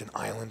 It's an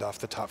island off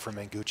the top for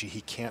Mengucci. He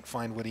can't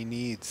find what he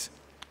needs.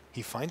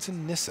 He finds a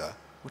Nissa.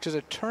 Which is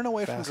a turn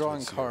away from Fast drawing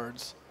ones here.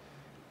 cards.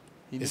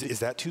 Is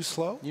that too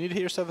slow? You need to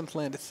hit your 7th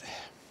land.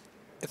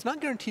 It's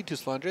not guaranteed too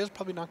slow. Andrea's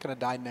probably not going to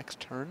die next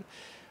turn,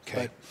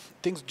 Okay. But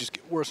things just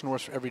get worse and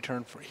worse for every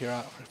turn from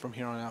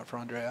here on out for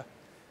Andrea.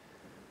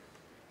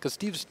 Because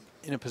Steve's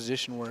in a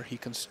position where he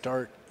can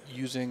start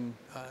using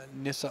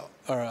Nissa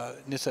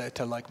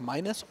to like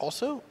minus.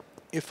 Also,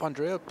 if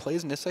Andrea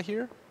plays Nissa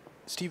here,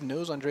 Steve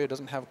knows Andrea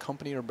doesn't have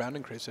Company or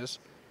Bounding Crisis.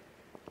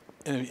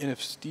 And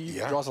if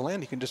Steve draws a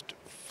land, he can just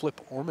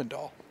flip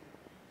Ormondal.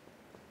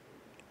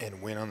 And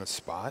win on the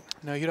spot?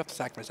 No, you'd have to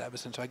sacrifice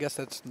Avacyn, so I guess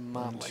that's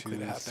not likely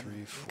to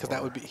happen. Because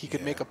that would be, he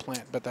could make a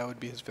plant, but that would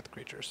be his 5th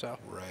creature, so.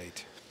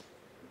 Right.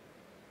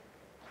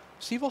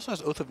 Steve also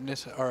has Oath of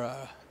Nissa, or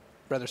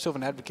rather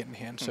Sylvan Advocate in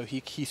hand, so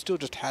he still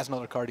just has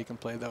another card he can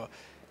play, though.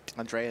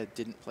 Andrea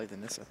didn't play the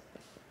Nissa.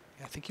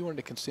 I think he wanted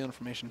to conceal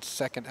information,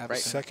 second Avacyn. Right.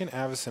 Second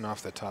Avacyn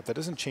off the top. That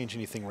doesn't change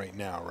anything right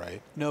now,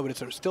 right? No, but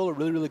it's still a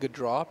really, really good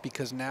draw,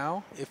 because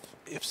now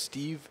if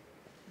Steve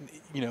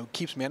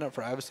keeps mana up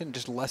for Avacyn, it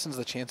just lessens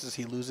the chances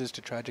he loses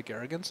to Tragic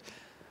Arrogance.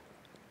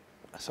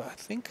 So I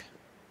think,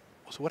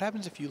 so what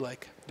happens if you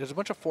there's a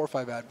bunch of 4 or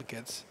 5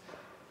 Advocates.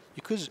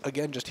 You could,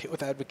 again, just hit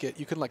with Advocate.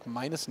 You could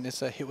minus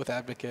Nissa, hit with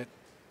Advocate,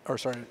 or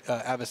sorry,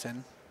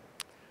 Avacyn.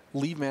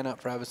 Leave mana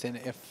up for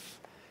Avacyn. If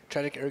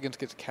Tragic Arrogance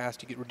gets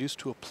cast, you get reduced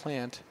to a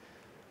plant,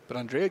 but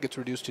Andrea gets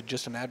reduced to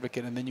just an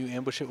Advocate, and then you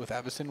ambush it with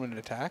Avacyn when it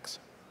attacks.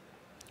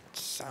 It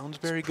sounds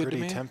very good to me.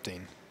 Pretty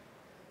tempting.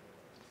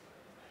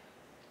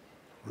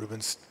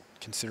 Rubin's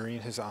considering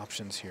his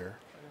options here.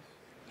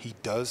 He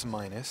does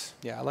minus.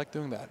 Yeah, I like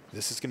doing that.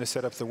 This is going to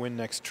set up the win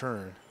next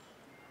turn.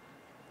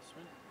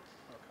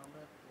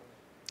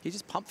 He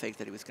just pump faked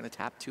that he was going to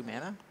tap 2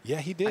 mana.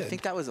 Yeah, he did. I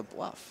think that was a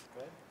bluff.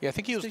 Yeah, I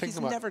think he was thinking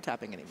about... He's never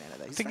tapping any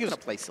mana. He's not going to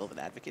play Sylvan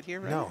Advocate here,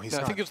 right? No, he's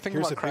not. I think he was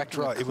thinking Here's about a big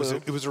draw.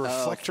 cracking It was a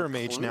Reflector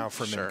Mage clue? now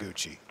for Sure.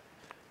 Mengucci.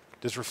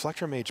 Does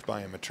Reflector Mage buy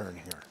him a turn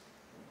here?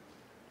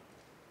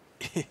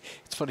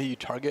 It's funny, you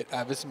target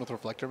Avacyn with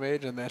Reflector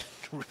Mage, and then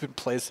Rubin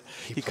plays...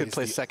 He could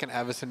play second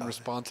Avacyn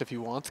response if he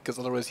wants, because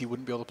otherwise he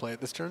wouldn't be able to play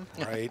it this turn.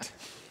 Right.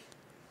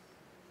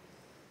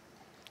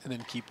 And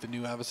then keep the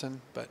new Avacyn,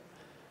 but...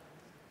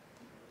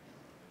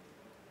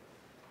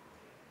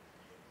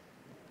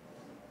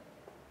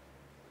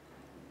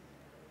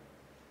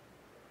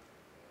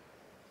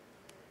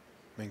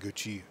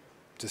 Mengucci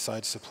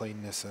decides to play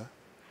Nissa.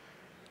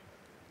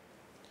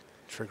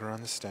 Trigger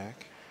on the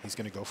stack. He's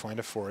going to go find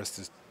a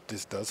forest.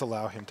 This does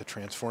allow him to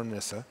transform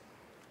Nissa.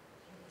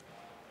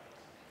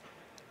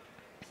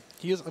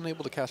 He is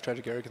unable to cast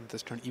Tragic Arrogance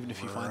this turn, even if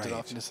he finds it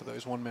off Nissa, though.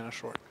 He's 1 mana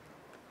short.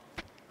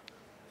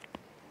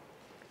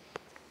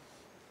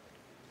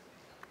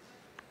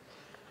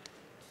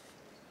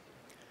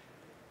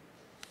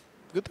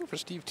 Good thing for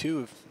Steve,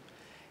 too,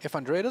 if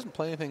Andrea doesn't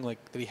play anything that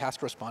he has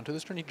to respond to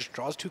this turn, he just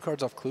draws 2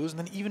 cards off clues, and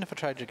then even if a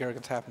Tragic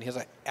Arrogance happens, he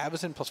has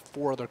Avacyn plus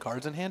 4 other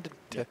cards in hand,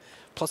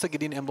 plus a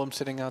Gideon Emblem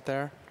sitting out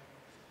there.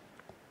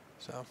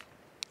 So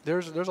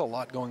there's a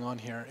lot going on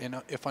here,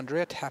 and if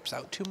Andrea taps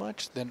out too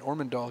much, then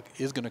Ormondal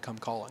is going to come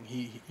calling.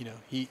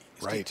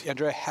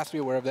 Andrea has to be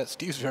aware of that.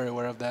 Steve's very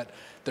aware of that.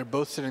 They're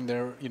both sitting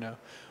there,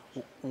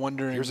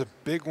 wondering. Here's a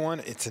big one.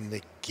 It's a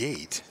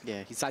negate.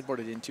 Yeah, he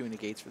sideboarded in 2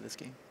 negates for this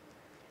game.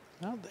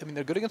 No, I mean,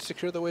 they're good against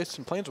Secure the Wastes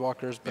and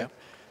Planeswalkers, but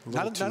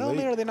Not not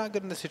only are they not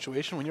good in this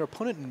situation, when your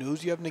opponent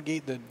knows you have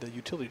negate, the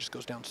utility just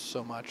goes down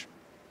so much.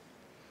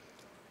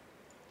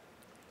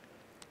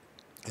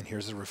 And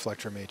here's the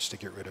Reflector Mage to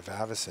get rid of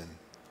Avacyn.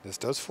 This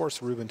does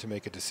force Rubin to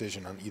make a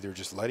decision on either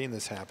just letting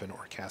this happen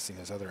or casting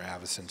his other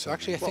Avacyn. So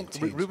actually, I think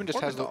Rubin just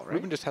has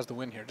the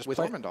win here. Just with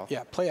Ormondal.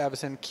 Yeah, play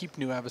Avacyn, keep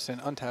new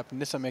Avacyn, untap,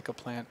 Nissa make a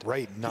plant.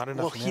 Right, not enough.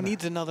 Well, he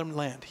needs another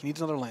land.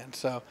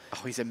 So.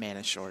 Oh, he's a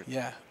mana short.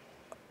 Yeah.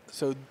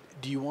 So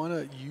do you want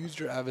to use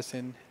your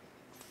Avacyn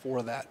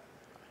for that?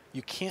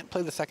 You can't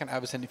play the second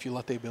Avacyn if you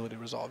let the ability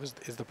resolve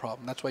is the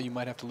problem. That's why you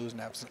might have to lose an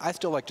Avacyn. I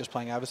still like just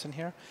playing Avacyn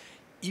here.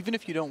 Even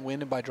if you don't win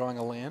by drawing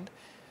a land,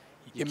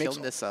 you kill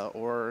Nissa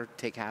or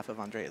take half of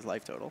Andrea's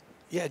life total.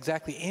 Yeah,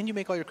 exactly. And you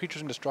make all your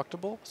creatures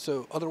indestructible.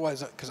 So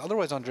otherwise, because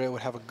otherwise Andrea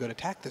would have a good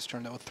attack this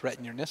turn that would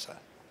threaten your Nissa.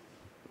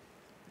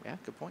 Yeah,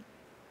 good point.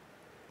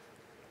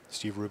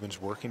 Steve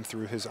Rubin's working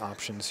through his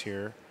options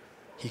here.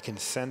 He can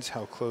sense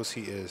how close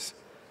he is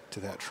to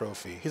that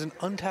trophy. He's an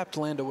untapped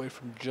land away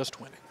from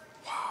just winning.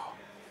 Wow.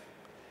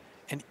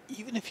 And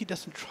even if he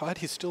doesn't try it,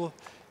 he's still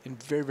in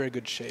very, very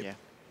good shape. Yeah.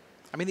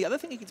 I mean, the other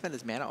thing he can spend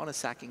his mana on is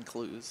sacking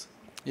clues.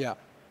 Yeah.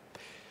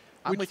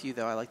 I'm with you,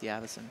 though. I like the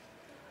Avacyn.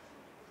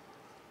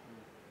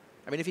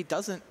 I mean, if he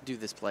doesn't do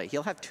this play,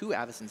 he'll have 2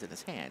 Avacyns in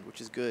his hand,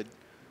 which is good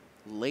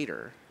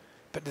later.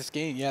 But this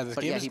game, this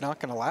game is not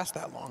going to last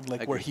that long,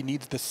 where he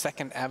needs the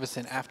second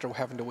Avacyn after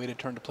having to wait a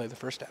turn to play the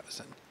first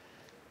Avacyn.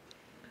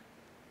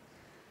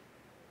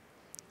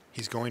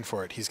 He's going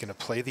for it. He's going to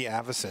play the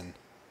Avacyn.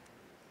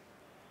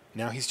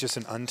 Now he's just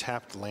an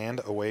untapped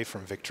land away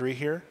from victory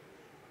here.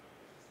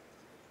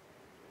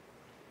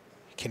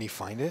 Can he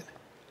find it?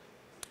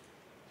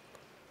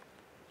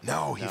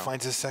 No, he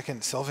finds his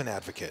second Sylvan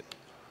Advocate.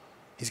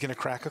 He's going to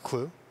crack a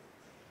clue,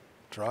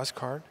 draw his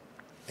card,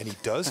 and he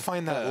does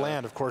find that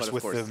land, of course,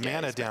 with the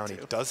mana down. He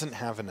doesn't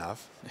have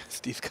enough.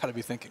 Steve's got to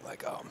be thinking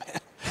oh,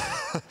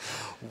 man.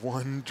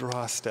 One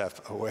draw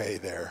step away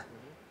there.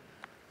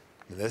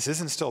 This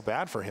isn't still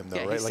bad for him, though,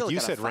 Yeah, right? he's Like still you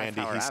got a said,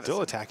 Randy, 5-power he's still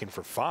Avison. attacking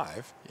for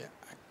 5. Yeah.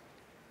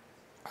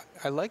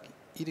 I like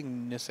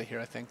eating Nissa here,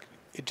 I think.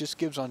 It just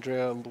gives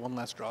Andrea one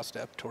last draw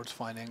step towards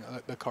finding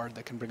the card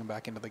that can bring him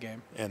back into the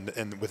game. And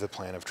with a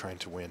plan of trying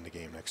to win the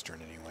game next turn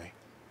anyway.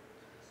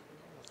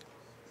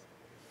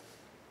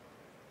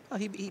 Well,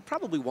 he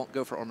probably won't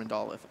go for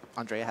Ormondal if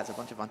Andrea has a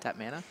bunch of untapped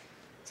mana.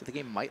 So the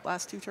game might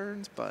last 2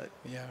 turns, but...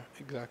 Yeah,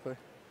 exactly.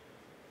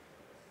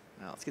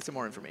 Well, let's get some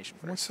more information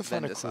first. Wants to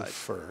then find a clue decide.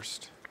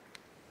 first.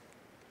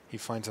 He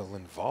finds a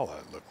Linvala,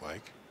 it looked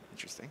like.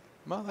 Interesting.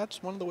 Well,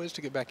 that's one of the ways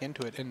to get back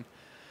into it. And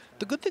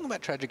the good thing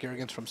about Tragic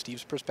Arrogance from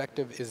Steve's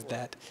perspective is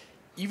that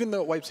even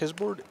though it wipes his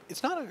board,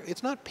 it's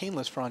not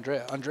painless for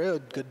Andrea. Andrea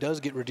does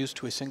get reduced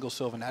to a single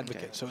Sylvan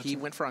Advocate. Okay. So He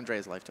went for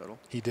Andrea's life total.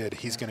 He did.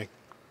 He's going to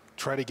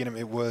try to get him.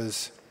 It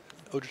was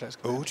Ojutai's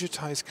command.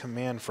 Ojutai's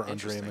command for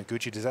Andrea Interesting.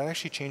 Mengucci. Does that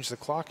actually change the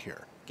clock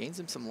here? Gains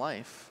him some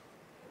life.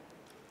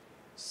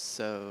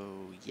 So,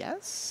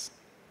 yes?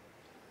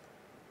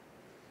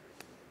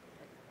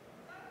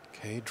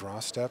 Okay, draw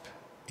step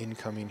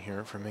incoming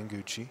here from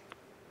Mengucci.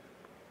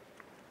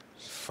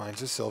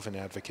 Finds a Sylvan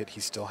Advocate. He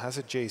still has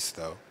a Jace,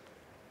 though.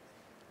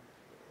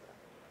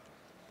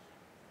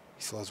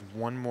 He still has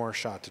one more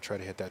shot to try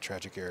to hit that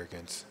Tragic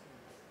Arrogance.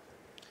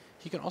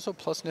 He can also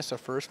plus Nissa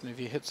first, and if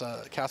he hits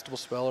a castable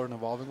spell or an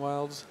Evolving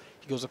Wilds,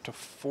 he goes up to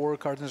 4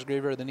 cards in his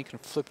graveyard. Then he can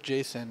flip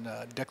Jace and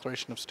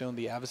Declaration of Stone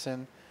the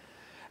Avacyn.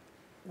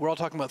 We're all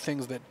talking about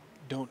things that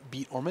don't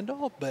beat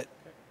Ormondal, but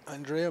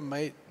Andrea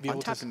might be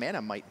able to... Untapped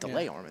mana might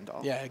delay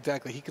Ormondal. Yeah,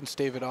 exactly. He can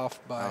stave it off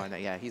by... Oh, no,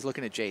 yeah, he's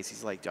looking at Jace.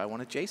 He's like, do I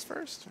want a Jace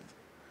first?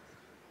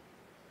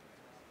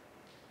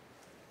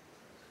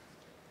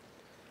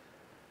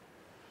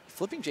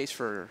 Flipping Jace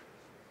for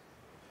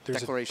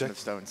Declaration of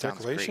Stone sounds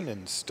Declaration great.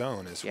 and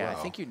Stone as Yeah, well.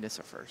 I think you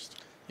Nissa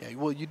first. Yeah,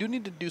 well, you do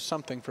need to do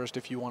something first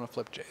if you want to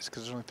flip Jace,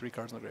 because there's only 3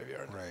 cards in the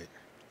graveyard. Right.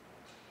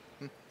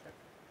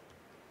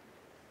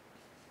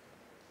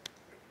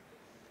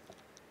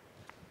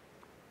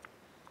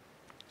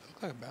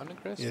 Look like a Bounding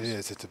Crisis. It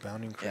is. It's a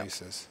Bounding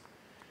Crisis.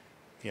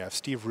 Yeah, if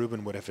Steve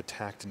Rubin would have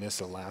attacked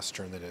Nissa last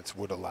turn, then it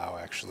would allow,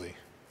 actually,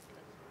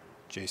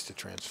 Jace to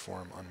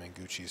transform on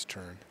Mengucci's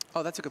turn.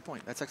 Oh, that's a good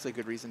point. That's actually a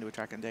good reason to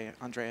attack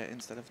Andrea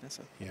instead of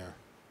Nissa. Yeah.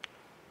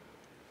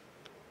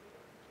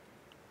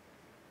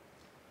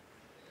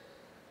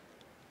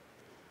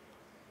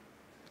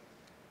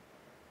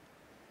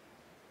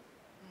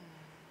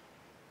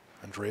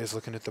 Andrea's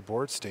looking at the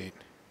board state.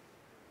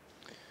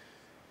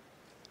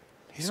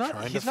 He's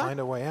trying to find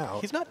a way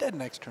out. He's not dead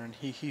next turn.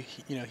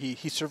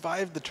 He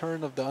survived the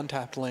turn of the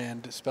untapped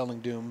land,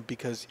 Spelling Doom,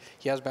 because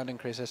he has Bounding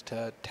Crisis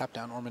to tap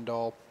down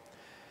Ormondal.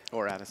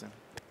 Or Addison.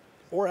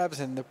 Or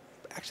Avacyn.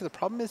 Actually, the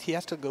problem is he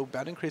has to go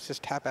Bounding Crisis,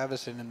 tap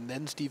Avacyn, and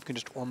then Steve can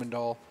just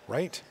Ormondal.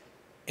 Right.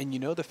 And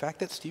the fact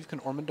that Steve can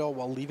Ormondal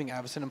while leaving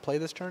Avacyn in play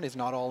this turn is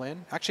not all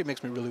in. Actually, it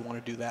makes me really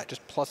want to do that.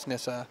 Just plus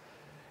Nissa,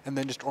 and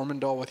then just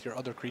Ormondal with your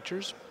other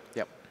creatures.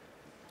 Yep.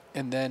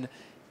 And then,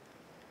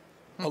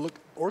 oh look,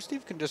 or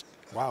Steve can just,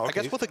 Wow, I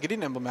guess with a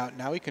Gideon Emblem out,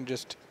 now he can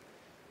just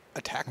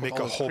attack with Make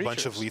all a his whole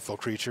bunch of creatures. lethal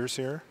creatures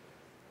here.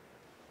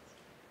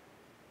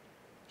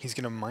 He's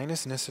going to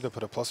minus Nissa to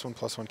put a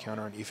 +1/+1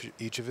 counter on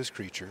each of his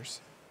creatures.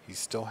 He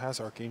still has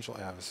Archangel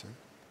Avacyn.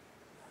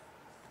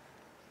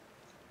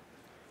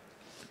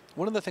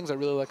 One of the things I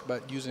really like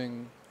about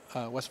using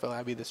Westvale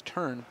Abbey this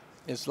turn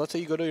is, let's say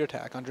you go to your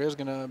attack. Andrea's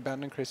going to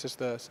Bounding Crisis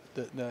the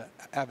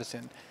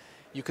Avacyn.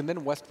 You can then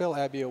Westvale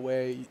Abbey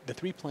away the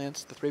 3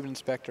 plants, the Thraben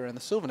Inspector, and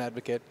the Sylvan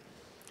Advocate.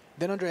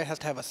 Then Andrea has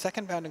to have a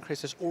second Bounding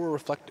Crisis or a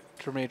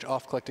Reflector Mage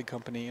off Collected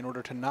Company in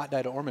order to not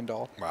die to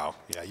Ormondal. Wow.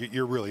 Yeah,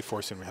 you're really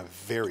forcing him to have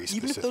very specific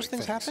Even if those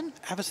things things. happen,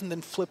 Avacyn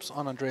then flips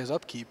on Andrea's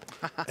upkeep.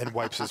 And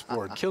wipes his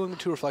board. Killing the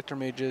 2 Reflector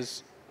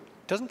Mages.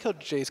 Doesn't kill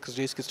Jace because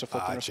Jace gets to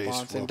flip in Jace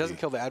response. will And doesn't be.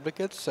 kill the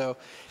Advocates. So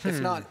it's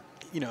not,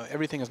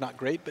 everything is not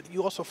great. But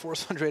you also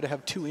force Andrea to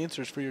have 2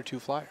 answers for your 2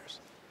 flyers.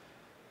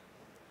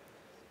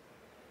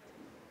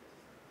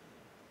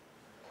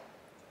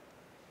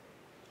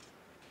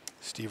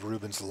 Steve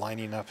Rubin's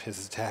lining up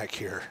his attack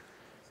here.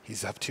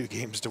 He's up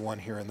 2-1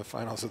 here in the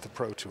finals of the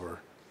Pro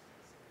Tour.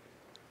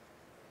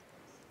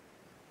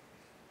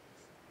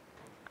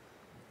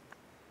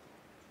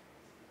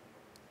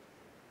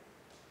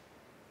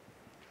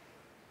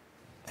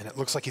 And it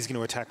looks like he's going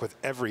to attack with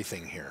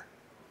everything here.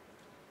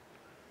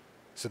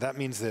 So that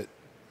means that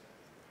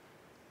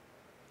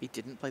He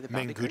didn't play the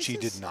Bounding Mengucci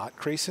Crisis? did not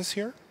Crisis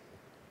here.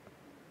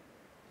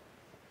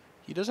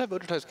 He does have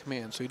Ojutai's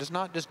command, so he does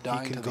not just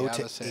die He can into go the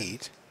to Avacyn.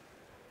 8.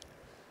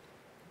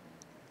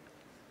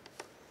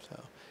 So,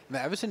 and the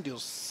Avacyn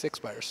deals 6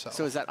 by herself.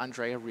 So is that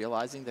Andrea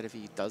realizing that if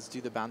he does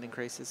do the Bounding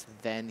Crisis,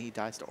 then he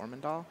dies to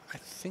Ormondal? I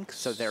think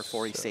So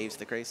therefore he saves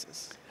the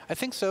Crisis? I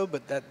think so,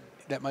 but that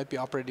might be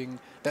operating.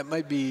 That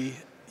might be,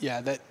 yeah.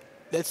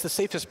 That's the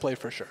safest play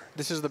for sure.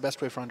 This is the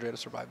best way for Andrea to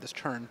survive this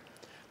turn.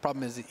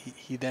 Problem is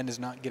he then is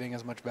not getting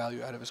as much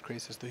value out of his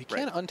Crisis. Though he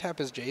can untap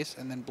his Jace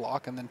and then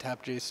block and then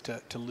tap Jace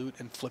to loot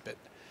and flip it,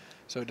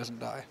 so it doesn't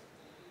die.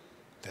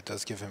 That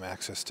does give him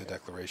access to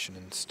Declaration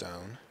in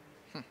Stone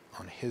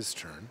on his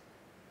turn.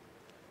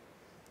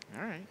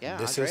 All right, yeah.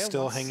 This Andrea is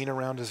still wants, hanging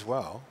around as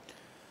well.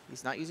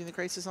 He's not using the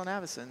Crisis on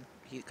Avacyn.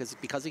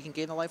 Because he can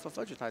gain the life of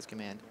Fudgetized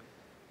command,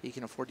 he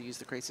can afford to use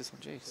the Crisis on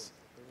Jace.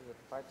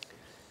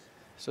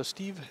 So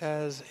Steve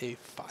has a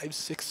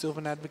 5/6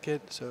 Sylvan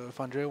Advocate, so if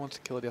Andrea wants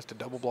to kill it, he has to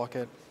double block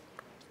it.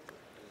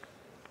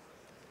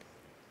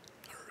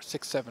 Or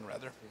 6/7,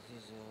 rather.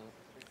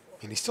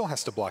 And he still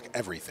has to block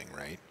everything,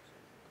 right?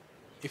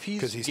 If he's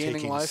 'Cause he's gaining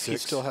taking life, he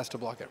 6. still has to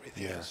block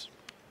everything. Yeah. Yes.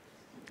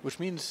 Which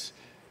means...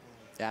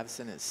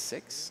 Avacyn is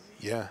 6.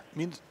 Yeah.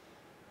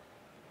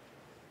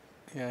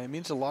 It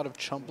means a lot of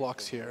chump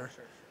blocks here.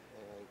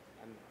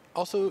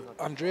 Also,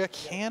 Andrea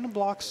can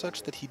block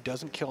such that he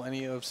doesn't kill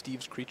any of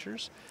Steve's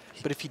creatures.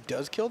 But if he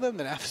does kill them,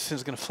 then Avacyn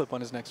is going to flip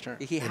on his next turn.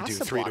 He And has do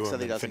to 3 block to so him that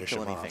he and doesn't finish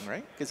kill him anything, off.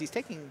 right? Because he's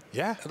taking...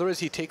 Yeah. Otherwise,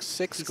 he takes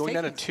 6, He's going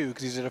down to taking- 2,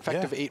 because he's at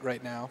effective Yeah. 8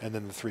 right now. And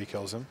then the 3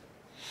 kills him.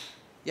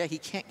 Yeah, he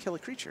can't kill a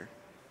creature.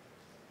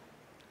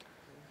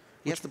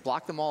 He has to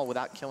block them all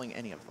without killing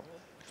any of them.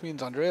 Which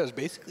means Andrea is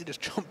basically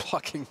just jump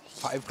blocking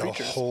 5 The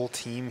creatures. whole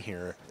team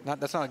here.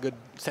 That's not a good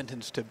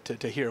sentence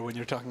to hear when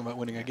you're talking about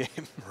winning a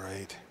game.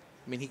 Right.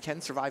 I mean, he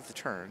can survive the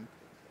turn,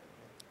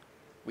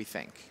 we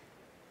think.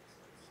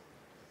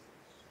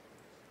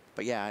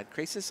 But yeah,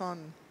 Crisis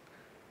on...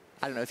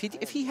 I don't know.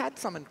 If he had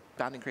summoned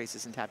Bounding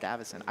Crisis and tapped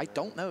Avacyn, I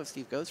don't know if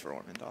Steve goes for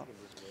Ornamental.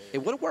 It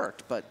would have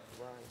worked, but...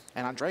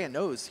 And Andrea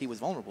knows he was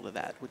vulnerable to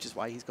that, which is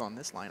why he's gone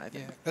this line, I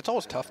think. Yeah, that's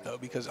always tough, though,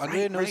 because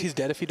Andrea knows he's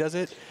dead if he does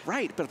it.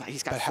 Right, but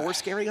he's got 4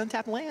 scary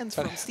untapped lands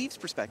from Steve's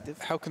perspective.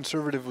 How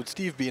conservative would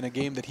Steve be in a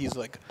game that he's,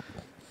 like,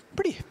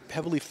 pretty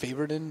heavily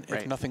favored in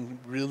if nothing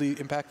really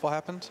impactful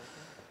happens?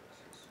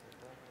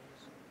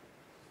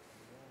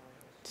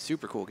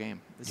 Super cool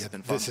game. This has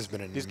been fun. This has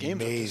been an These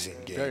games amazing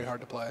are game. very hard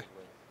to play.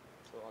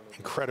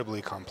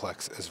 Incredibly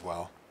complex as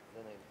well.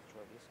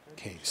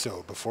 Okay,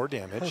 so before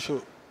damage,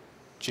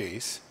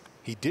 Jace.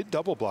 He did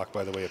double block,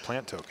 by the way, a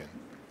plant token.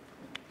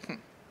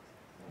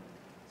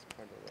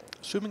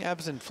 Assuming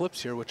Avacyn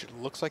flips here, which it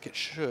looks like it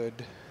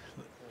should.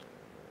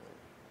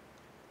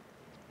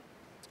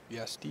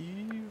 Yeah,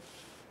 Steve.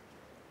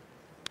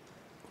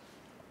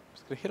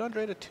 He's going to hit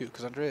Andrea to 2,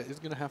 because Andrea is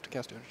going to have to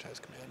cast Energize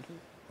Command.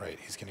 Right,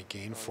 he's going to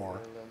gain 4.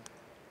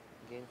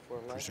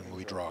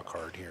 Presumably draw a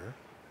card here.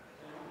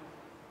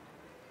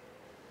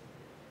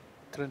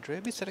 Could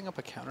Andrea be setting up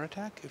a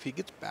counterattack? If he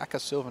gets back a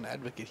Sylvan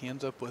Advocate, he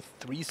ends up with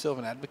 3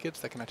 Sylvan Advocates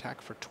that can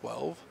attack for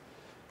 12.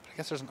 I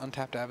guess there's an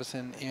untapped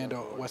Avacyn and a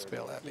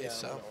Westvale Abbey,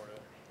 so...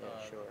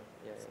 Yeah, sure.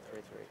 Yeah,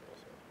 3/3.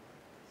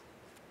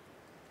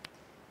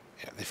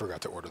 Yeah, they forgot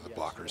to order the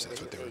blockers.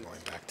 That's what they were going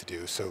back to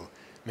do. So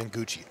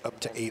Mengucci up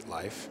to 8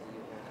 life,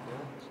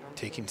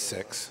 taking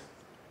 6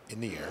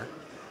 in the air.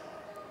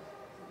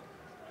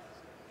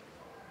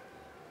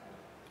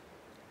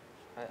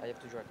 I have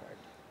to draw a card.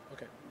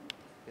 Okay.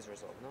 Is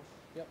resolved, no?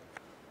 Yep.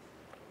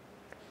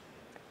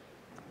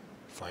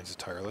 Finds a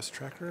tireless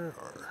tracker,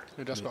 or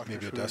A Duskwatch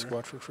maybe a Recruiter.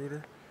 Duskwatch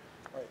Recruiter.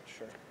 Right,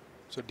 sure.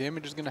 So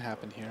damage is going to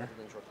happen here.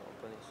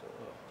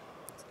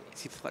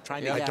 Is he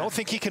trying to I don't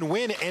think he can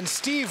win, and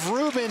Steve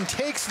Rubin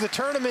takes the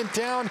tournament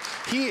down.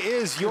 He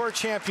is your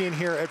champion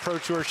here at Pro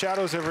Tour.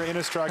 Shadows over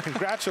Innistrad.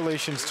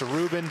 Congratulations to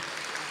Rubin.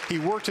 He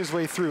worked his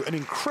way through an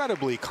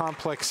incredibly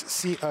complex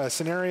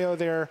scenario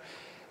there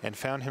and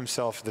found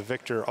himself the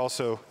victor.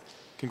 Also,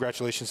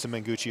 congratulations to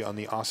Mengucci on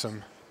the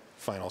awesome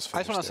finals finish. I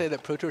just want to say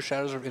that Pro Tour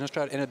Shadows of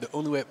Innistrad ended the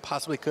only way it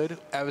possibly could.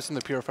 Avacyn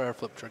the Purifier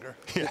flip trigger.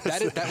 Yes.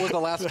 That was the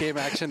last game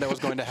action that was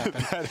going to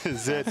happen. That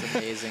is it. That's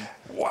amazing.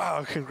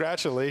 Wow,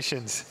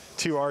 congratulations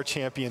to our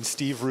champion,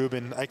 Steve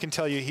Rubin. I can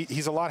tell you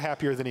he's a lot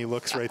happier than he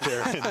looks right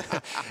there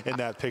in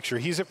that picture.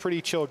 He's a pretty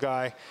chill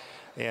guy,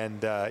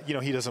 and you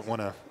know, he doesn't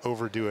want to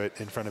overdo it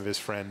in front of his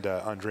friend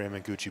Andrea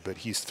Mengucci, but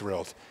he's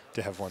thrilled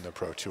to have won the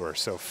Pro Tour.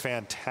 So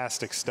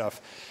fantastic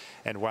stuff.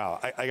 And wow,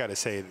 I got to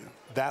say,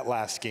 that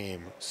last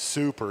game,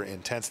 super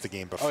intense. The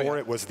game before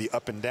it was the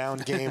up and down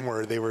game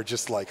where they were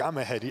just like, I'm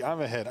ahead,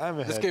 I'm ahead, I'm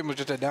ahead. This game was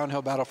just a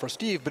downhill battle for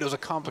Steve, but it was a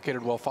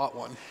complicated, well-fought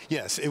one.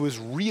 Yes, it was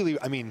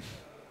really, I mean,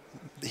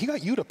 he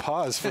got you to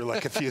pause for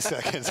like a few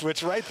seconds,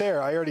 which right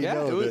there, I already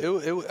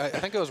know. I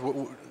think it was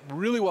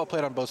really well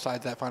played on both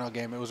sides, that final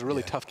game. It was a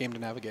really tough game to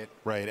navigate.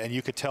 Right, and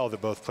you could tell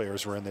that both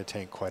players were in their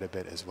tank quite a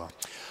bit as well.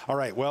 All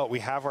right, well, we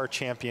have our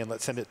champion.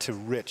 Let's send it to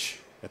Rich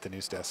at the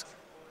news desk.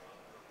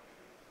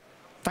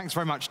 Thanks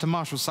very much to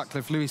Marshall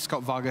Sutcliffe, Luis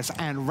Scott Vargas,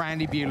 and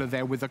Randy Buehler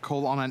there with a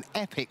call on an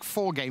epic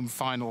 4-game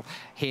final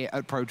here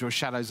at Pro Tour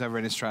Shadows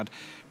over Innistrad.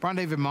 Brian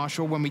David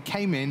Marshall, when we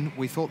came in,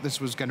 we thought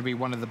this was going to be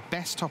one of the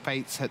best top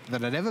 8s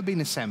that had ever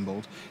been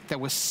assembled. There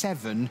were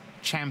 7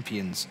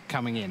 champions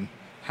coming in.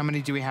 How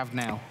many do we have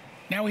now?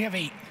 Now we have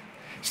 8.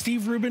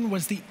 Steve Rubin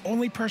was the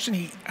only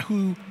person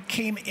who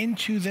came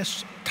into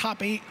this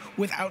top 8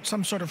 without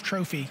some sort of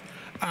trophy.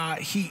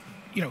 He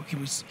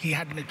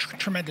had a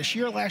tremendous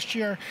year last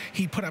year.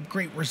 He put up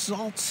great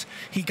results.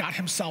 He got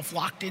himself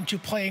locked into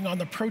playing on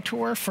the Pro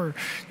Tour for,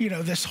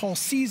 this whole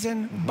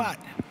season. But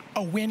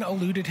a win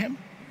eluded him.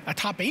 a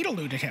top 8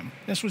 eluded him.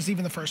 This was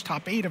even the first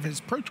top 8 of his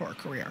Pro Tour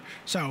career.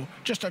 So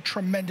just a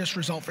tremendous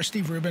result for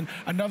Steve Rubin.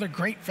 Another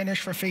great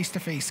finish for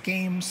face-to-face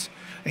games.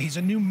 He's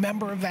a new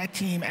member of that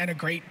team and a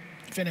great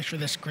finish for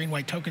this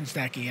green-white tokens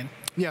deck, Ian.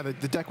 Yeah,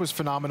 the deck was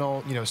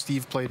phenomenal. You know,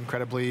 Steve played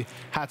incredibly.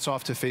 Hats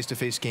off to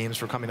face-to-face games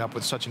for coming up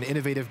with such an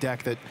innovative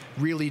deck that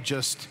really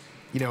just,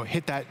 you know,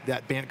 hit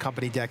that Bant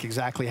Company deck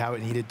exactly how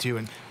it needed to,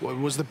 and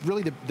was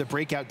really the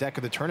breakout deck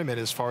of the tournament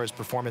as far as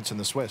performance in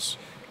the Swiss.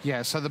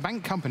 Yeah, so the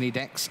Bant Company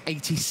decks,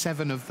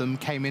 87 of them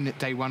came in at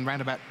day one,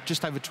 round about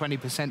just over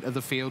 20% of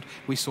the field.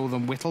 We saw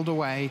them whittled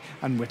away,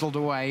 and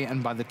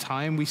by the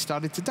time we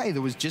started today,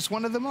 there was just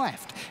one of them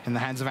left in the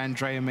hands of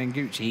Andrea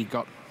Mengucci. He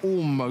got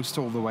almost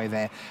all the way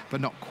there,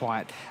 but not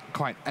quite.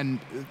 And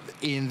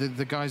Ian,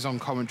 the guys on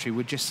commentary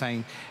were just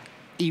saying,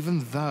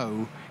 even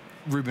though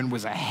Rubin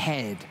was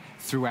ahead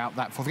throughout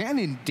that fourth game, and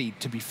indeed,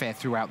 to be fair,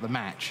 throughout the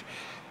match,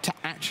 to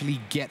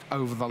actually get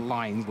over the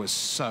line was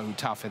so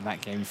tough in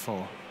that game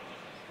 4.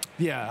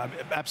 Yeah,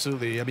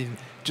 absolutely. I mean,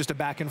 just a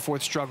back and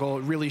forth struggle.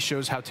 It really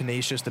shows how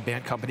tenacious the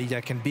Bant Company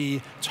deck can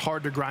be. It's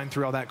hard to grind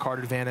through all that card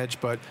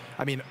advantage, but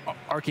I mean,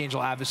 Archangel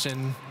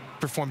Avacyn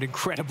performed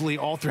incredibly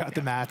all throughout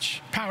the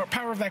match.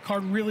 Power of that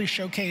card really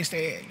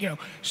showcased, you know,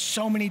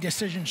 so many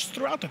decisions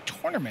throughout the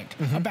tournament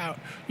about,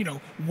 you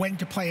know, when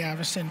to play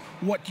Avacyn,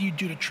 what do you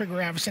do to trigger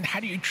Avacyn, how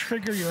do you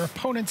trigger your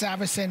opponent's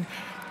Avacyn.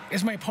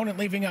 Is my opponent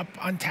leaving up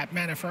untapped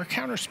mana for a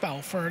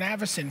counterspell, for an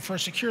Avacyn, for a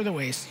Secure the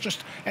Waste?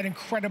 Just an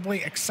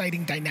incredibly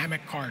exciting,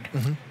 dynamic card.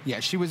 Yeah,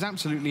 she was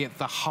absolutely at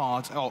the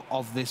heart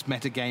of this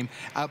metagame,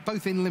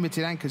 both in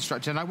Limited and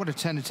Constructed. And I want to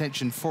turn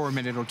attention for a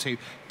minute or two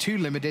to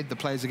Limited. The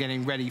players are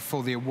getting ready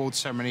for the awards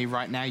ceremony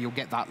right now. You'll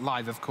get that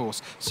live, of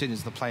course, as soon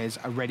as the players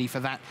are ready for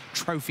that.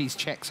 Trophies,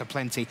 checks are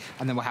plenty,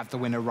 and then we'll have the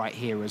winner right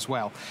here as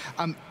well.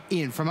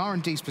 Ian, from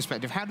R&D's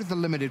perspective, how did the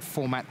Limited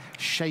format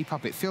shape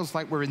up? It feels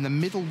like we're in the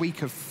middle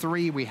week of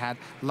 3. We had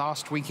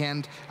last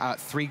weekend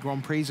 3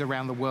 Grand Prix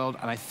around the world,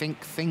 and I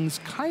think things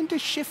kind of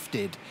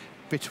shifted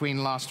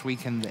between last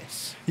week and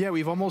this. Yeah,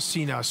 we've almost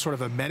seen a sort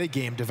of a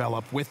metagame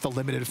develop with the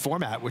Limited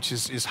format, which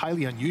is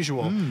highly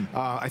unusual.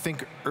 I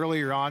think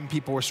earlier on,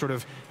 people were sort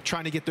of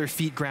trying to get their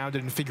feet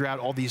grounded and figure out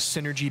all these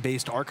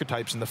synergy-based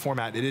archetypes in the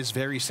format. It is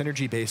very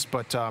synergy-based,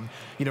 but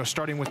you know,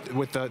 starting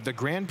with the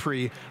Grand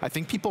Prix, I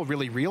think people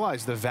really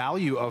realized the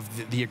value of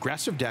the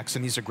aggressive decks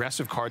and these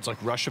aggressive cards like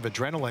Rush of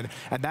Adrenaline,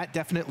 and that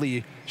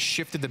definitely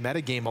shifted the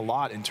metagame a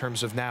lot in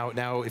terms of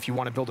now if you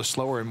want to build a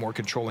slower and more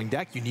controlling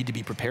deck, you need to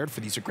be prepared for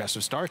these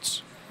aggressive starts.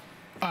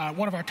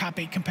 One of our top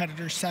 8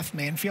 competitors, Seth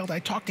Manfield, I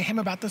talked to him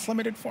about this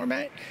Limited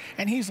format,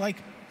 and he's like,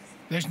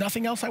 there's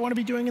nothing else I want to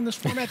be doing in this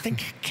format than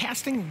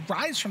casting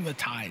Rise from the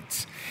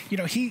Tides. You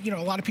know, a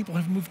lot of people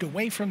have moved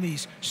away from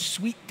these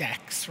sweet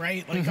decks,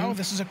 right? Like, oh,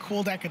 this is a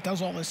cool deck, it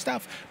does all this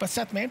stuff. But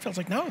Seth Manfield's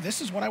like, no, this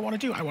is what I want to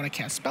do. I want to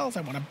cast spells,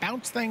 I want to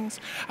bounce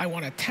things, I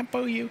want to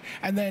tempo you,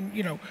 and then,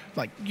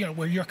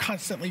 where you're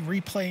constantly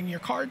replaying your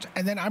cards,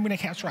 and then I'm going to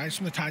cast Rise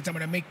from the Tides. I'm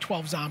going to make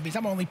 12 zombies.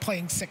 I'm only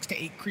playing 6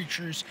 to 8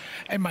 creatures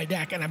in my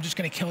deck, and I'm just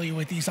going to kill you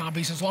with these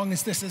zombies. As long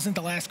as this isn't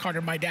the last card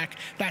in my deck,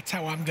 that's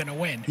how I'm going to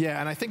win. Yeah,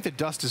 and I think the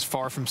dust is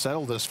far from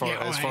settled as far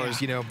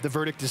as, you know, the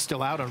verdict is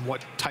still out on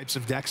what types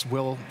of decks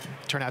will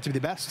turn out to be the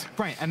best.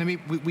 Right, and I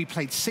mean, we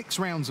played 6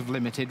 rounds of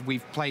Limited.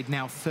 We've played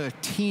now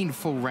 13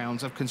 full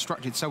rounds of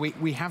Constructed, so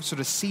we have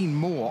sort of seen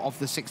more of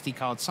the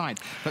 60-card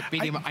side. But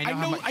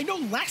I know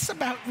less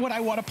about what I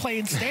want to play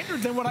in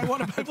Standard than what I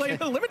want to play in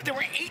Limited. There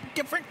were 8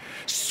 different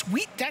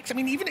sweet decks. I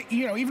mean, even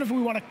if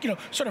we want to,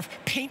 sort of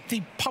paint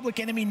the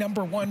Public Enemy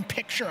 #1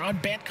 picture on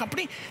Bant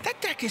Company,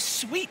 that deck is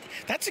sweet.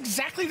 That's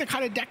exactly the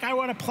kind of deck I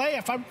want to play.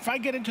 If I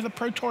get into the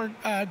Pro Tour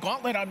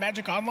Gauntlet on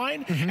Magic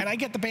Online and I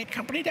get the Bant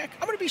Company deck,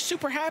 I'm going to be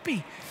super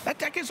happy. That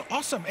deck is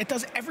awesome. It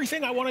does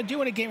everything I want to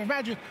do in a game of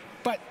Magic,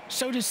 but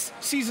so does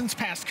Seasons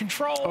Past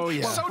Control. Oh,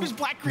 yeah. So does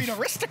Black-Green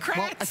Aristocrats.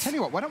 Well, I tell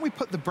you what, why don't we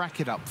put the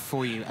bracket up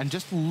for you and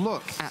just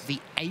look at the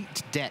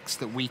 8 decks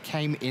that we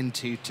came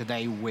into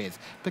today with,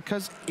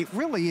 because it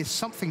really is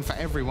something for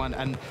everyone,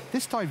 and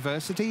this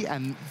diversity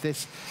and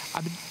this,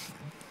 I mean,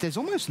 there's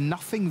almost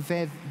nothing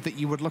there that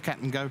you would look at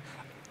and go,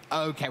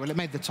 okay, well, it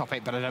made the top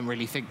 8, but I don't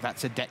really think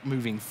that's a deck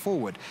moving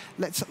forward.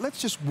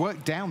 Let's just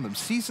work down them.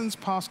 Seasons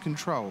Past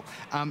Control.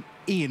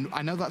 Ian,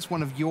 I know that's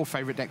one of your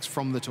favorite decks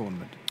from the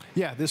tournament.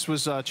 Yeah, this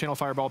was Channel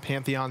Fireball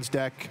Pantheon's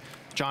deck.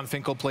 John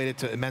Finkel played it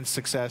to immense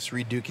success.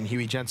 Reed Duke and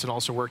Huey Jensen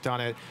also worked on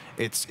it.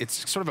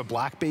 It's sort of a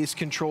black-based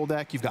control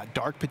deck. You've got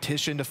Dark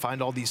Petition to find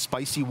all these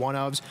spicy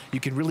one-ofs. You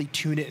can really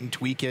tune it and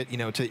tweak it,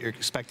 to your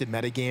expected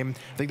metagame.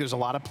 I think there's a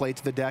lot of play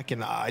to the deck,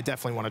 and I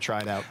definitely want to try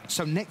it out.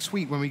 So next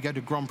week when we go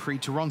to Grand Prix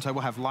Toronto,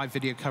 we'll have live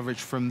video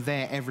coverage from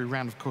there every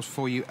round, of course,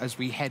 for you as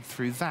we head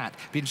through that.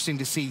 Be interesting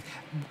to see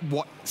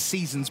what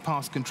Seasons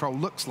Past Control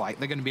looks like.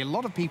 There are going to be a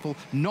lot of people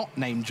not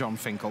named John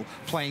Finkel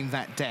playing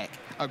that deck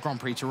at Grand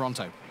Prix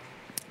Toronto.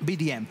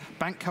 BDM,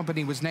 Bant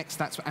Company was next.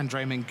 That's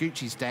Andrea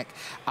Mengucci's deck.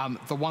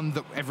 The one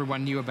that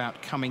everyone knew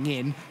about coming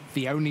in,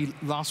 the only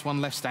last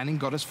one left standing,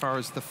 got as far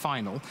as the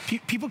final.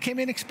 People came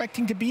in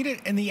expecting to beat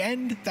it. In the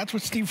end, that's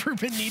what Steve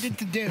Rubin needed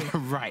to do.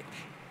 Right.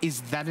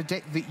 Is that a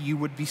deck that you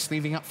would be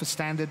sleeving up for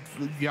Standard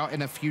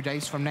in a few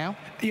days from now?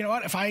 You know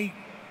what?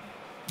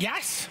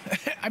 Yes.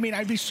 I mean,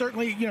 I'd be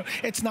certainly,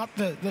 it's not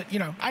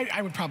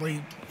I would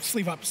probably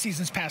sleeve up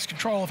Seasons Past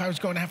Control if I was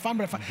going to have fun.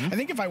 But if I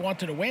think if I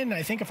wanted to win,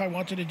 I think if I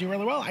wanted to do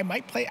really well, I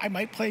might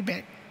play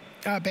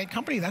Bant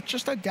Company. That's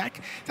just a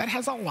deck that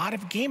has a lot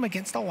of game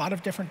against a lot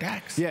of different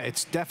decks. Yeah,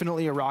 it's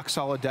definitely a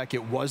rock-solid deck.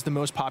 It was the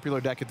most popular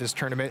deck at this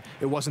tournament.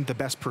 It wasn't the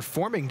best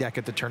performing deck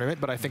at the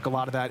tournament, but I think a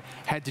lot of that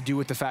had to do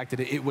with the fact that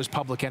it was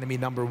public enemy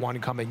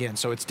 #1 coming in.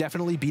 So it's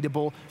definitely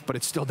beatable, but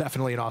it's still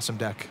definitely an awesome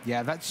deck.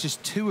 Yeah, that's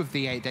just 2 of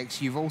the 8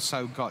 decks. You've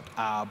also got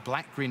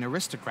Black-Green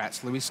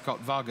Aristocrats, Luis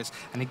Scott Vargas,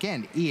 and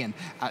again, Ian,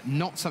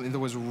 not something that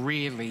was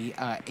really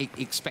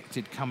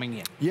expected coming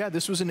in. Yeah,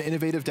 this was an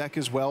innovative deck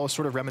as well,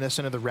 sort of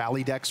reminiscent of the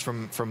rally decks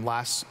from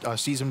last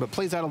season, but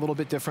plays out a little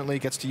bit differently.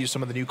 Gets to use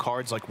some of the new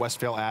cards like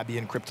Westvale Abbey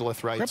and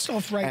Cryptolith Rites.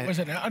 Cryptolith Rite was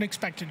an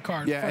unexpected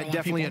card. Yeah, for and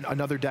definitely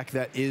another deck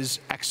that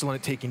is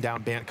excellent at taking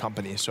down Bant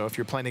Company. So if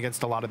you're playing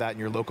against a lot of that in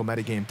your local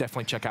metagame,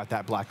 definitely check out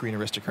that Black-Green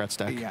Aristocrats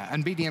deck. Yeah,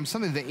 and BDM,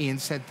 something that Ian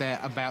said there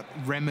about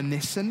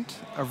reminiscent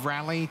of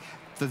Rally,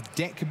 the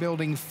deck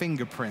building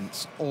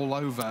fingerprints all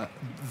over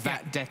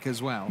that deck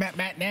as well.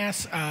 Matt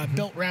Nass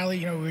built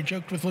Rally. We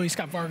joked with Luis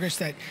Scott Vargas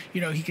that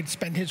he could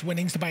spend his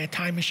winnings to buy a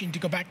time machine to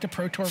go back to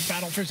Pro Tour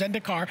Battle for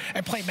Zendikar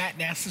and play Matt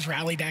Nass's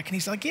Rally deck. And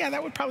he's like, yeah,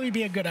 that would probably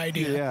be a good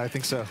idea. Yeah, I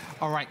think so.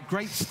 All right,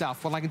 great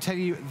stuff. Well, I can tell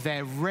you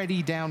they're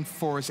ready down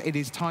for us. It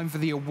is time for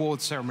the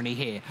award ceremony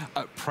here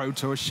at Pro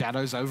Tour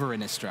Shadows over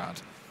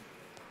Innistrad.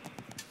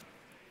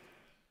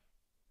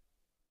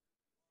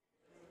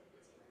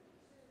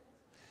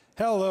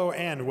 Hello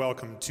and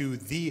welcome to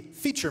the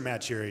feature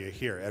match area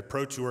here at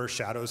Pro Tour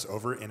Shadows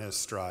over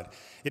Innistrad.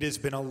 It has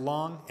been a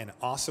long and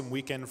awesome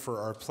weekend for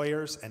our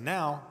players, and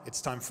now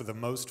it's time for the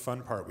most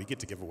fun part. We get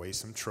to give away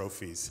some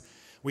trophies.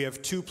 We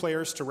have 2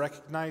 players to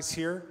recognize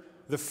here.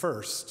 The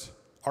first,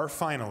 our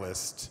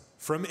finalist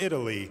from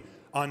Italy,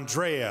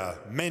 Andrea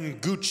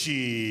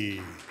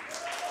Mengucci.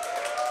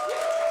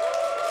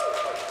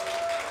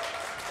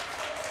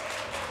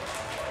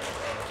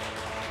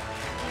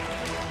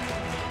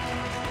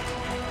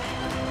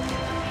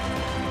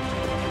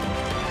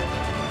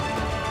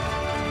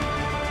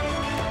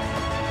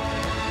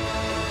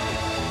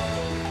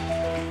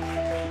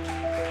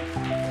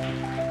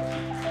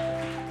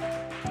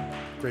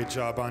 Great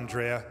job,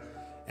 Andrea.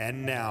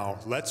 And now,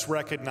 let's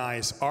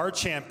recognize our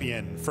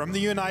champion from the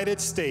United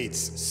States,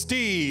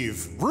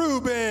 Steve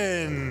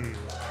Rubin.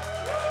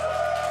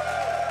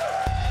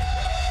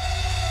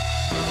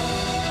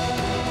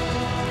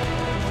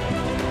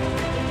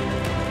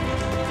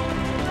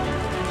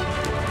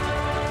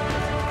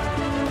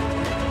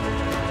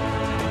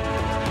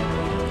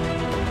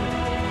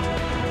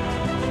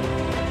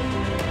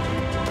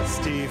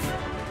 Steve,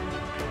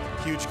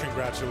 huge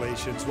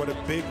congratulations. What a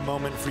big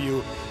moment for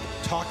you.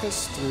 Talk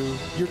us through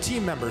your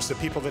team members, the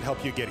people that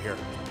help you get here.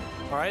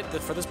 All right,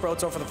 for this Pro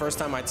Tour, for the first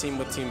time, I team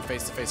with team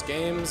face-to-face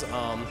games.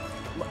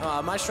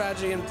 My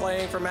strategy in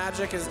playing for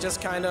Magic is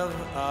just kind of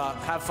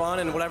have fun,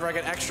 and whatever I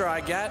get extra, I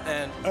get.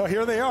 And oh,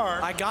 here they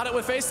are. I got it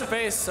with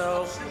face-to-face,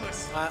 so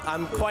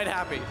I'm quite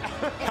happy.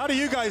 How do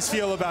you guys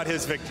feel about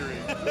his victory?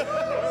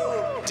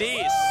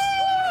 D's.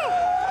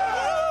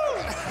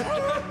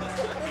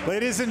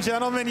 Ladies and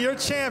gentlemen, your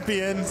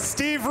champion,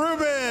 Steve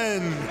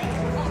Rubin.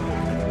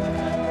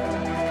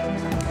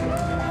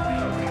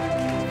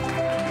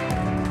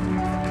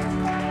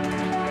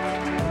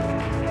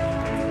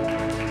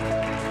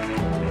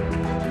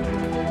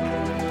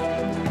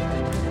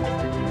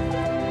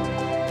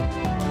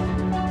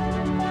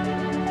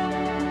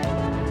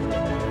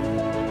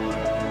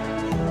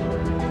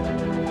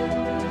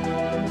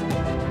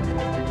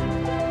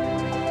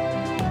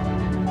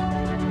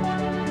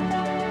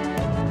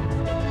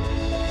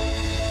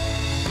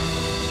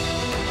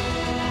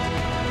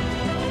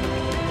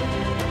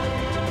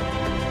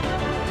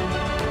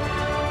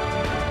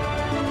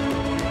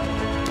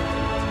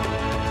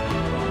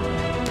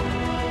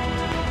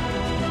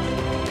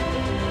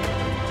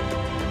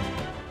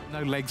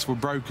 Legs were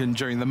broken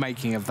during the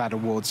making of that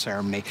award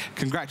ceremony.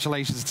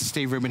 Congratulations to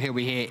Steve Rubin. He'll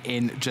be here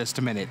in just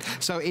a minute.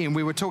 So, Ian,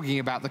 we were talking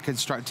about the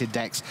constructed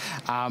decks,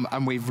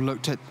 and we've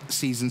looked at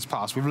Seasons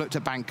Past. We've looked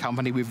at Bant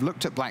Company. We've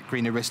looked at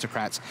Black-Green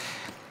Aristocrats.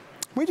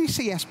 Where do you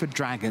see Esper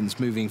Dragons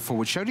moving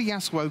forward? Shota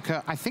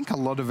Yasuoka, I think a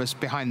lot of us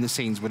behind the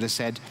scenes would have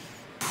said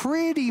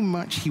pretty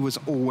much he was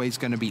always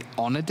going to be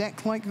on a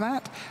deck like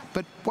that.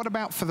 But what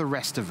about for the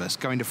rest of us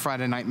going to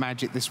Friday Night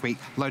Magic this week,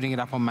 loading it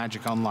up on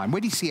Magic Online?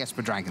 Where do you see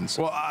Esper Dragons?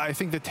 Well, I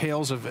think the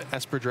tales of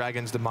Esper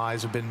Dragon's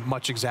demise have been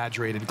much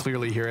exaggerated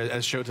clearly here,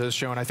 as Shota has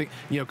shown. I think,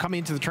 coming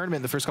into the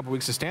tournament, the first couple of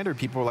weeks of Standard,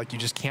 people were like, you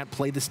just can't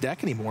play this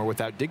deck anymore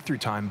without dig-through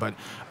time. But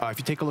if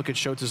you take a look at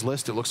Shota's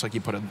list, it looks like he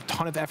put a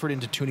ton of effort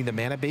into tuning the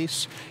mana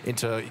base,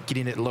 into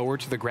getting it lower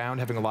to the ground,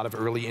 having a lot of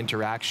early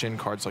interaction,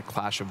 cards like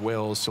Clash of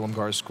Wills,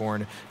 Silumgar's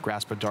Scorn,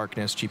 Grasp of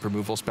Darkness, cheap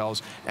removal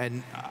spells.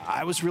 And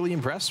I was really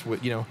impressed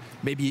with,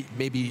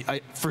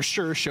 for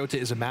sure Shota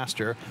is a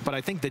master, but I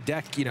think the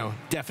deck,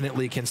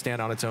 definitely can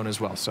stand on its own as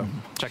well. So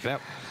check it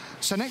out.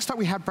 So next up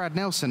we had Brad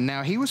Nelson.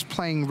 Now he was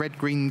playing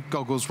red-green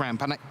goggles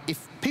ramp, and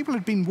if people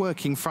had been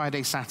working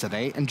Friday,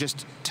 Saturday and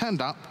just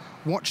turned up,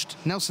 watched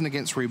Nelson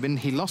against Rubin,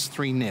 he lost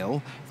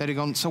 3-0, they'd have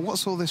gone, so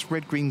what's all this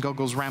red-green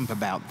goggles ramp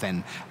about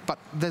then? But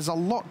there's a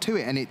lot to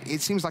it, and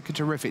it seems like a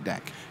terrific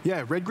deck.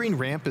 Yeah, red-green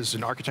ramp is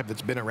an archetype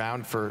that's been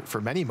around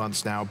for many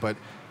months now, but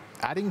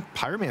adding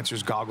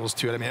Pyromancer's goggles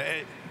to it, I mean,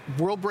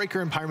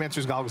 Worldbreaker and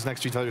Pyromancer's goggles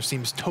next to each other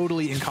seems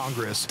totally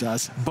incongruous. It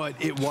does. But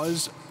it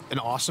was an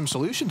awesome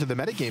solution to the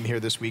metagame here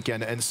this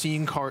weekend, and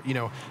seeing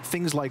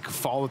things like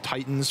Fall of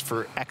Titans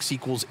for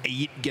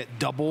X=8 get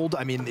doubled.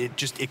 I mean, it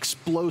just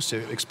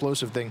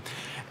explosive thing.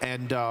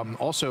 And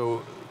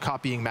also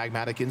copying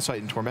Magmatic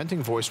Insight and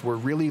Tormenting Voice were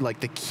really like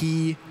the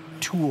key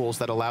tools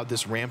that allowed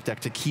this ramp deck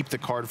to keep the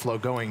card flow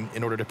going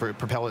in order to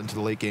propel it into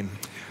the late game.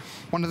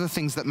 One of the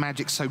things that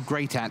Magic's so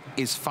great at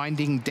is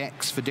finding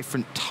decks for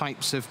different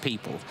types of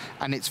people.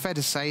 And it's fair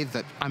to say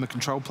that I'm a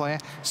control player,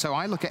 so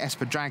I look at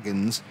Esper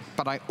Dragons,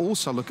 but I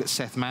also look at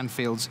Seth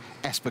Manfield's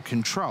Esper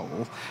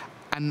Control.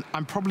 And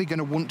I'm probably going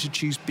to want to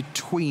choose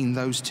between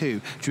those two.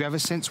 Do you have a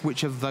sense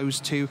which of those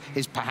two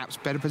is perhaps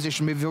better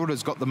positioned midfield,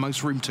 has got the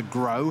most room to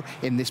grow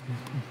in this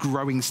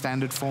growing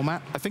standard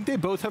format? I think they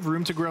both have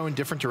room to grow in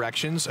different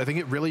directions. I think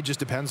it really just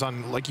depends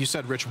on, like you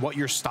said, Rich, what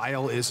your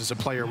style is as a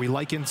player. We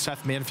likened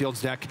Seth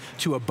Manfield's deck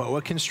to a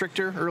Boa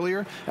Constrictor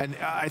earlier, and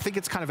I think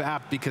it's kind of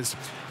apt because,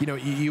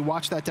 you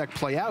watch that deck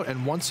play out,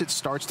 and once it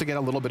starts to get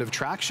a little bit of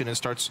traction and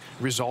starts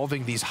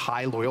resolving these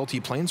high loyalty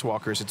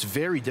planeswalkers, it's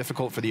very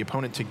difficult for the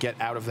opponent to get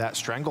out of that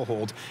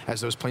stranglehold as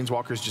those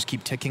planeswalkers just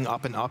keep ticking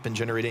up and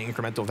generating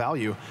incremental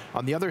value.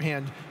 On the other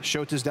hand,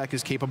 Shota's deck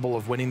is capable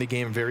of winning the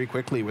game very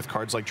quickly with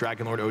cards like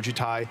Dragonlord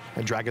Ojutai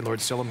and Dragonlord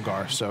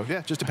Silumgar. So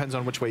yeah, it just depends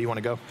on which way you want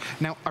to go.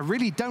 Now, I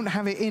really don't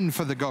have it in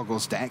for the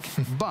goggles deck,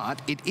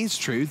 but it is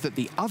true that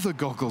the other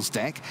goggles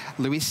deck,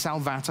 Luis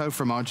Salvato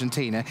from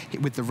Argentina,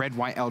 with the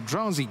red-white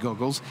Eldrazi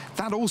goggles,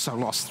 that also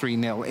lost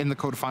 3-0 in the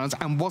quarterfinals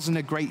and wasn't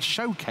a great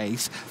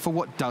showcase for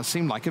what does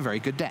seem like a very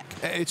good deck.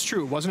 It's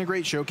true, it wasn't a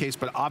great showcase,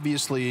 but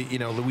obviously,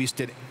 Luis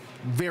did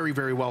very,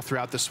 very well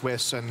throughout the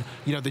Swiss, and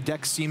the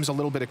deck seems a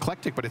little bit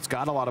eclectic, but it's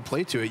got a lot of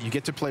play to it. You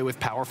get to play with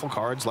powerful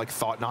cards like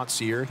Thought Not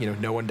Seer,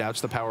 no one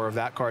doubts the power of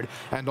that card,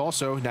 and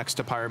also next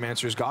to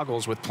Pyromancer's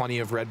goggles with plenty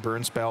of red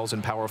burn spells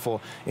and powerful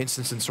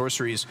instants and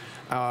sorceries.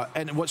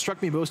 And what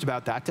struck me most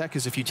about that deck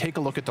is if you take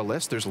a look at the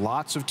list, there's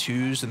lots of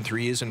 2s and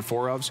 3s and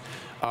 4-ofs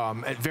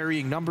at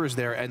varying numbers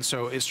there, and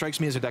so it strikes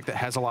me as a deck that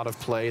has a lot of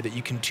play that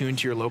you can tune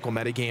to your local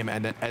metagame,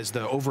 and that as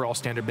the overall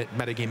standard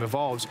metagame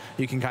evolves,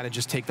 you can kind of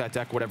just take that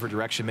deck whatever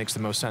direction makes the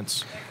most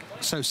sense.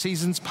 So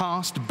seasons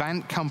past,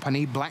 Bant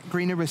Company,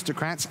 Black-Green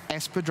Aristocrats,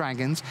 Esper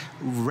Dragons,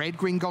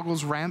 Red-Green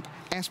Goggles Ramp,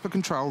 Esper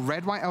Control,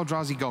 Red-White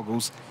Eldrazi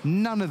Goggles,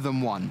 none of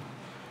them won.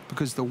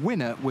 Because the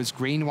winner was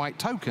Green-White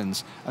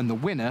Tokens, and the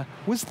winner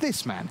was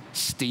this man,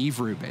 Steve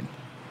Rubin.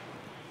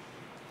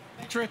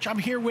 Thanks, Rich. I'm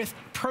here with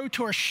Pro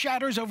Tour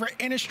Shadows over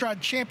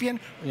Innistrad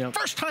champion. Yep.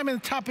 First time in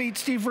the top 8,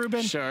 Steve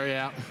Rubin. Sure,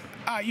 yeah.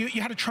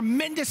 You had a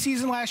tremendous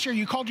season last year.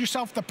 You called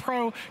yourself the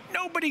pro.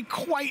 Nobody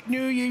quite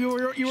knew you.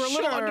 You were a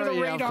little under the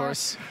radar. Of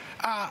course.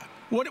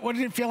 What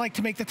did it feel like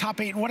to make the top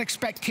 8, and what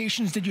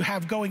expectations did you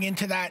have going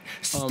into that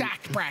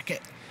stacked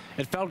bracket?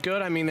 It felt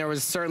good. I mean, there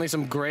was certainly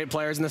some great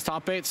players in this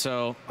top 8,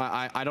 so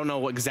I don't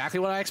know exactly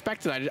what I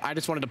expected. I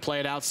just wanted to play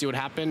it out, see what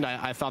happened.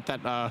 I thought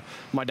that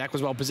my deck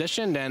was well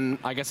positioned, and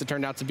I guess it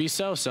turned out to be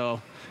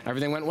so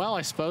everything went well,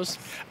 I suppose.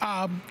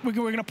 We're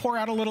going to pour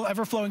out a little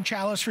ever-flowing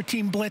chalice for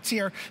Team Blitz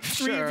here.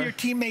 Three of your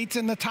teammates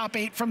in the top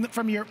 8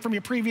 from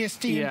your previous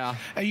team. Yeah.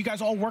 You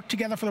guys all worked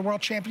together for the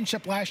World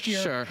Championship last year.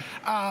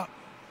 Sure.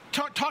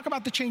 Talk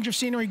about the change of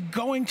scenery,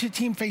 going to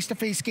team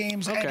face-to-face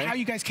games, and how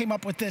you guys came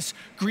up with this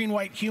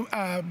green-white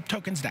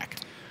tokens deck.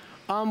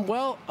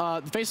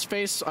 The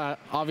face-to-face,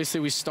 obviously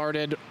we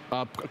started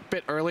a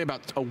bit early,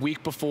 about a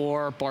week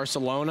before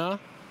Barcelona,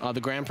 the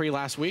Grand Prix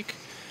last week.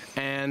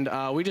 And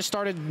we just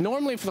started,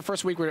 normally for the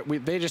first week,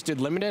 they just did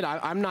limited.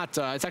 I'm not,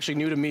 it's actually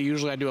new to me.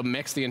 Usually I do a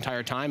mix the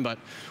entire time, but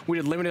we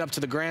did limited up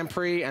to the Grand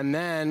Prix, and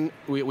then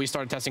we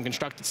started testing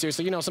constructed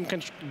seriously. Some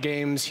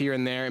games here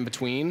and there in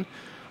between.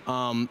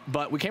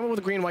 But we came up with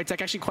a green-white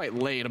deck actually quite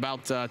late,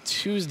 about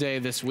Tuesday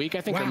this week,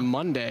 I think, or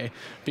Monday,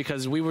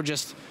 because we were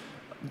just,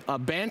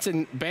 Bant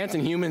and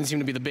humans seem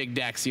to be the big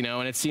decks, and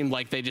it seemed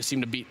like they just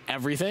seemed to beat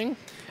everything.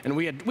 And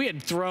we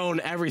had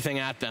thrown everything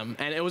at them,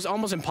 and it was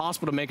almost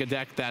impossible to make a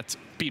deck that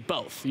beat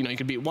both. You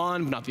could beat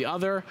one, but not the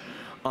other.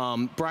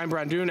 Brian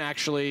Brandoon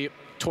actually,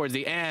 towards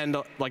the end,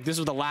 like this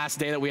was the last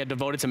day that we had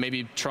devoted to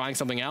maybe trying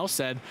something else,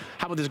 said,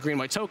 how about this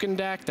green-white token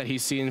deck that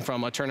he's seen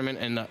from a tournament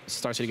in the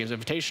Star City Games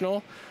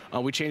Invitational?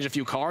 We changed a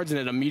few cards, and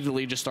it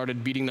immediately just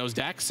started beating those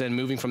decks and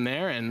moving from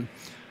there, and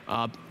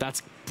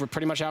that's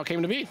pretty much how it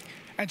came to be.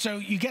 And so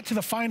you get to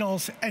the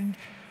finals, and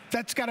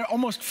that's got to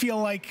almost feel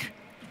like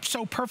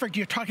so perfect.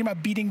 You're talking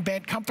about beating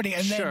Bant Company,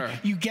 and then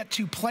you get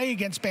to play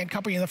against Bant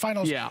Company in the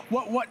finals. Yeah.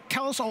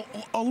 Tell us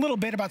a little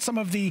bit about some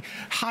of the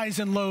highs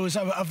and lows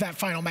of that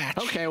final match.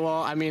 Okay,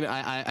 well, I mean,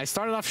 I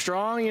started off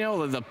strong.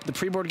 The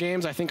pre-board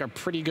games I think are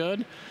pretty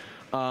good.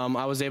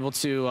 I was able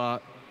to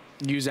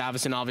use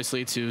Avacyn,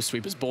 obviously, to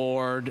sweep his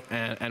board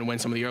and win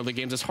some of the early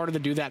games. It's harder to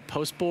do that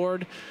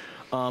post-board.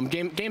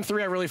 Game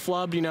 3, I really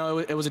flubbed. You know,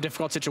 it was a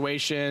difficult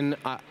situation.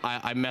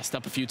 I messed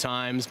up a few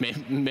times,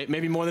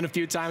 maybe more than a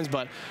few times,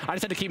 but I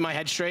just had to keep my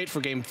head straight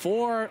for Game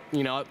 4.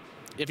 You know,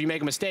 if you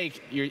make a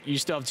mistake, you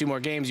still have 2 more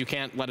games. You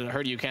can't let it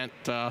hurt you. You can't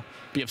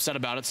be upset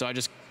about it. So I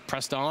just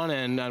pressed on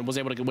and was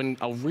able to win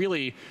a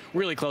really,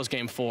 really close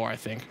Game 4, I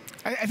think.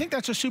 I think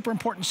that's a super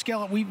important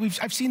skill.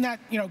 I've seen that,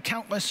 you know,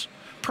 countless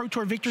Pro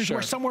Tour victories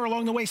where somewhere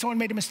along the way someone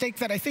made a mistake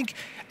that I think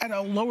at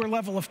a lower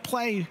level of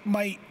play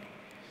might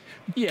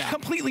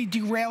completely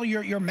derail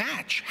your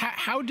match.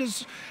 How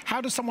does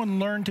someone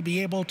learn to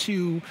be able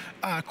to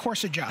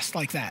course adjust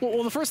like that?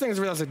 Well, the first thing is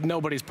to realize that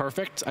nobody's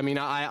perfect. I mean,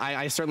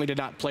 I certainly did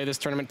not play this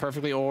tournament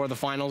perfectly, or the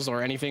finals,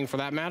 or anything for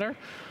that matter.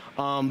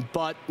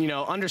 But you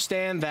know,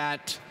 understand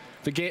that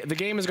the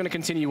game is going to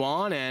continue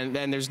on,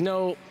 and there's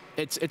no.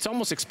 It's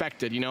almost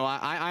expected. You know,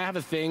 I have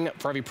a thing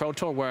for every Pro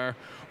Tour where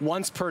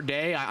once per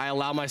day I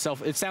allow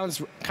myself. It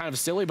sounds kind of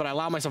silly, but I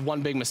allow myself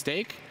one big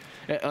mistake.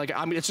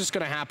 I mean, it's just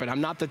going to happen.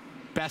 I'm not the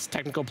best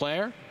technical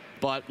player,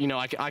 but you know,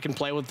 I can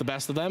play with the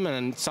best of them,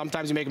 and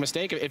sometimes you make a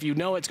mistake. If you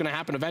know it's going to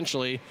happen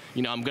eventually,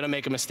 you know, I'm going to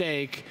make a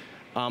mistake.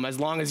 As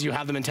long as you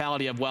have the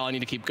mentality of, well, I need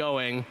to keep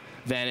going,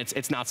 then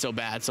it's not so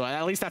bad. So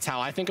at least that's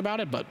how I think about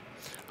it, but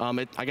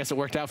I guess it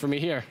worked out for me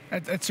here.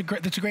 That's a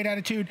great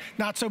attitude.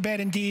 Not so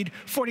bad indeed.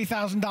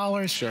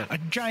 $40,000, a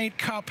giant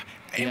cup,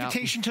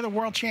 invitation to the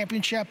World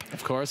Championship.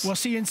 Of course. We'll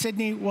see you in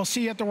Sydney. We'll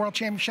see you at the World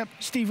Championship.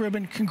 Steve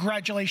Rubin,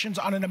 congratulations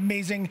on an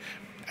amazing,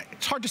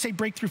 it's hard to say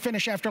breakthrough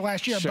finish after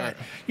last year, but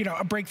you know,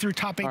 a breakthrough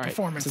top 8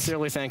 performance.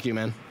 Sincerely, thank you,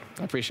 man.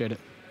 I appreciate it.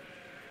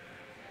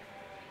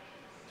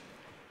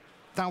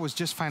 That was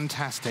just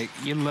fantastic.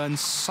 You learn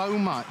so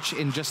much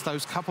in just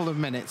those couple of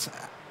minutes.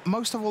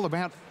 Most of all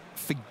about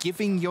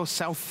forgiving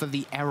yourself for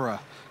the error,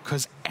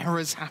 because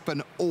errors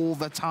happen all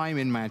the time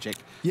in Magic.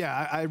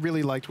 Yeah, I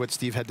really liked what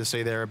Steve had to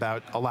say there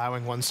about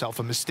allowing oneself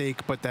a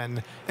mistake, but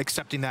then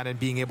accepting that and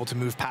being able to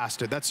move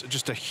past it. That's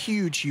just a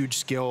huge, huge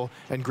skill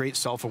and great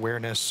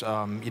self-awareness.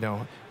 You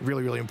know,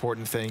 really, really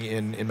important thing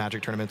in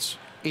Magic tournaments.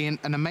 Ian,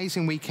 an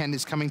amazing weekend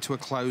is coming to a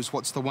close.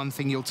 What's the one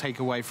thing you'll take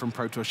away from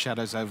Pro Tour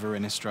Shadows over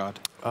Innistrad?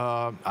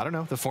 I don't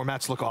know. The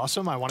formats look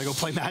awesome. I want to go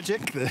play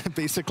Magic,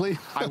 basically.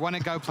 I want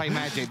to go play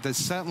Magic. There's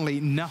certainly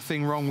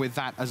nothing wrong with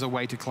that as a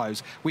way to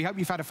close. We hope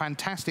you've had a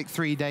fantastic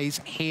 3 days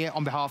here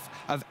on behalf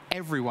of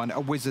everyone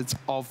at Wizards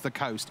of the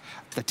Coast.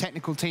 The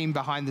technical team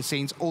behind the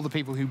scenes, all the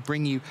people who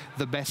bring you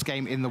the best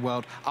game in the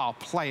world, our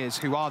players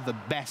who are the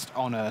best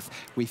on Earth.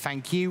 We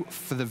thank you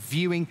for the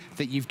viewing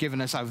that you've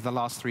given us over the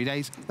last 3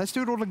 days. Let's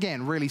do it all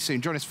again really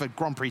soon. Join us for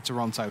Grand Prix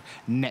Toronto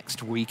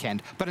next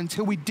weekend. But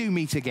until we do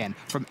meet again,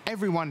 from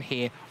everyone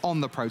here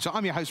on the Pro Tour,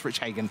 I'm your host, Rich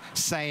Hagan,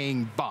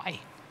 saying bye.